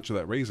for much of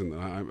that reason.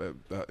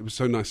 It was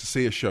so nice to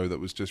see a show that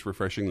was just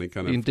refreshingly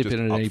kind of You can dip just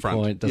in at any upfront.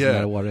 point, doesn't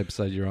matter what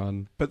episode you're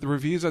on. But the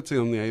reviews I'd seen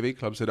on the AV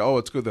Club said, "Oh,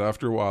 it's good that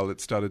after a while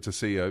it started to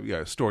see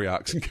story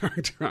arcs and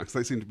character arcs.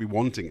 They seem to be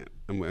wanting it,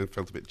 and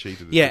felt a bit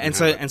cheated. Yeah, and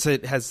so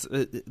it has.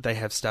 They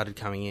have started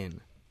coming in,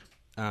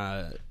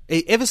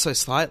 ever so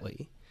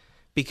slightly,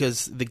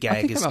 because the I gag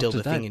think is I'm still up to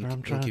the thing date, in but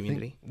I'm trying to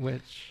Community. think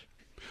which...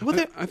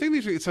 Well, I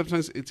think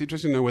sometimes it's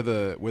interesting to know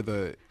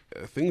whether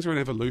things are an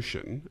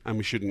evolution and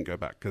we shouldn't go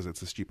back because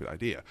it's a stupid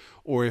idea,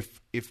 or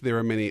if there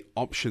are many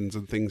options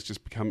and things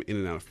just become in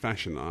and out of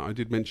fashion. I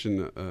did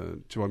mention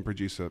to one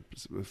producer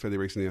fairly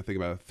recently, I think,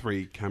 about a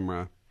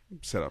 3-camera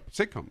setup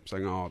sitcom,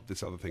 saying, "Oh,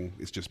 this other thing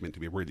is just meant to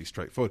be really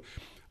straightforward,"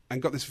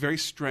 and got this very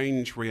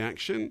strange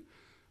reaction.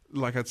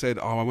 Like I'd said,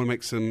 "Oh, I want to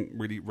make some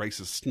really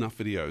racist snuff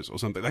videos or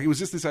something." Like it was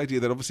just this idea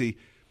that obviously.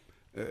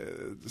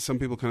 Some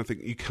people kind of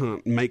think you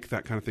can't make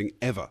that kind of thing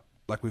ever.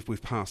 Like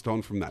we've passed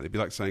on from that. It'd be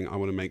like saying I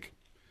want to make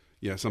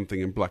something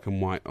in black and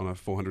white on a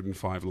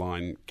 405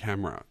 line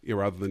camera,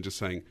 rather than just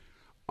saying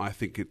I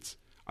think the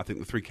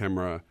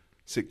 3-camera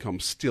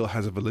sitcom still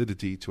has a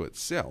validity to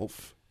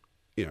itself,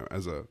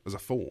 as a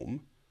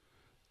form.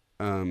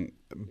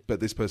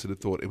 But this person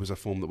had thought it was a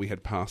form that we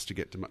had passed to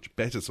get to much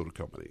better sort of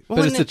comedy.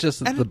 But is it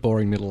just the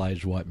boring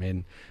middle-aged white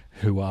men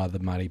who are the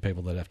money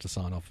people that have to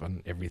sign off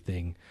on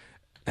everything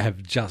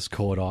have just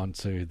caught on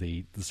to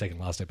the second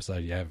last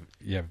episode?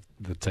 You have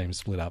the team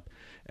split up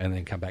and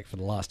then come back for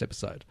the last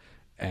episode,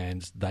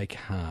 and they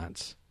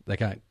can't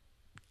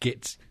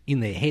get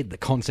in their head the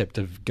concept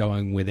of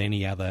going with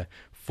any other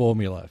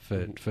formula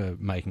for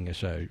making a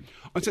show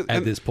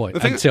at this point,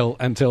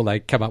 until they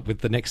come up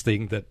with the next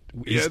thing that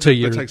is 2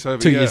 years takes over,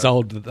 2 years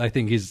old, that they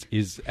think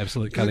is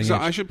absolute cutting So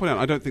edge. I should point out,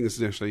 I don't think this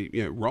is actually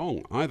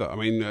wrong either. I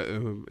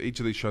mean, each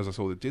of these shows I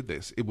saw that did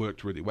this, it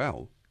worked really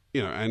well.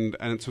 And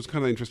so it's kind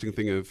of an interesting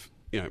thing of,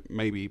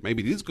 maybe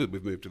it is good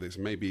we've moved to this.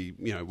 Maybe,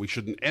 we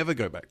shouldn't ever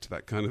go back to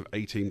that kind of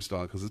A-team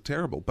style because it's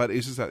terrible. But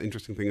it's just that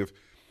interesting thing of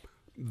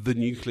the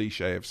new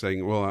cliche of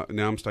saying, well,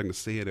 now I'm starting to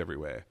see it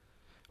everywhere.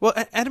 Well,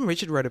 Adam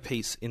Richard wrote a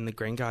piece in The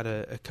Green Guide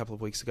a couple of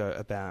weeks ago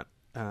about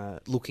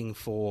looking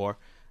for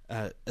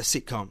a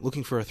sitcom,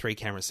 looking for a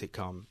 3-camera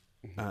sitcom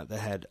that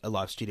had a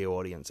live studio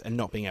audience, and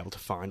not being able to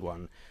find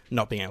one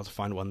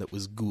that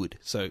was good.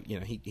 So,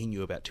 he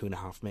knew about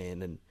 2.5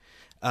 Men, and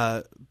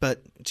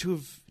but two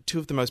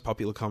of the most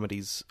popular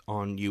comedies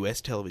on US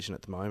television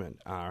at the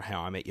moment are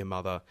How I Met Your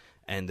Mother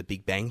and The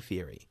Big Bang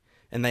Theory,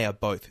 and they are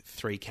both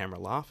 3-camera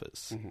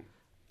laughers,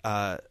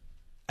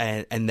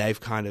 and they've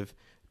kind of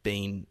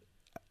been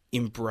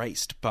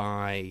embraced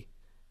by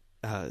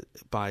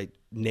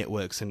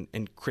networks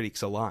and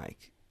critics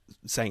alike,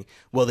 saying,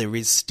 well, there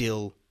is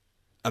still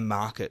a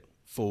market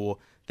for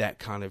that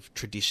kind of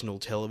traditional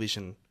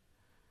television.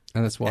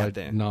 And that's why out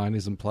there. 9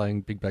 isn't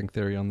playing Big Bang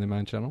Theory on their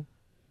main channel?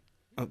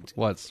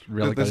 Why it's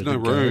really There's no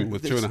room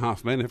with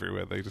 2.5 Men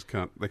everywhere. They just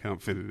can't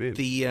fit it in.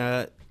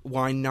 The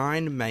why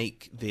 9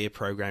 make their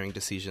programming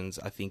decisions,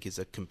 I think, is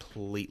a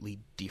completely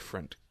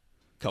different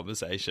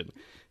conversation.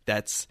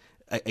 That's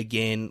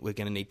again, we're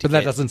going to need to. But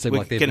that doesn't seem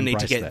like they've going to need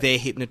to embraced get that. their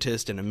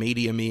hypnotist and a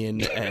medium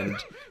in and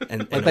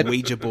a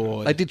Ouija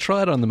board. They did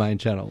try it on the main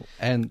channel,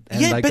 and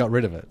Yeah, they but- got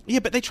rid of it. Yeah,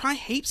 but they try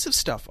heaps of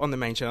stuff on the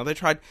main channel. They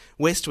tried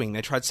West Wing,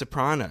 they tried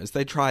Sopranos,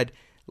 they tried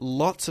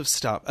lots of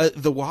stuff.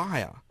 The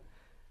Wire,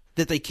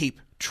 that they keep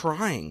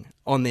trying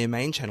on their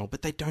main channel,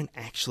 but they don't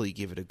actually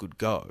give it a good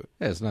go.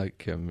 There's no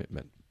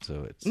commitment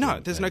to it. No,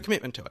 there's no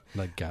commitment to it.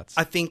 No guts.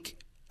 I think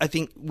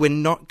we're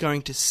not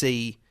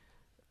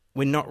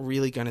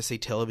really going to see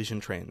television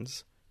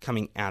trends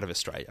coming out of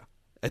Australia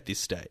at this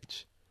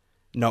stage.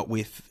 Not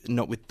with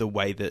the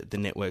way that the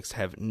networks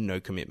have no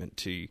commitment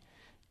to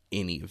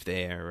any of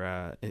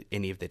their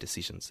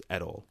decisions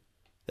at all.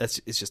 It's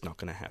just not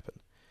going to happen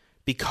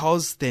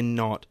because they're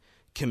not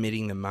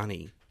committing the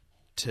money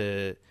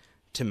to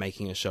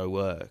making a show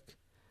work.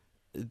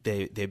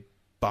 They're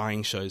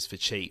buying shows for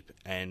cheap,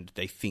 and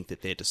they think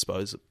that they're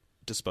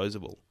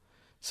disposable.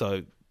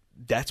 So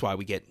that's why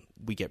we get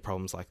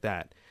problems like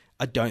that.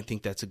 I don't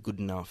think that's a good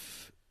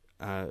enough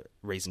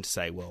reason to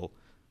say, well,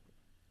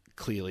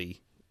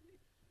 clearly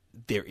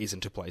there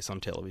isn't a place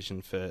on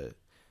television for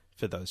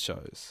those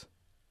shows.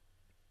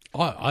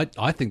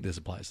 I think there's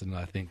a place, and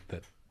I think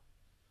that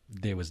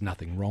there was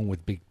nothing wrong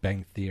with Big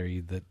Bang Theory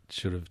that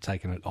should have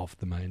taken it off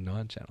the main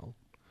 9 channel.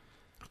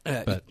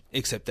 But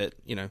Except that,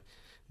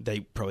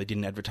 they probably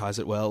didn't advertise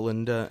it well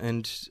and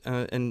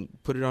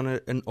put it on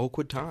an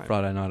awkward time.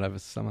 Friday night over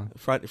summer.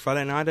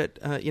 Friday night at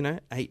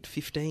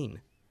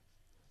 8:15.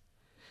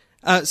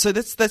 So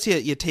that's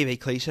your TV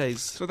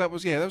cliches. So that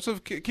was sort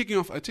of kicking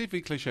off a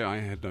TV cliche I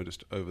had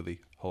noticed over the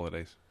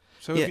holidays.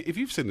 So Yeah. if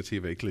you've seen a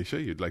TV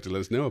cliche you'd like to let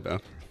us know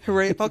about,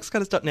 Hooray at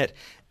boxcutters.net.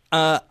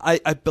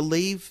 I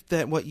believe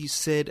that what you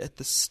said at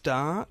the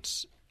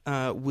start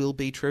will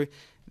be true.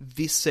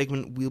 This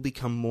segment will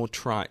become more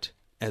trite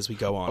as we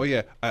go on. oh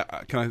yeah,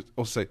 can I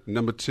also say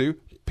number 2,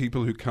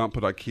 people who can't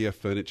put IKEA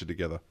furniture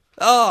together.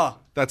 Oh,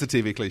 That's a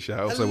TV cliche I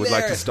also would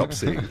like to stop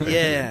seeing.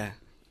 yeah.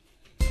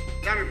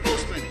 Diamond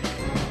Postman.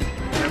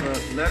 I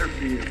have a letter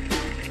for you.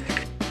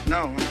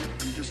 No, I'm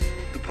just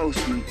the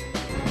postman.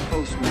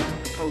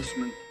 The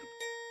postman.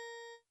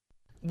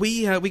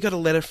 We got a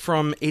letter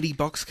from Eddie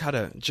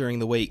Boxcutter during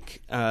the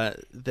week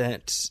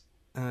that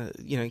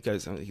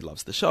goes, he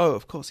loves the show.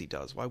 Of course he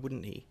does. Why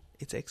wouldn't he?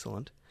 It's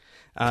excellent.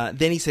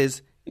 Then he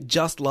says,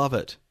 just love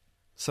it.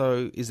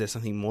 So is there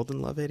something more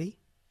than love, Eddie?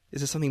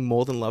 Is there something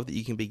more than love that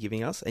you can be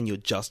giving us, and you're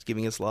just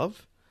giving us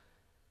love?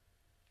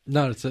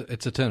 No, it's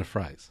a turn of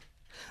phrase.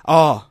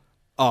 Oh,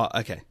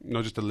 okay.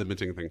 Not just a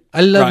limiting thing.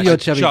 I love Right. your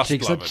chubby Just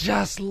cheeks. I love it.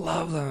 just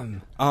love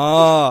them.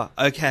 Oh,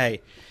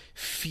 okay.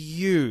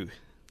 Phew.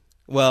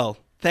 Well,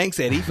 thanks,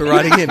 Eddie, for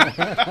writing in.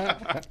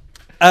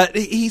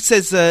 He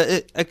says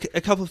a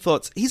couple of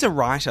thoughts. He's a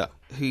writer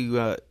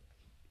who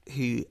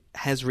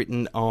has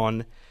written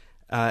on,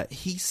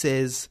 he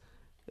says,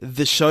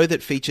 the show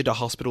that featured a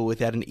hospital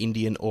without an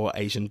Indian or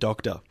Asian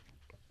doctor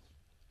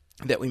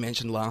that we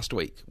mentioned last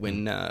week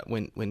when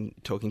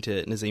talking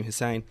to Nazim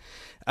Hussain.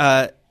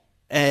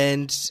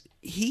 And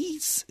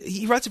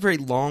he writes a very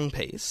long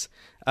piece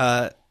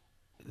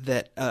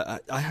that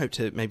I hope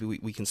to maybe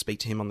we can speak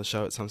to him on the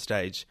show at some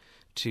stage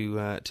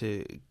to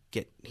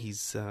get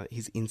his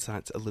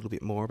insights a little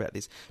bit more about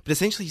this. But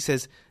essentially, he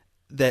says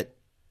that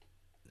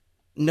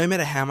no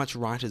matter how much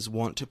writers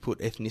want to put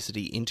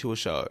ethnicity into a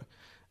show,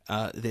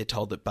 they're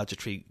told that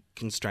budgetary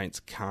constraints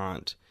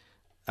can't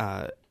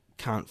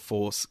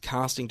force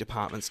casting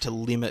departments to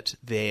limit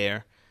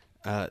their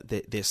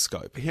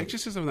scope. He actually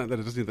says something like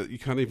that, doesn't he? That you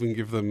can't even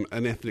give them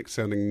an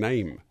ethnic-sounding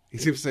name. He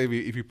seems to say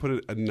if you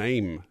put a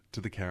name to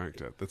the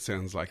character that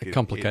sounds like It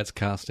complicates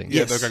casting.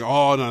 Yeah, Yes. they're going,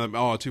 oh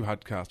no, too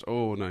hard to cast.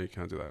 Oh no, you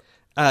can't do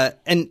that.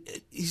 And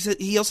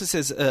he also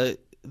says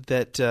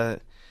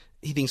that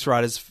he thinks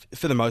writers,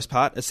 for the most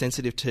part, are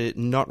sensitive to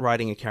not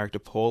writing a character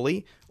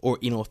poorly or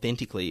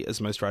inauthentically,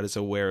 as most writers are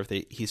aware of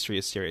the history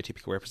of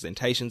stereotypical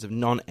representations of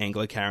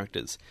non-Anglo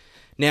characters.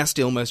 Now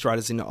still, most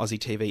writers in Aussie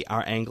TV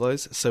are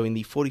Anglos, so in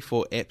the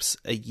 44 eps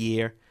a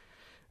year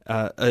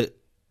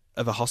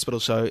of a hospital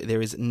show,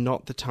 there is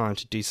not the time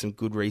to do some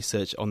good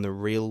research on the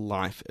real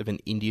life of an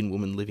Indian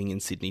woman living in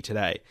Sydney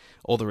today.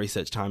 All the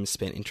research time is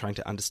spent in trying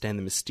to understand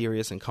the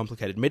mysterious and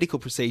complicated medical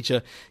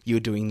procedure you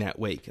were doing that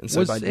week. And so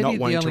Was by Eddie not the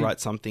wanting to only-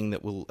 write something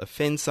that will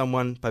offend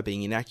someone by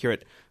being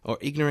inaccurate or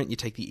ignorant, you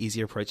take the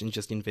easier approach and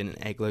just invent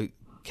an Anglo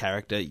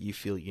character you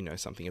feel you know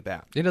something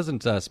about. He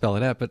doesn't spell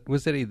it out, but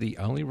was Eddie the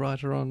only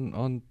writer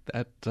on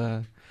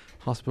that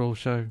hospital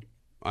show?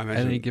 I At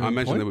any imagine given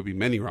point? there would be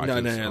many writers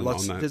No.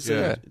 on that. There's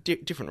yeah. a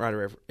different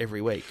writer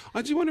every week.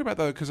 I do wonder about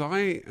though, because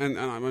I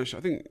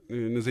think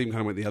Nazim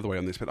kind of went the other way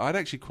on this, but I'd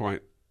actually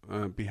quite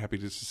be happy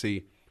just to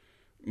see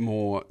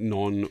more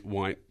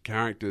non-white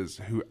characters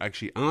who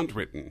actually aren't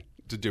written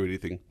to do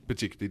anything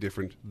particularly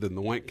different than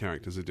the white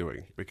characters are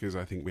doing, because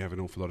I think we have an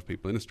awful lot of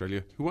people in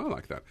Australia who are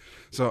like that.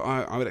 So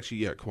I would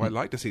actually quite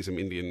like to see some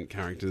Indian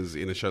characters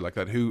in a show like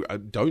that who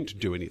don't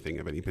do anything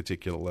of any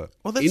particular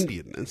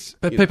Indianness.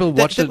 But you know. people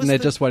watch that it was and they're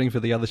the- just waiting for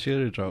the other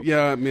shoe to drop.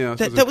 Yeah. I suppose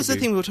That it was could the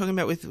be. thing we were talking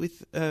about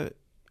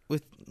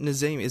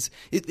Nazim is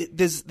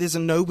there's a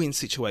no-win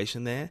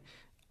situation there.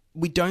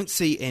 We don't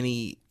see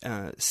any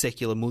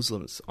secular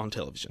Muslims on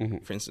television,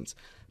 for instance,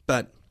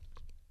 but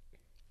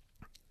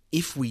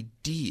if we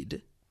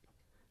did,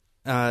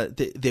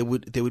 there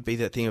would be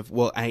that thing of,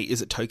 well, A,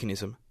 is it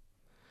tokenism,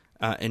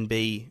 and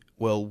B,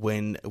 well,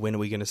 when are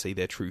we going to see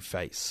their true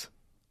face?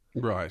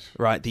 Right.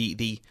 Right.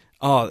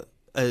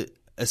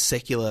 A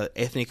secular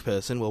ethnic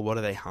person. Well, what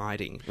are they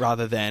hiding?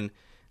 Rather than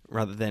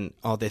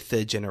they're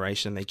third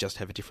generation, they just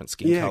have a different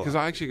skin Yeah, color.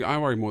 because I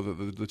worry more that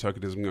the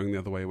tokenism going the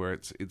other way, where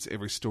it's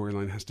every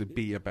storyline has to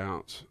be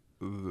about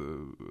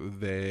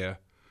their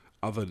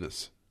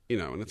otherness,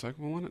 and it's like,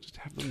 well, why not just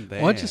have them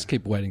there? Well, I just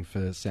keep waiting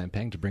for Sam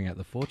Pang to bring out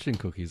the fortune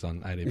cookies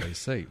on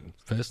ADBC,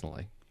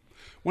 personally,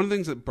 One of the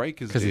things that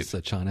Breakers because did.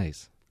 it's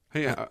Chinese.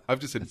 Hey, I've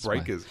just said That's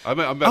Breakers. I'm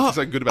about to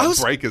say good about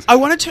Breakers. I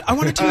wanted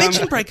to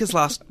mention Breakers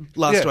last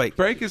week.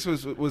 Breakers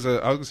was I was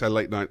going to say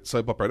late night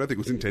soap opera. I don't think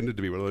it was intended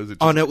to be one of those.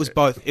 Oh no, it was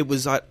both. It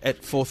was at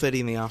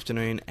 4:30 in the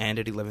afternoon and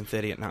at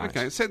 11:30 at night.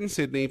 Okay, set in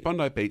Sydney,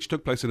 Bondi Beach,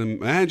 took place in a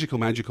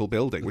magical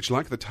building, which,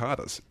 like the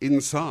TARDIS,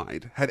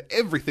 inside had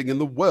everything in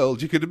the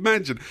world you could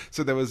imagine.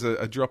 So there was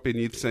a drop-in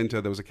youth centre,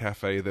 there was a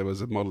cafe, there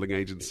was a modelling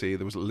agency,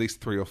 there was at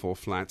least 3 or 4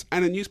 flats,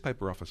 and a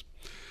newspaper office.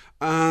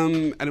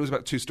 And it was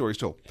about 2 stories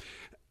tall.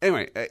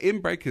 Anyway,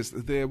 in Breakers,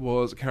 there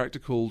was a character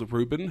called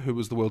Reuben, who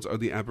was the world's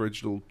only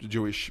Aboriginal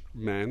Jewish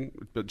man,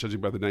 but judging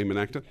by the name and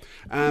actor,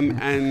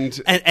 and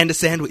a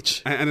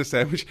sandwich. And a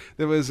sandwich.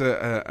 There was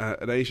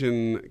an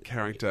Asian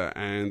character,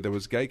 and there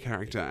was a gay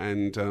character,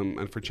 and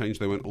for a change,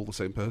 they weren't all the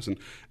same person.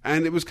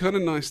 And it was kind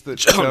of nice that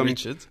John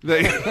Richards.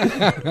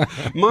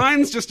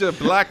 Mine's just a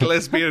black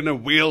lesbian in a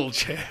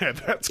wheelchair.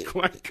 That's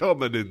quite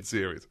common in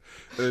series.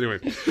 Anyway.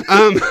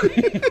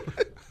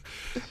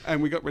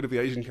 And we got rid of the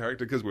Asian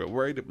character because we were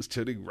worried it was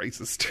turning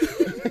racist.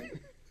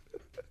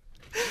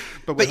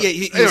 But yeah,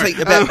 you were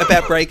saying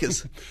about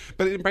Breakers.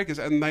 But in Breakers,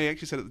 and they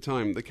actually said at the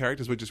time, the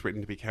characters were just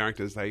written to be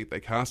characters. They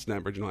cast an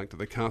Aboriginal actor,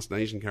 they cast an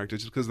Asian character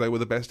just because they were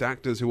the best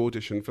actors who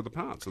auditioned for the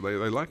part. So they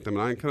liked them.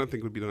 And I kind of think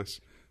it would be nice.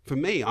 For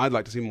me, I'd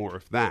like to see more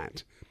of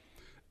that.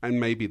 And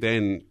maybe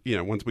then,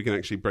 once we can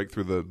actually break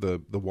through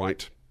the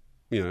white,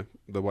 the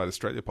white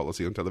Australia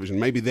policy on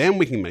television, maybe then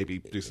we can maybe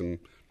do something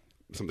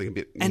a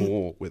bit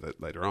more with it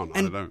later on.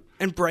 I don't know.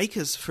 And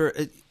Breakers,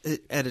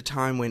 at a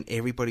time when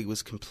everybody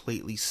was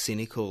completely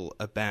cynical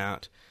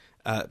about,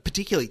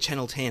 particularly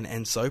Channel 10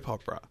 and soap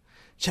opera.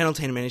 Channel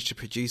 10 managed to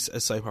produce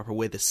a soap opera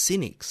where the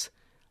cynics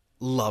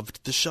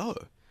loved the show.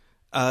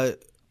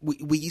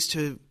 We used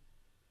to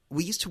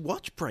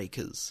watch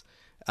Breakers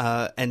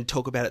and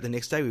talk about it the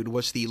next day. We would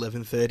watch the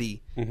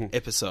 11:30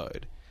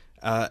 episode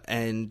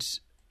and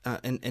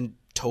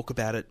talk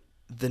about it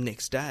the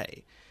next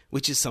day,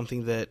 which is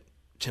something that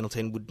Channel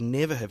 10 would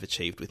never have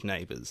achieved with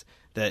Neighbours,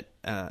 that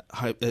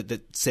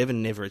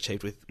 7 never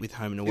achieved with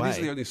Home and Away. It is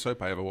the only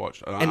soap I ever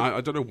watched. I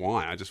don't know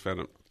why. I just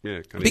found it,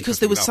 kind of because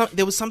there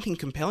was something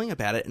compelling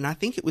about it, and I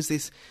think it was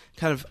this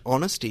kind of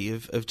honesty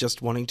of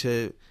just wanting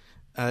to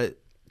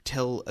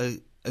tell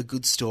a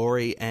good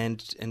story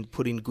and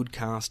put in good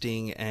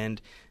casting and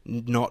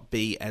not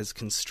be as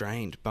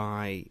constrained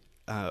by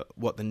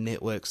what the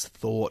networks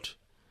thought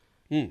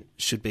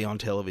should be on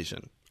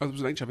television. Oh, there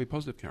was an HIV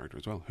positive character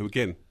as well, who,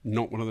 again,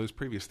 not one of those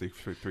previous three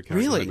characters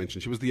Really? I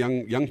mentioned. She was the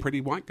young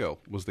pretty white girl,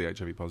 was the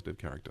HIV positive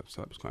character,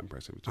 so that was quite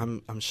impressive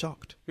too. I'm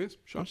shocked. Yes,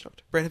 sure. I'm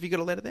shocked. Brad, have you got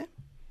a letter there?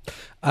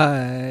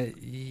 Yeah.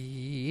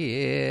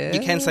 You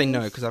can say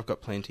no, because I've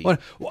got plenty. Well,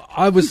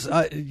 I was.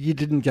 You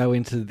didn't go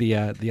into the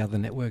other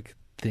network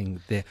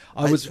thing there.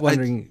 I was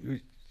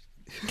wondering.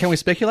 Can we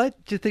speculate?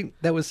 Do you think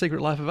that was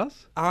Secret Life of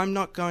Us? I'm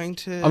not going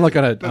to... I'm not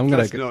going to. I'm going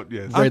That's to not,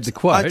 yes. read the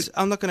quote.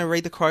 I'm not going to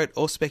read the quote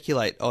or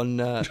speculate on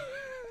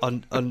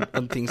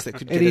things that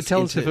could get Eddie, us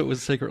tell us into... if it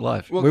was Secret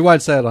Life. Well, we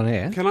won't say it on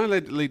air. Can I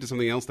lead to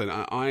something else then?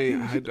 I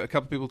had a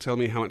couple of people tell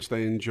me how much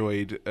they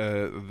enjoyed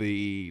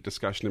the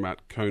discussion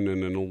about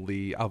Conan and all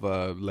the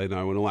other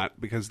Leno and all that,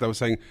 because they were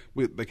saying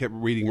they kept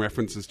reading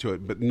references to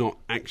it, but not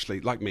actually,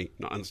 like me,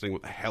 not understanding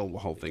what the hell the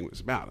whole thing was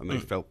about. And they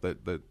felt that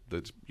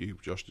you,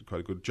 Josh, did quite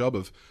a good job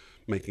of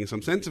making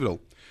some sense of it all.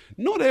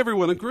 Not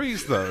everyone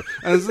agrees, though,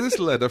 as this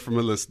letter from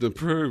a listener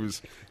proves.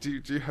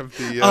 Do you have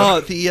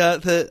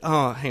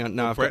the... hang on.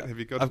 No, Brett, have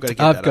you got I've got to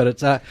get I've that got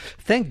up. it.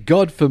 Thank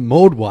God for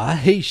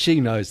Mordwa.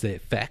 She knows their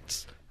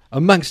facts.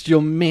 Amongst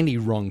your many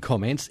wrong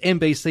comments,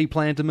 NBC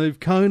plan to move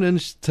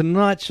Conan's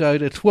Tonight Show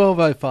to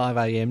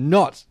 12:05am,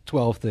 not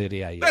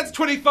 12:30am. That's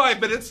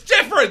 25 minutes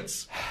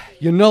difference!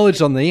 Your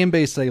knowledge on the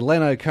NBC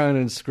Leno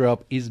Conan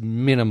screw-up is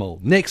minimal.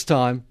 Next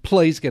time,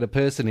 please get a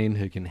person in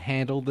who can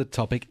handle the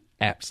topic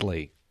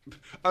aptly.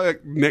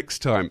 Next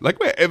time, like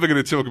we're ever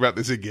going to talk about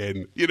this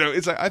again.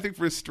 It's like, I think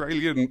for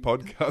Australian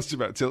podcasts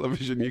about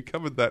television, you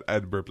covered that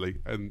admirably.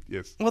 And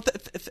yes, Well,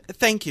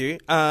 thank you.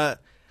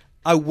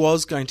 I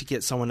was going to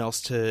get someone else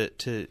to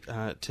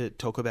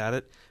talk about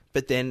it,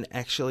 but then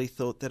actually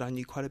thought that I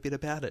knew quite a bit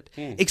about it,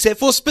 except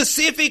for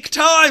specific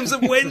times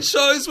of when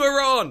shows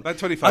were on. That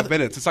 25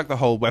 minutes, it's like the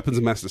whole weapons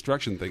of mass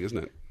destruction thing, isn't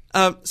it?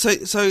 So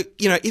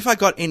if I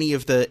got any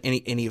of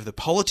the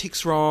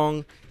politics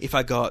wrong, if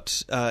I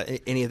got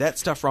any of that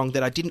stuff wrong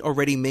that I didn't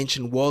already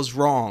mention was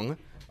wrong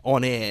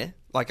on air,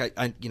 like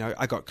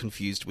I got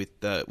confused with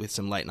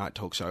some late night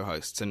talk show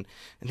hosts and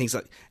things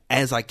like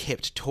as I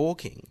kept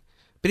talking.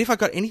 But if I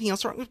got anything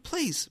else wrong,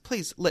 please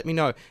let me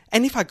know.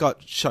 And if I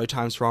got show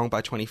times wrong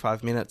by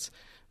 25 minutes,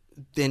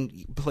 then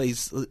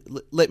please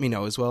let me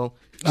know as well.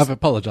 I've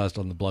apologised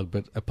on the blog,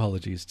 but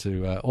apologies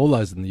to all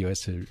those in the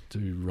US who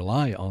do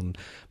rely on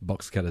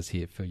box cutters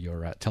here for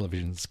your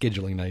television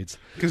scheduling needs.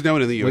 Because no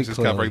one in the US We is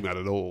clearly covering that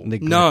at all.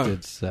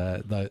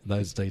 Neglected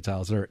those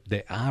details.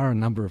 There are a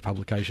number of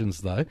publications,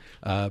 though,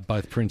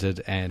 both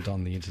printed and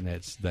on the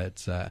internet,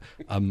 that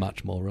are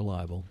much more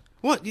reliable.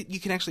 What you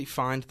can actually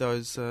find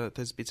those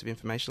bits of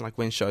information, like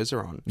when shows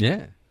are on.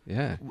 Yeah.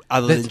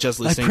 Other than just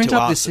They listening print to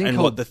up this us thing and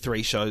called what the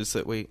 3 shows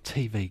that we...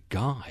 TV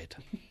Guide.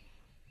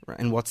 Right,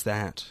 and what's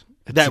that?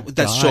 It's a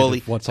That's guide surely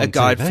of what's a on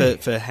guide TV.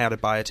 for how to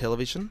buy a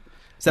television?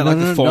 Is that No, like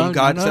the no, form no,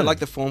 guide? no. Is that like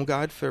the form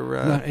guide for...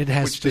 No, it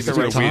has which tickets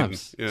specific are gonna win.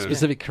 times. Yeah.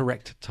 Specific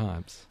correct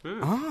times.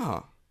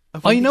 Ah.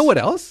 Oh, you know what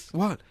else?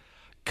 What?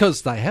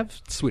 Because they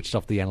have switched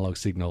off the analog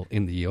signal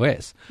in the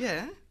US.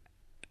 Yeah.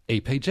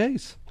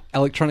 EPGs,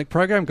 electronic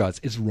program guides,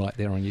 is right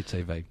there on your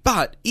TV.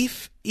 But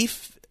if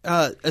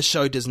a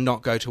show does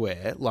not go to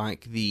air,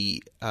 like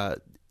the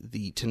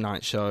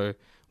Tonight Show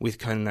with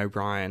Conan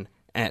O'Brien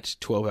at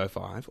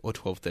 12:05 or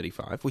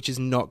 12:35, which is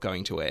not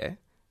going to air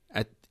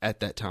at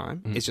that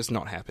time, it's just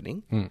not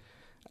happening,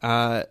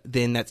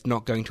 then that's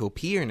not going to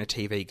appear in a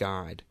TV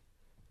guide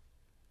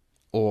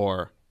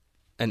or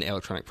an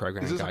electronic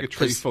program Is this guide. like a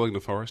tree 'Cause- falling in the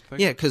forest thing?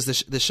 Yeah, because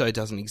the show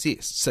doesn't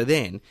exist. So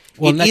then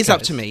Well, in it that is up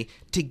case- to me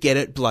to get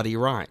it bloody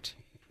right.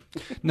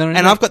 No,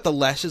 And I've got the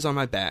lashes on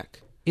my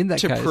back in that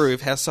to case,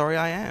 prove how sorry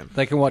I am.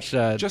 they can watch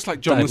Just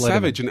like John Dave the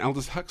Savage Letterman. and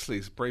Aldous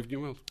Huxley's Brave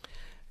New World.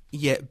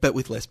 Yeah, but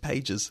with less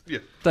pages. Yeah.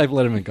 Dave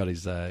Letterman got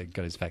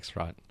his facts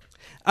right,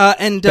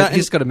 And but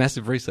he's got a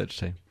massive research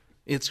team.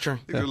 it's true.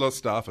 He's got a lot of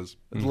staffers.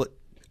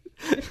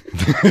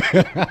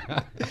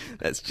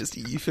 That's just a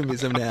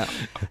euphemism now.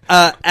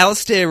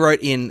 Alistair wrote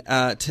in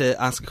to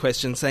ask a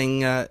question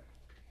saying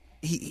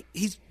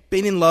he's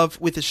been in love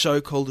with a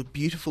show called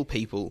Beautiful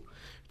People.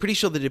 Pretty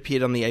sure that it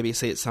appeared on the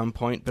ABC at some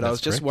point, but I That's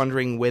was just correct.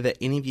 wondering whether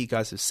any of you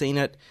guys have seen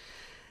it.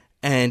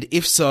 And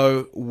if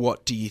so,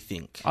 what do you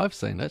think? I've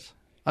seen it.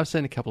 I've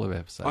seen a couple of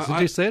episodes. I-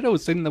 Did you see it? Or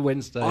was it in the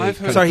Wednesday? I've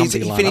heard- Sorry, comedy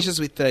he lineup? finishes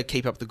with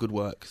Keep Up the Good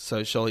Work.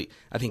 So surely,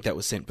 I think that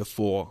was sent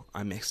before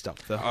I messed up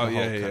the Oh whole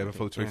yeah, kind yeah, of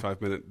before the thing.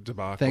 25-minute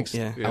debacle. Thanks,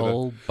 Yeah.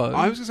 Albo.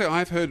 I was going to say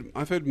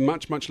I've heard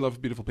much love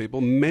of Beautiful People.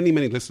 Many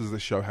listeners of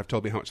this show have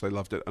told me how much they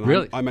loved it, and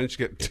Really? I managed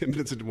to get 10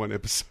 minutes into one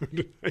episode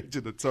and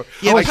hated it. So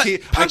Yeah, I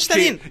punch that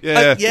in.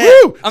 Yeah, Yeah,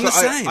 Woo! I'm the So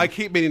same. I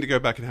keep meaning to go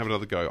back and have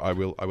another go. I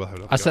will have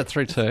another I go. sat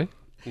through two.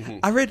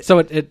 I read.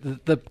 So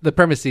the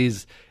premise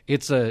is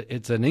it's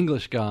an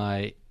English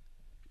guy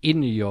in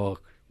New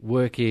York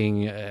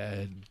working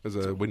As a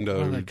what do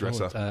window they call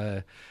dresser.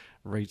 it?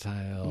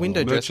 Retail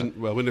Window dresser.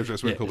 Window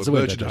dresser, we Yeah, call it's it a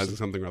window merchandising dresser.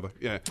 something or other.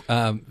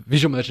 Yeah.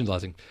 visual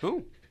merchandising.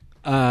 Oh.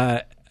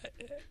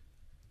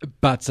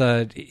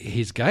 But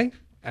he's gay,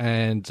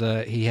 and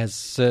he has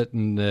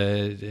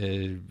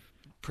certain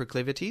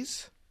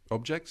Proclivities.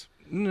 Objects?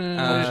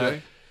 Uh,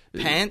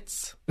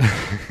 Pants.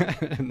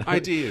 no,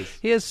 Ideas.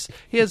 He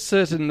has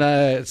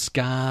certain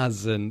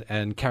scars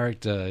and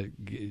character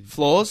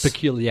Flaws.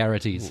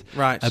 peculiarities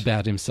Right.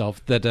 about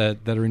himself that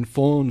are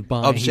informed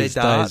by Objet his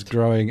d'art. days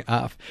growing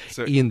up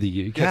So- in the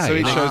UK. Yeah, so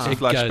he shows a It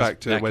flashback goes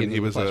to back when into he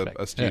the was flashback.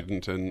 a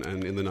student and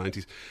in the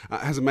 90s.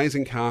 Has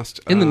amazing cast.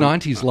 In the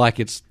 90s, like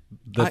it's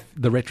I-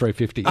 the retro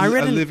 50s. I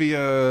read an-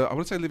 Olivia, I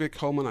want to say Olivia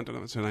Colman. I don't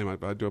know what's her name.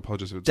 I do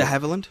apologize if it's De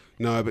Havilland.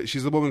 No, but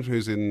she's the woman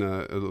who's in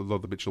a lot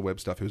of the Mitchell Webb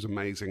stuff, who's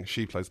amazing.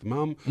 She plays the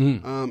mum.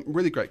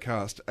 Really great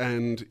cast.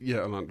 And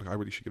yeah, I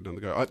really should give it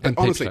another go. But And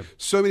honestly, Peach Club.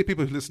 so many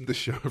people who listen to this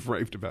show have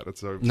raved about it.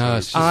 So No,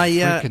 it's just I,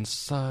 freaking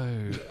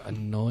so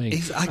annoying.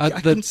 I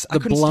the couldn't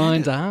stand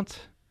blind it. art.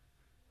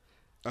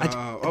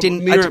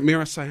 didn't-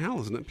 Mira Sayal,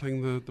 isn't it,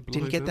 playing the blind?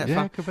 Didn't get that Yeah,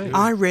 far. could be.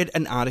 I read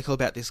an article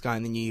about this guy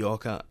in the New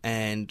Yorker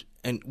and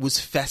was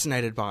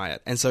fascinated by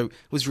it, and so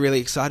was really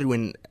excited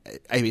when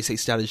ABC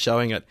started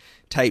showing it,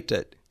 taped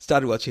it,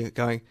 started watching it,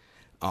 going,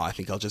 "Oh, I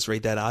think I'll just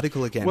read that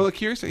article again." Well,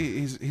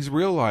 curiously, his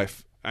real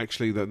life,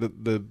 actually,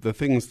 the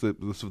things that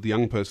the sort of the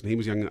young person, he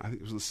was young, I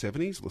think it was the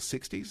 70s or the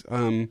 60s.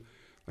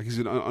 Like he's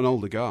an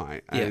older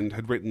guy and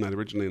had written that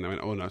originally, and they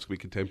went, "Oh no, it's going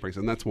to be contemporaries,"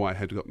 and that's why it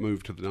had got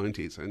moved to the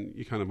 90s. And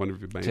you kind of wonder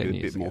if it made 10 it a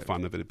years bit more ago.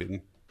 fun if it had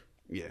been,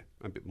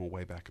 a bit more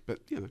way back. But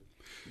you know,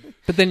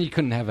 But then you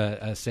couldn't have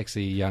a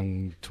sexy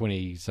young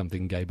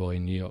 20-something gay boy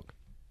in New York.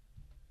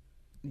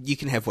 you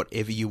can have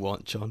whatever you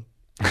want, John.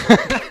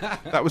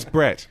 that was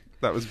Brett.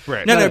 That was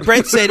Brett. No,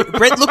 Brett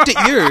looked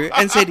at you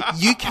and said,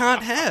 "You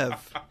can't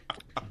have."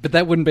 But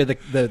that wouldn't be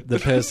the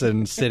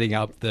person setting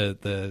up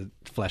the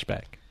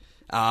flashback.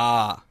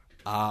 Ah,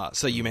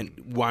 So you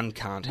meant one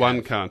can't have.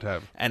 One can't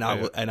have. And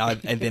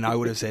then I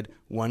would have said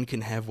one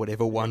can have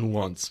whatever one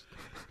wants.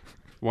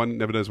 One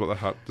never knows what the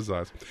heart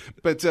desires.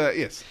 But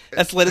yes.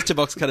 That's letters to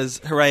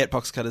Boxcutters, hooray at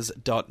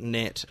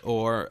boxcutters.net,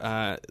 or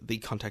the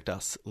contact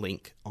us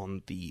link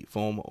on the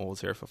form, or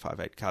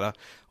 0458 Cutter,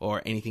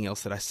 or anything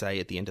else that I say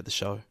at the end of the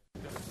show.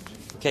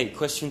 Okay,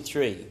 question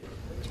 3.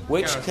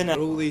 Which canal...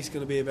 Are all these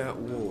going to be about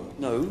war?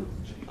 No,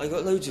 I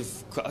got loads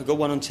of... I got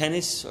one on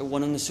tennis,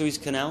 one on the Suez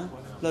Canal,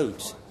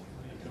 loads.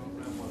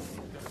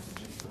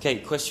 Okay,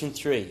 question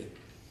 3.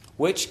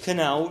 Which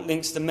canal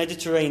links the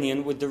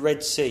Mediterranean with the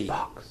Red Sea?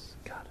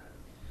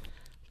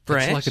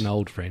 Brett? It's like an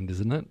old friend,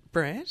 isn't it?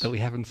 Brett? That we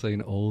haven't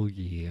seen all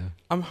year.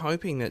 I'm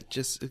hoping that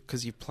just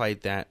because you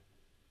played that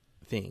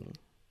thing,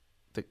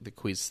 the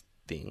quiz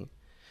thing,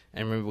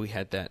 and remember we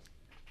had that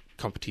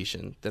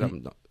competition that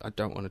I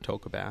don't want to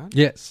talk about.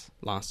 Yes.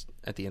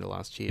 At the end of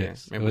last year.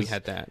 Yes. Remember we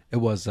had that. It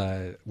was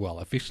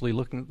officially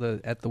looking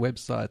at the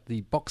website,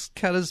 the Box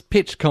Cutters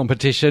pitch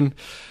competition,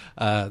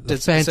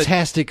 the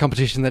fantastic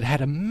competition that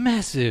had a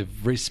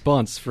massive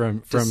response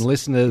from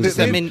listeners. Does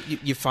that mean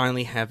you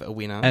finally have a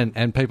winner?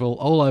 And people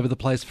all over the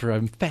place for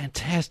a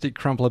fantastic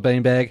crumpler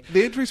beanbag.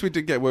 The entries we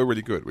did get were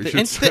really good.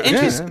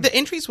 The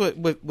entries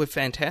were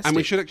fantastic. And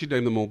we should actually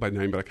name them all by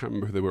name, but I can't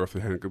remember who they were off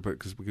the hand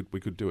because we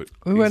could do it.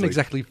 We weren't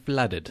exactly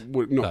flooded.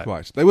 Not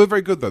quite. They were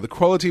very good, though. The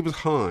quality was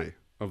high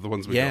of the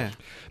ones we got.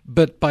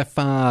 But by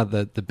far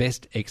the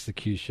best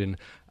execution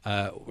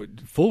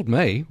fooled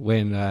me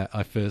when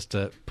I first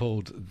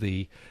pulled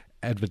the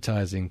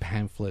advertising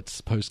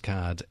pamphlets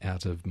postcard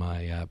out of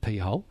my pee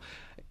hole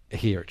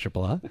here at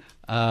Triple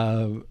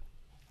R.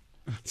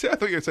 See, I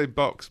thought you were going to say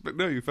box, but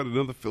no, you found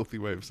another filthy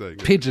way of saying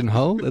it.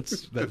 Pigeonhole,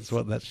 that's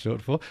what that's short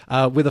for.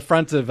 With a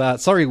front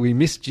of, sorry we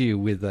missed you,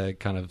 with a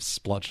kind of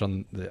splotch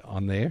on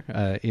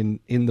there in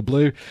the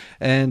blue.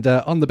 And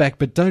on the back,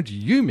 but don't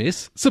you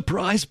miss,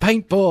 surprise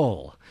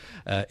paintball.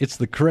 It's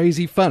the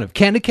crazy fun of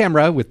candid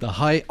camera with the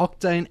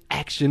high-octane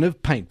action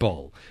of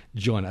paintball.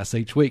 Join us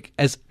each week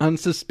as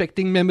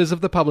unsuspecting members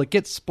of the public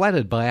get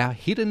splattered by our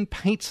hidden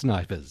paint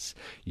snipers.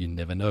 You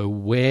never know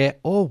where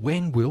or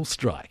when we'll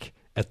strike.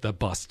 At the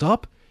bus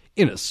stop,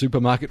 in a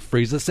supermarket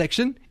freezer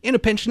section, in a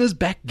pensioner's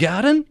back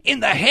garden, in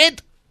the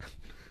head.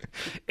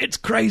 It's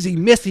crazy,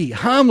 messy,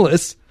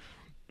 harmless.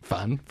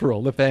 Fun for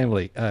all the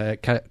family.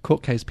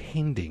 Court case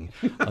pending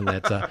on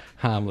that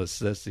harmless.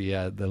 That's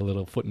the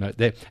little footnote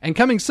there. And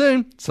coming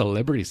soon,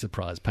 Celebrity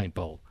Surprise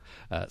Paintball.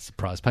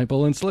 Surprise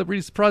Paintball and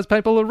Celebrity Surprise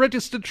Paintball are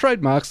registered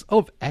trademarks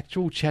of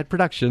Actual Chad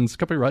Productions,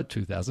 copyright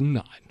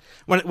 2009.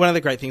 One of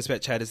the great things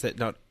about Chad is that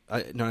not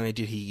only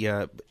did he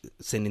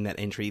send in that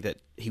entry that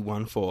he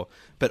won for,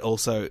 but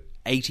also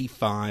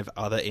 85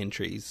 other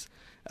entries.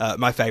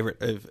 My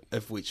favourite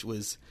of which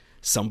was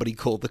Somebody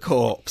Called the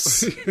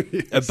Corpse,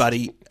 yes. a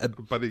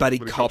buddy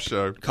cop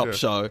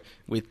show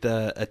with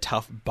a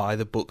tough by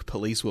the book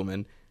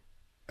policewoman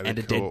and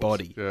a dead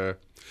body. Yeah.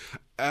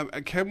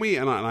 Can we?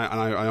 And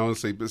I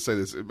honestly say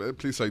this.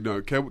 Please say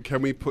no.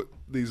 Can we put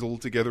these all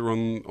together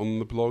on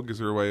the blog? Is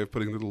there a way of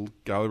putting a little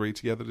gallery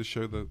together to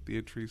show the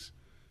entries?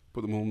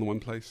 Put them all in the one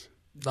place.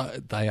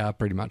 They are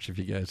pretty much if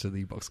you go to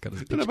the Box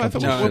Cutters. No, they're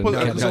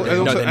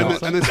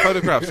not. And there's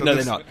photographs. No,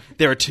 they're not.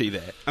 There are two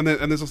there. And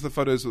there's also the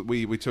photos that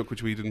we took,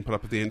 which we didn't put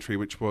up at the entry,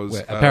 which was...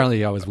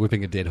 apparently I was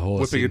whipping a dead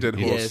horse.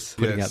 Yes.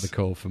 Putting out the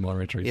call for more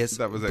entries. Yes,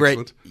 that was Brett,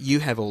 excellent. you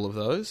have all of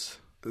those.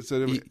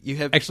 So you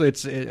have actually,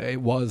 it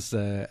was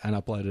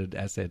unuploaded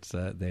assets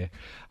there.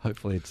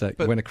 Hopefully, it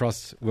went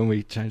across when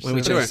we changed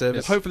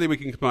service. Hopefully, we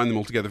can combine them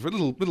all together for a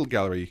little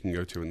gallery you can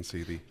go to and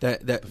see the.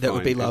 That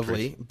would be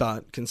lovely,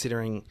 but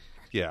considering.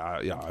 I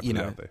put it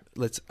out there.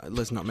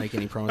 Let's not make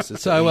any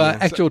promises. So,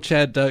 Actual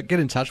Chad, get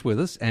in touch with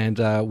us, and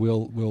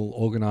we'll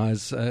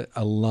organise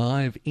a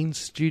live in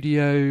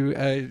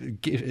studio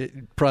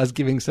prize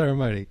giving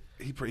ceremony.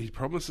 He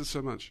promises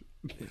so much.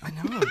 I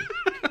know.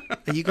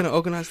 Are you going to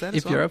organise that?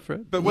 If you're up for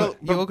it,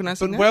 you're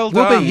organising that. Well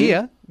done. We'll be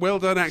here. Well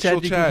done,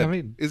 Actual Chad. Come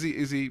in. Is he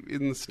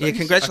in the States? Yeah,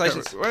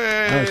 congratulations. Sure.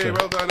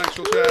 Well done,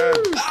 Actual Chad.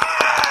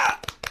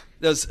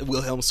 That was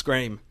Wilhelm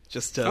Scream.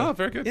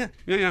 Very good.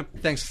 Yeah.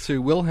 Thanks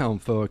to Wilhelm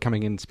for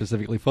coming in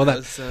specifically for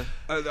that.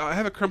 I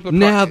have a crumpler.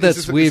 Now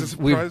that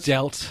we've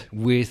dealt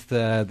with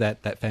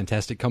that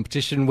fantastic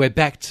competition, we're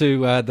back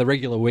to the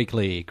regular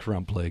weekly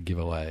crumpler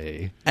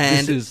giveaway.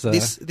 And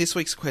this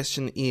week's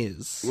question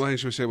is. Well,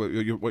 should we say what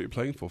you're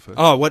playing for first?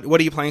 Oh, what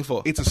are you playing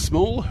for? It's a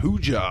small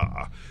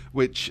hoojar,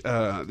 which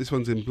this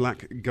one's in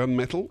black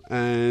gunmetal,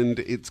 and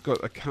it's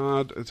got a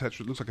card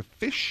attached. It looks like a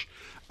fish.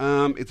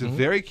 It's a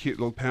very cute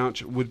little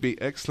pouch. Would be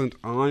excellent.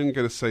 I'm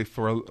going to say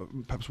for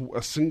perhaps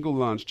a single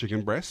large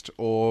chicken breast,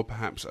 or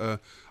perhaps a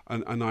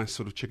nice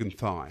sort of chicken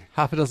thigh.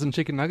 Half a dozen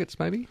chicken nuggets,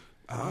 maybe.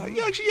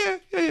 Yeah.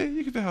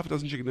 You could do half a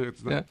dozen chicken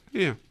nuggets.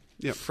 Yeah.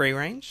 Free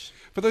range.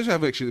 For those who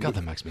have actually, God,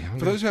 that makes me hungry.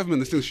 For those who haven't been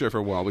listening to the show for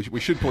a while, we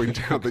should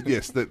point out that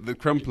yes, the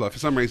crumpler. For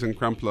some reason,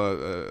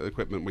 crumpler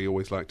equipment, we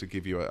always like to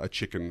give you a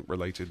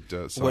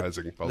chicken-related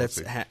sizing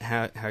policy. That's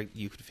how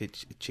you could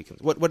fit chickens.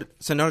 What?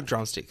 So not a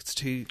drumstick. It's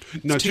too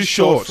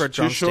short for a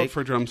drumstick. Too short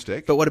for a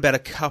drumstick. But what about a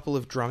couple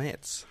of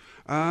drumettes?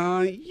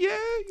 Yeah,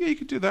 you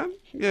could do that.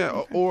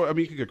 Yeah, or I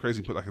mean, you could go crazy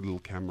and put like a little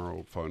camera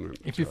or phone.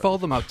 If you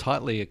fold them up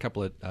tightly, a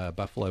couple of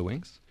buffalo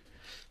wings.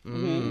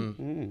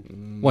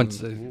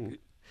 Once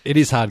it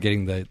is hard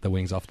getting the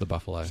wings off the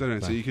buffalo. So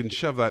you can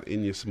shove that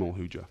in your small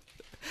hooja.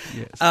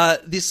 Yes.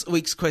 This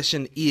week's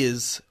question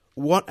is,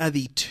 what are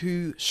the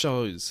 2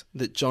 shows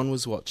that John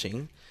was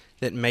watching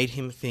that made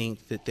him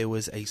think that there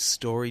was a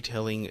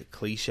storytelling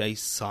cliche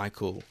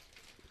cycle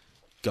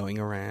going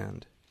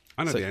around?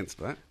 I know the answer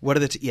to that. What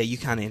are the... yeah, you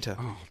can't enter.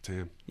 Oh,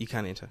 damn. You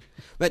can't enter.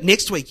 But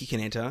next week you can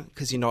enter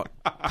because you're not...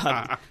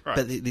 Right.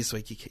 But this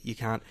week you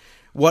can't.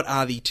 What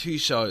are the 2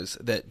 shows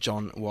that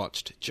John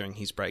watched during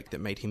his break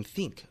that made him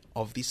think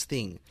of this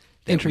thing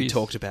that we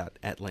talked about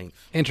at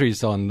length?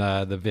 Entries on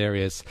the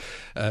various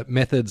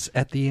methods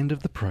at the end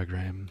of the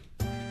program.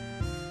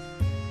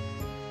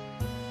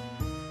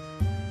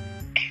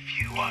 If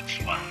you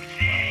watch one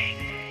thing.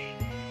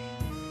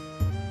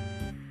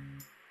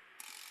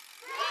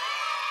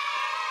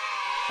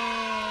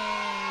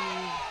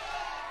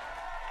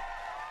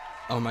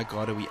 Oh my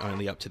God, are we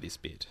only up to this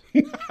bit?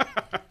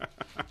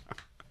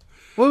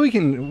 Well, we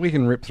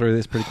can rip through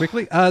this pretty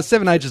quickly.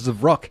 7 Ages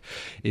of Rock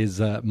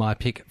is my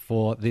pick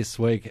for this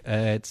week.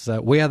 It's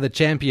We Are the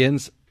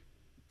Champions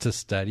to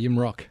Stadium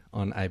Rock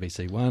on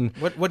ABC One.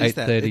 What is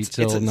that? 8:30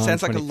 till it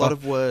sounds like a 9:25. lot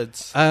of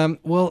words.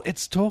 Well,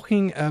 it's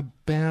talking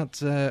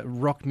about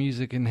rock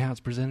music and how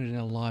it's presented in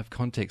a live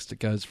context. It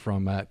goes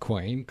from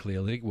Queen,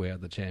 clearly, We Are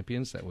the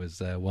Champions. That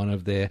was one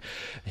of their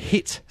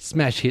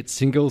smash hit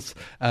singles,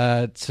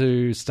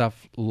 to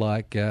stuff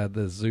like the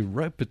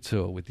Zooropa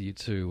tour with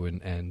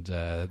U2 and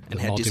the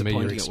how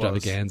disappointing multimedia it was.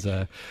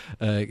 extravaganza.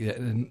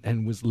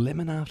 And was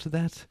Lemon after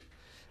that?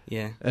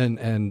 Yeah.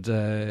 And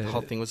The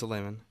whole thing was a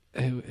lemon.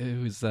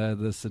 Who was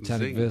the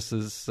Satanic Zing.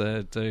 Versus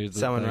dude?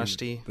 Salman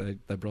Rushdie.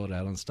 They brought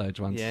out on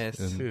stage once. Yes.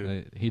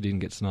 And he didn't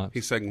get sniped.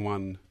 He sang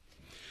one.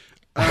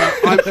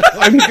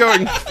 I'm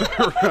going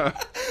for...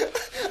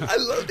 I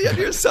love the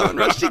idea of Salman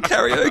Rushdie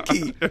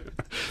karaoke.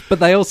 But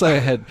they also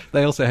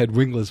had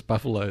wingless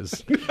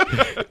buffaloes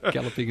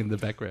galloping in the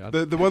background.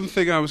 The one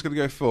thing I was going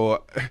to go for,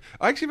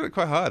 I actually found it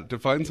quite hard to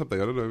find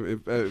something. I don't know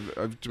if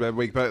I've bad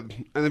week, but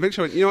and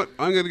eventually I went, you know what?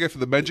 I'm going to go for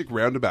the Magic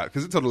Roundabout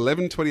because it's on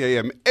 11:20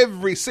 a.m.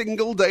 every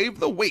single day of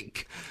the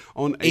week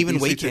on Even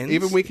ABC2. weekends?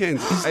 Even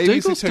weekends. Is ABC2.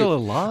 Dougal still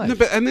alive? No,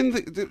 but and then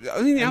the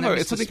only And other then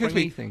it's Mr. something came to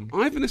me. Springy thing.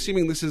 I've been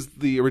assuming this is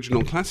the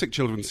original classic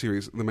children's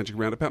series, The Magic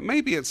Roundabout.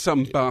 Maybe it's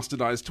some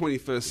bastardized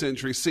 21st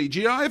century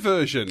CGI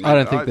version. I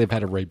don't think they've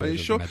had a reboot Are you of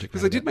sure? The Magic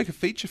Because they did Roundabout. make a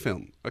feature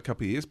film a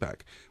couple of years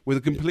back with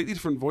a completely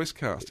different voice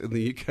cast in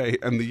the UK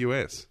and the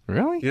US.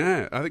 Really?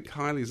 Yeah, I think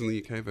Kylie's in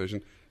the UK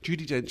version.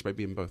 Judi Dench may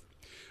be in both.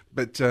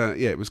 But yeah,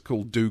 it was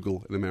called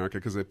Dougal in America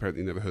because they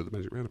apparently never heard the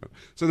Magic Roundabout.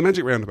 So the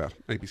Magic Roundabout,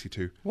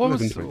 ABC2, What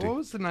 11:20.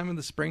 was the name of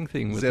the spring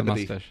thing with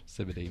Zebedee. the mustache?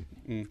 Zebedee.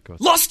 Of course.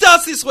 Lost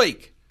starts this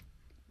week.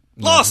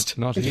 Lost.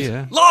 Not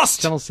here.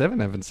 Lost. Channel 7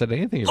 haven't said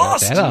anything about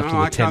Lost. that after No, the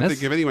I can't tennis.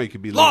 think of anyone you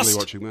could be Lost.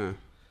 legally watching there.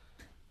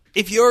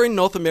 If you're in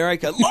North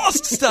America,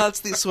 Lost starts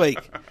this week.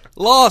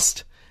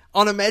 Lost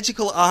on a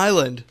magical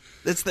island.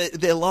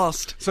 They're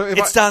lost. So if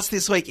it I- starts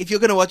this week. If you're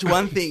going to watch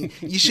one thing,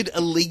 you should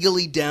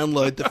illegally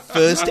download the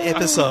first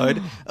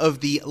episode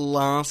of the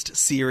last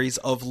series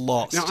of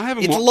Lost. Now, I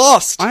haven't it's wa-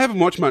 Lost. I haven't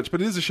watched much,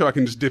 but it is a show I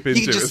can just dip into.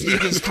 you can just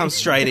isn't it? come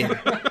straight in.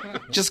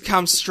 Just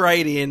come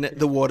straight in.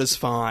 The water's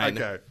fine.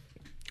 Okay.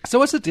 So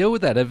what's the deal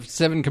with that? Have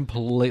 7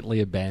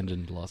 completely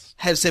abandoned Lost?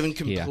 Have 7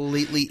 Here?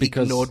 completely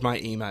Because, ignored my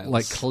emails.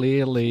 Like,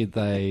 clearly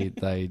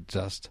they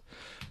just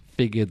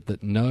figured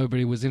that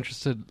nobody was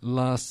interested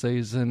last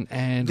season,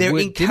 and They're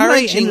didn't they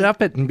encouraging. ended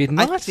up at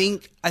midnight. I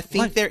think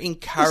Like, they're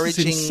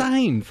encouraging. This is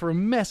insane for a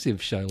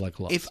massive show like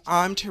Lost. If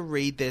I'm to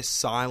read their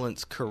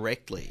silence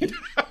correctly,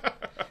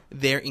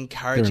 they're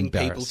encouraging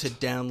They're people to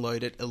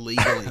download it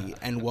illegally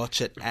and watch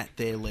it at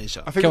their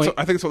leisure. I think Can that's we- what,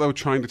 I think that's what they were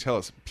trying to tell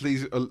us.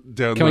 Please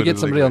download. Can we get it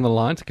somebody illegally. on the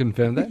line to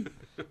confirm that?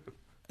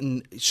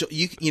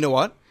 You know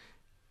what?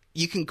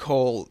 You can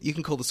call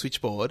the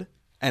switchboard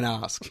and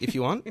ask if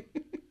you want.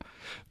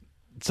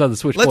 So the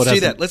switchboard. Let's do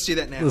hasn't- that. Let's do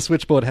that now. The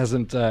switchboard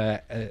hasn't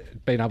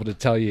been able to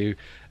tell you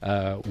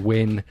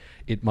when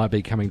it might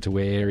be coming to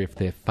air, if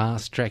they're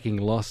fast tracking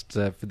Lost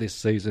for this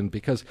season,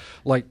 because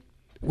like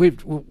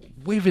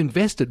we've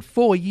invested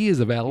 4 years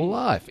of our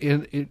life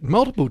in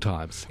multiple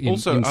times. In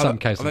Also, some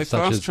cases, are they such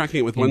fast as tracking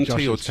it with in 1 T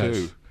or Josh's 2?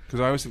 case. Because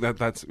I always think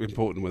that's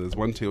important. Whether there's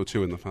 1 T or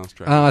 2 in the fast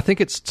track. I think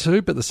it's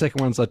 2, but the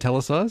second one's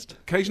italicized.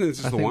 Occasionally, it's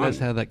just I the think one. that's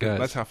how that goes.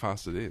 That's how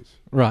fast it is.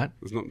 Right.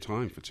 There's not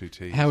time for 2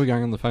 T's. How are we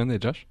going on the phone there,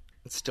 Josh?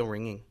 It's still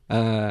ringing.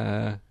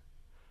 Uh,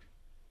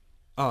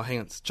 Oh, hang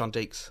on. It's John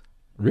Deeks.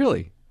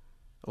 really?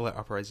 All our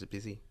operators are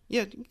busy.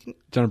 Yeah. You can...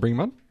 Do you want to bring him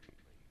on?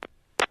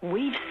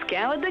 We've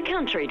scoured the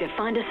country to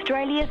find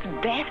Australia's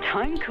best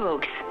home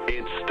cooks.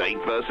 It's state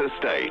versus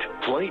state,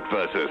 plate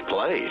versus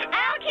plate.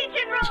 Our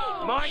kitchen rules!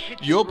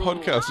 Your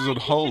podcast is on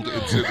hold,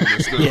 incidentally,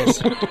 listeners.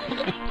 Yes.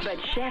 But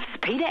chefs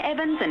Peter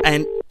Evans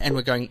And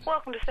we're going...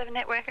 Welcome to Seven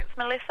Network, it's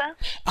Melissa.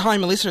 Hi,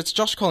 Melissa. It's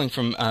Josh calling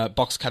from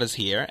Box Cutters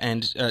here,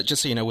 and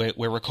just so you know,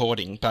 we're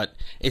recording, but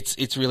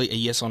it's really a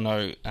yes or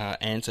no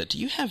answer. Do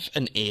you have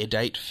an air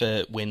date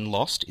for when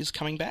Lost is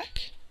coming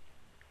back?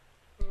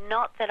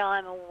 Not that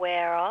I'm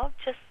aware of.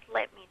 Just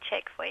let me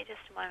check for you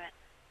just a moment.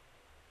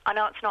 I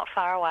know it's not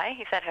far away,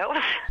 if that helps.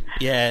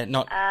 Yeah,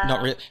 not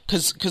really.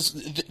 Because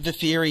the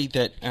theory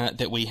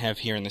that we have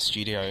here in the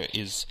studio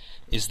is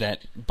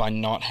that by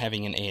not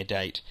having an air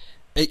date,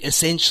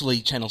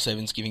 essentially Channel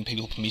 7's giving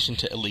people permission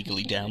to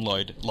illegally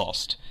download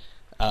Lost.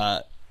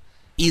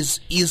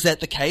 Is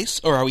that the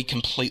case, or are we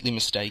completely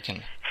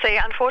mistaken? See,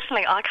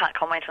 unfortunately, I can't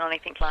comment on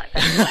anything like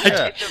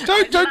that.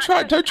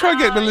 Yeah. Don't try and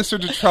get Melissa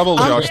into trouble,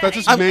 Josh. That's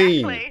just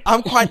mean.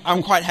 I'm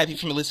quite happy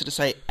for Melissa to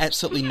say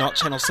absolutely not.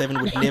 Channel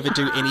 7 would never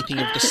do anything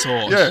of the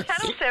sort. Yeah.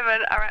 Channel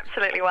 7 are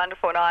absolutely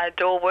wonderful, and I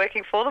adore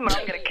working for them, and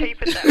I'm going to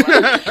keep it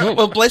that way.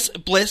 Well,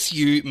 bless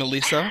you,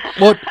 Melissa.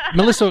 Well,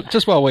 Melissa,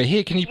 just while we're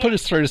here, can you put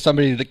us through to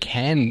somebody that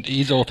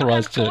is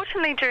authorised to...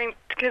 Unfortunately,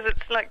 because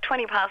it's like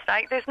 20 past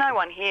 8, there's no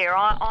one here.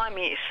 I'm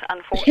it,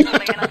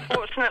 unfortunately, and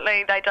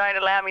unfortunately they don't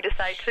allow me to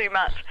say too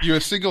much. You are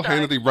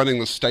single-handedly running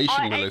the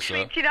station, Melissa.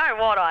 Actually, do you know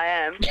what I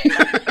am?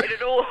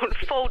 It'd all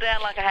fall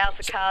down like a house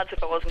of cards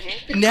if I wasn't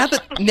here. Now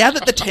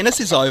that the tennis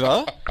is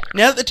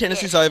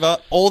over,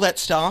 all that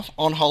staff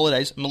on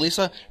holidays,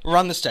 Melissa,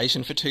 run the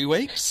station for 2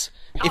 weeks.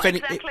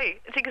 Exactly.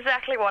 It's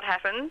exactly what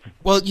happens.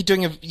 Well, you're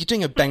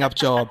doing a bang-up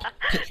job.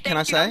 Can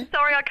I say? I'm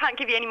sorry I can't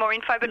give you any more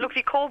info, but look, if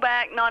you call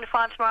back 9 to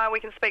 5 tomorrow, we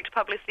can speak to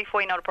publicity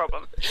for you, not a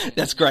problem.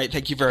 That's great.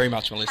 Thank you very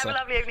much, Melissa. Have a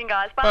lovely evening,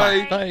 guys.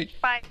 Bye. Bye.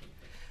 Bye.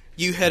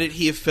 You heard it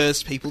here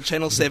first, people.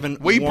 Channel 7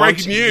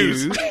 break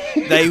news.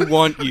 They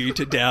want you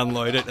to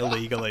download it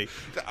illegally.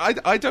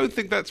 I don't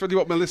think that's really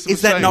what Melissa was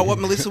Is saying. that not what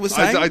Melissa was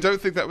saying? I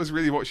don't think that was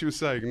really what she was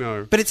saying,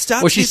 no. But it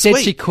starts Well, she this said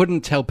week. she couldn't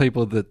tell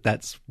people that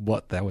that's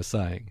what they were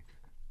saying.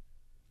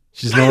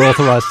 She's not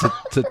authorised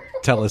to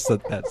tell us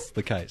that that's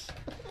the case.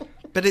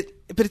 But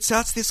it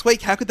starts this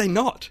week. How could they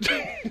not?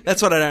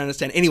 That's what I don't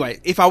understand. Anyway,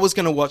 if I was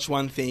going to watch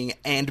one thing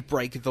and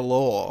break the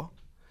law,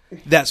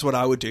 that's what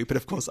I would do. But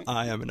of course,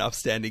 I am an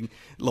upstanding,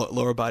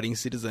 law-abiding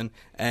citizen,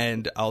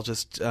 and I'll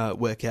just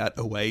work out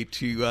a way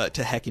to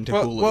hack into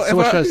Hulu. So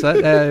what show is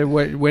that?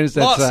 When is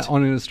that Lost.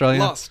 on in Australia?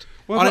 Lost.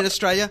 On in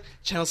Australia,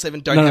 Channel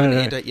 7 don't have an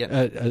air date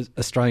yet.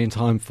 Australian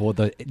time for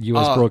the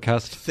US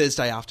broadcast?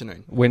 Thursday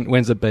afternoon.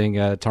 When's it being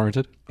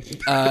torrented?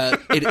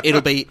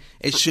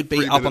 It should be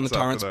 3 up on the minutes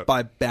after torrents that. by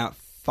about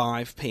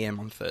 5 p.m.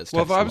 on Thursday.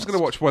 Well, if I was going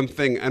to watch one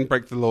thing and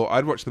break the law,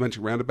 I'd watch The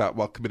Magic Roundabout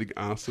while committing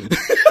arson.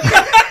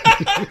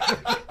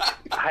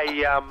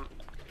 Hey,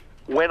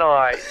 when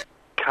I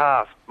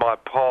cast my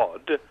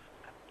pod,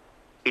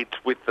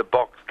 it's with the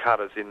box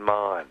cutters in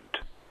mind.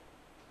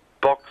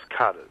 Box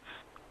cutters.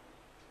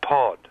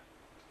 Pod.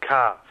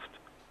 Cast.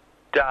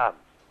 Done.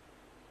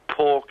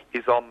 Pork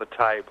is on the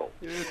table.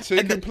 Yeah,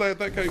 two can play at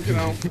that game,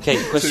 Canal.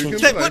 Okay, question. Two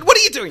can play. What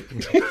are you doing?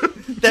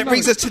 That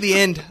brings us to the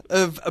end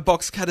of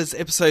Box Cutters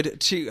episode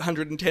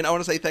 210. I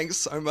want to say thanks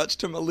so much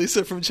to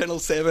Melissa from Channel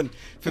 7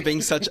 for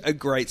being such a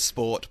great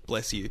sport.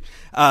 Bless you.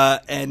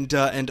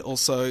 And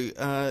also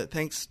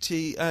thanks to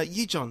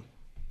you, John,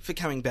 for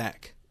coming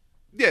back.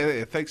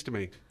 Yeah, thanks to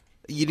me.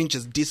 You didn't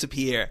just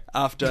disappear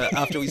after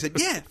we said,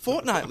 yeah,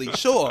 fortnightly,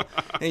 sure.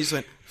 And you just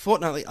went,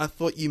 fortnightly? I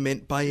thought you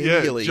meant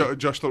biennially. Yeah,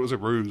 Josh thought it was a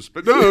ruse.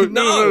 But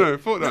no,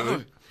 fortnightly.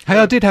 No. Hey,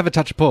 I did have a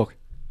touch of pork.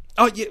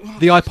 Oh, yeah. Well,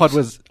 The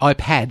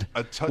iPad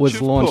A touch was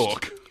of launched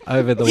pork.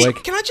 over the Yeah,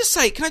 week. Can I just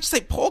say,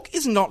 pork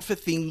is not for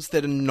things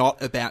that are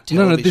not about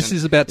television. No, this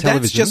is about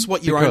television. That's just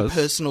what your own because-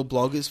 personal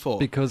blog is for.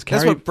 because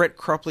that's Carrie- what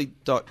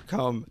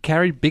BrettCropley.com.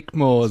 Carrie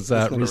Bickmore's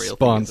not a real thing,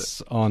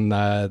 response on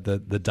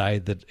the day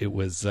that it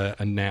was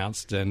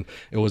announced, and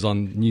it was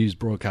on news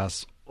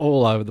broadcasts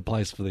all over the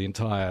place for the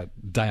entire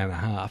day and a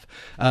half,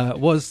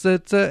 was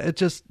that it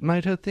just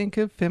made her think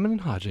of feminine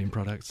hygiene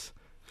products.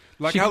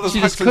 Like She- Aldous she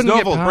just Huxley's couldn't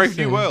get novel, past Brave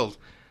New it. World.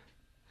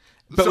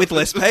 But with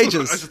less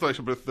pages. I just thought I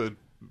should put a third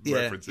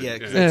reference in. Yeah,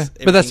 'cause Yeah, it's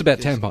but that's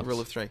everything about is tampons. Rule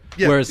of 3.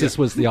 Yeah, Whereas yeah. this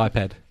was the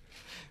iPad.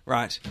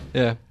 Right.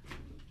 Yeah.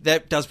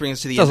 That does bring us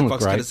to the Doesn't end of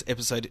look Box great. Cutters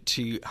episode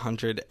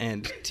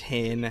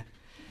 210.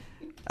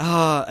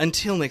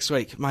 Until next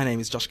week, my name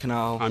is Josh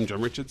Canal. I'm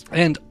John Richards.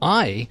 And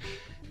I,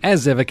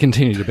 as ever,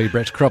 continue to be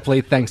Brett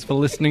Cropley. Thanks for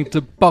listening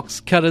to Box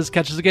Cutters.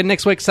 Catch us again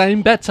next week,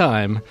 same bat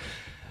time,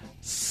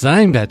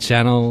 same bat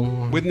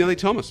channel. With Nellie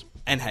Thomas.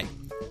 And hey,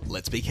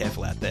 let's be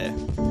careful out there.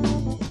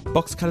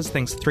 Box Cutters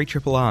thanks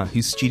 3RRR,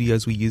 whose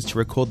studios we use to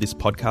record this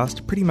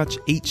podcast pretty much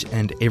each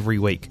and every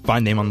week.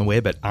 Find them on the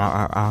web at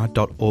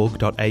rrr.org.au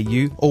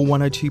or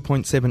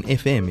 102.7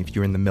 FM if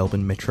you're in the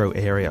Melbourne metro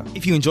area.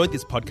 If you enjoyed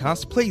this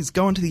podcast, please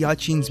go onto the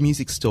iTunes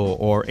Music Store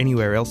or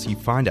anywhere else you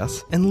find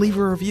us and leave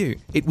a review.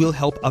 It will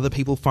help other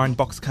people find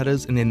Box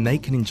Cutters and then they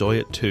can enjoy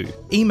it too.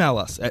 Email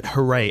us at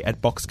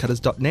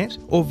hooray@boxcutters.net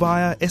or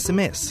via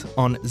SMS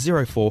on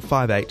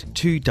 0458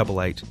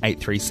 288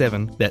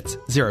 837. That's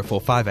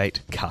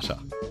 0458 Cutter.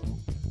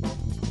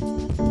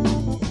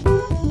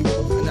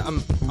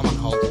 I'm on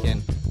hold again.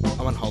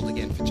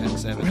 again for Channel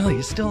 7. Really?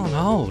 You're still on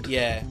hold?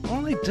 Yeah. What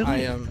are they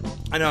doing?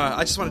 I know.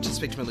 I just wanted to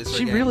speak to Melissa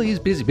She again. really is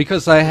busy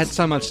because they had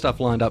so much stuff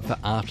lined up for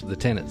after the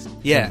tenors.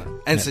 Yeah,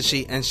 and so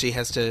she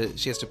has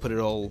to put it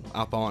all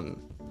up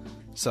on.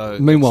 So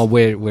meanwhile,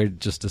 we're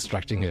just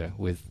distracting her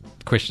with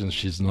questions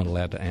she's not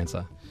allowed to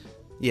answer.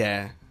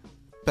 Yeah,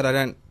 but I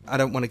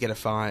don't want to get her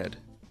fired.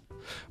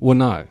 Well,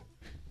 no.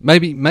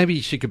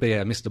 Maybe she could be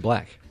our Mr.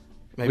 Black.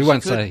 Maybe we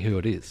won't she could. say who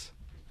it is.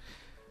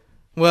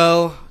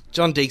 Well,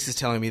 John Deeks is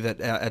telling me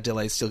that our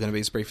delay is still going to be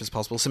as brief as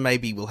possible, so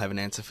maybe we'll have an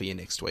answer for you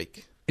next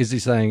week. Is he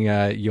saying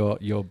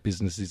your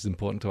business is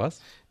important to us?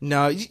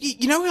 No,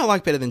 you know who I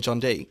like better than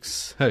John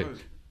Deeks? Who?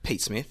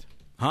 Pete Smith.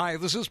 Hi,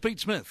 this is Pete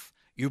Smith.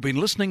 You've been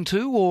listening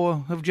to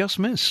or have just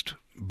missed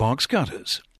Box Cutters.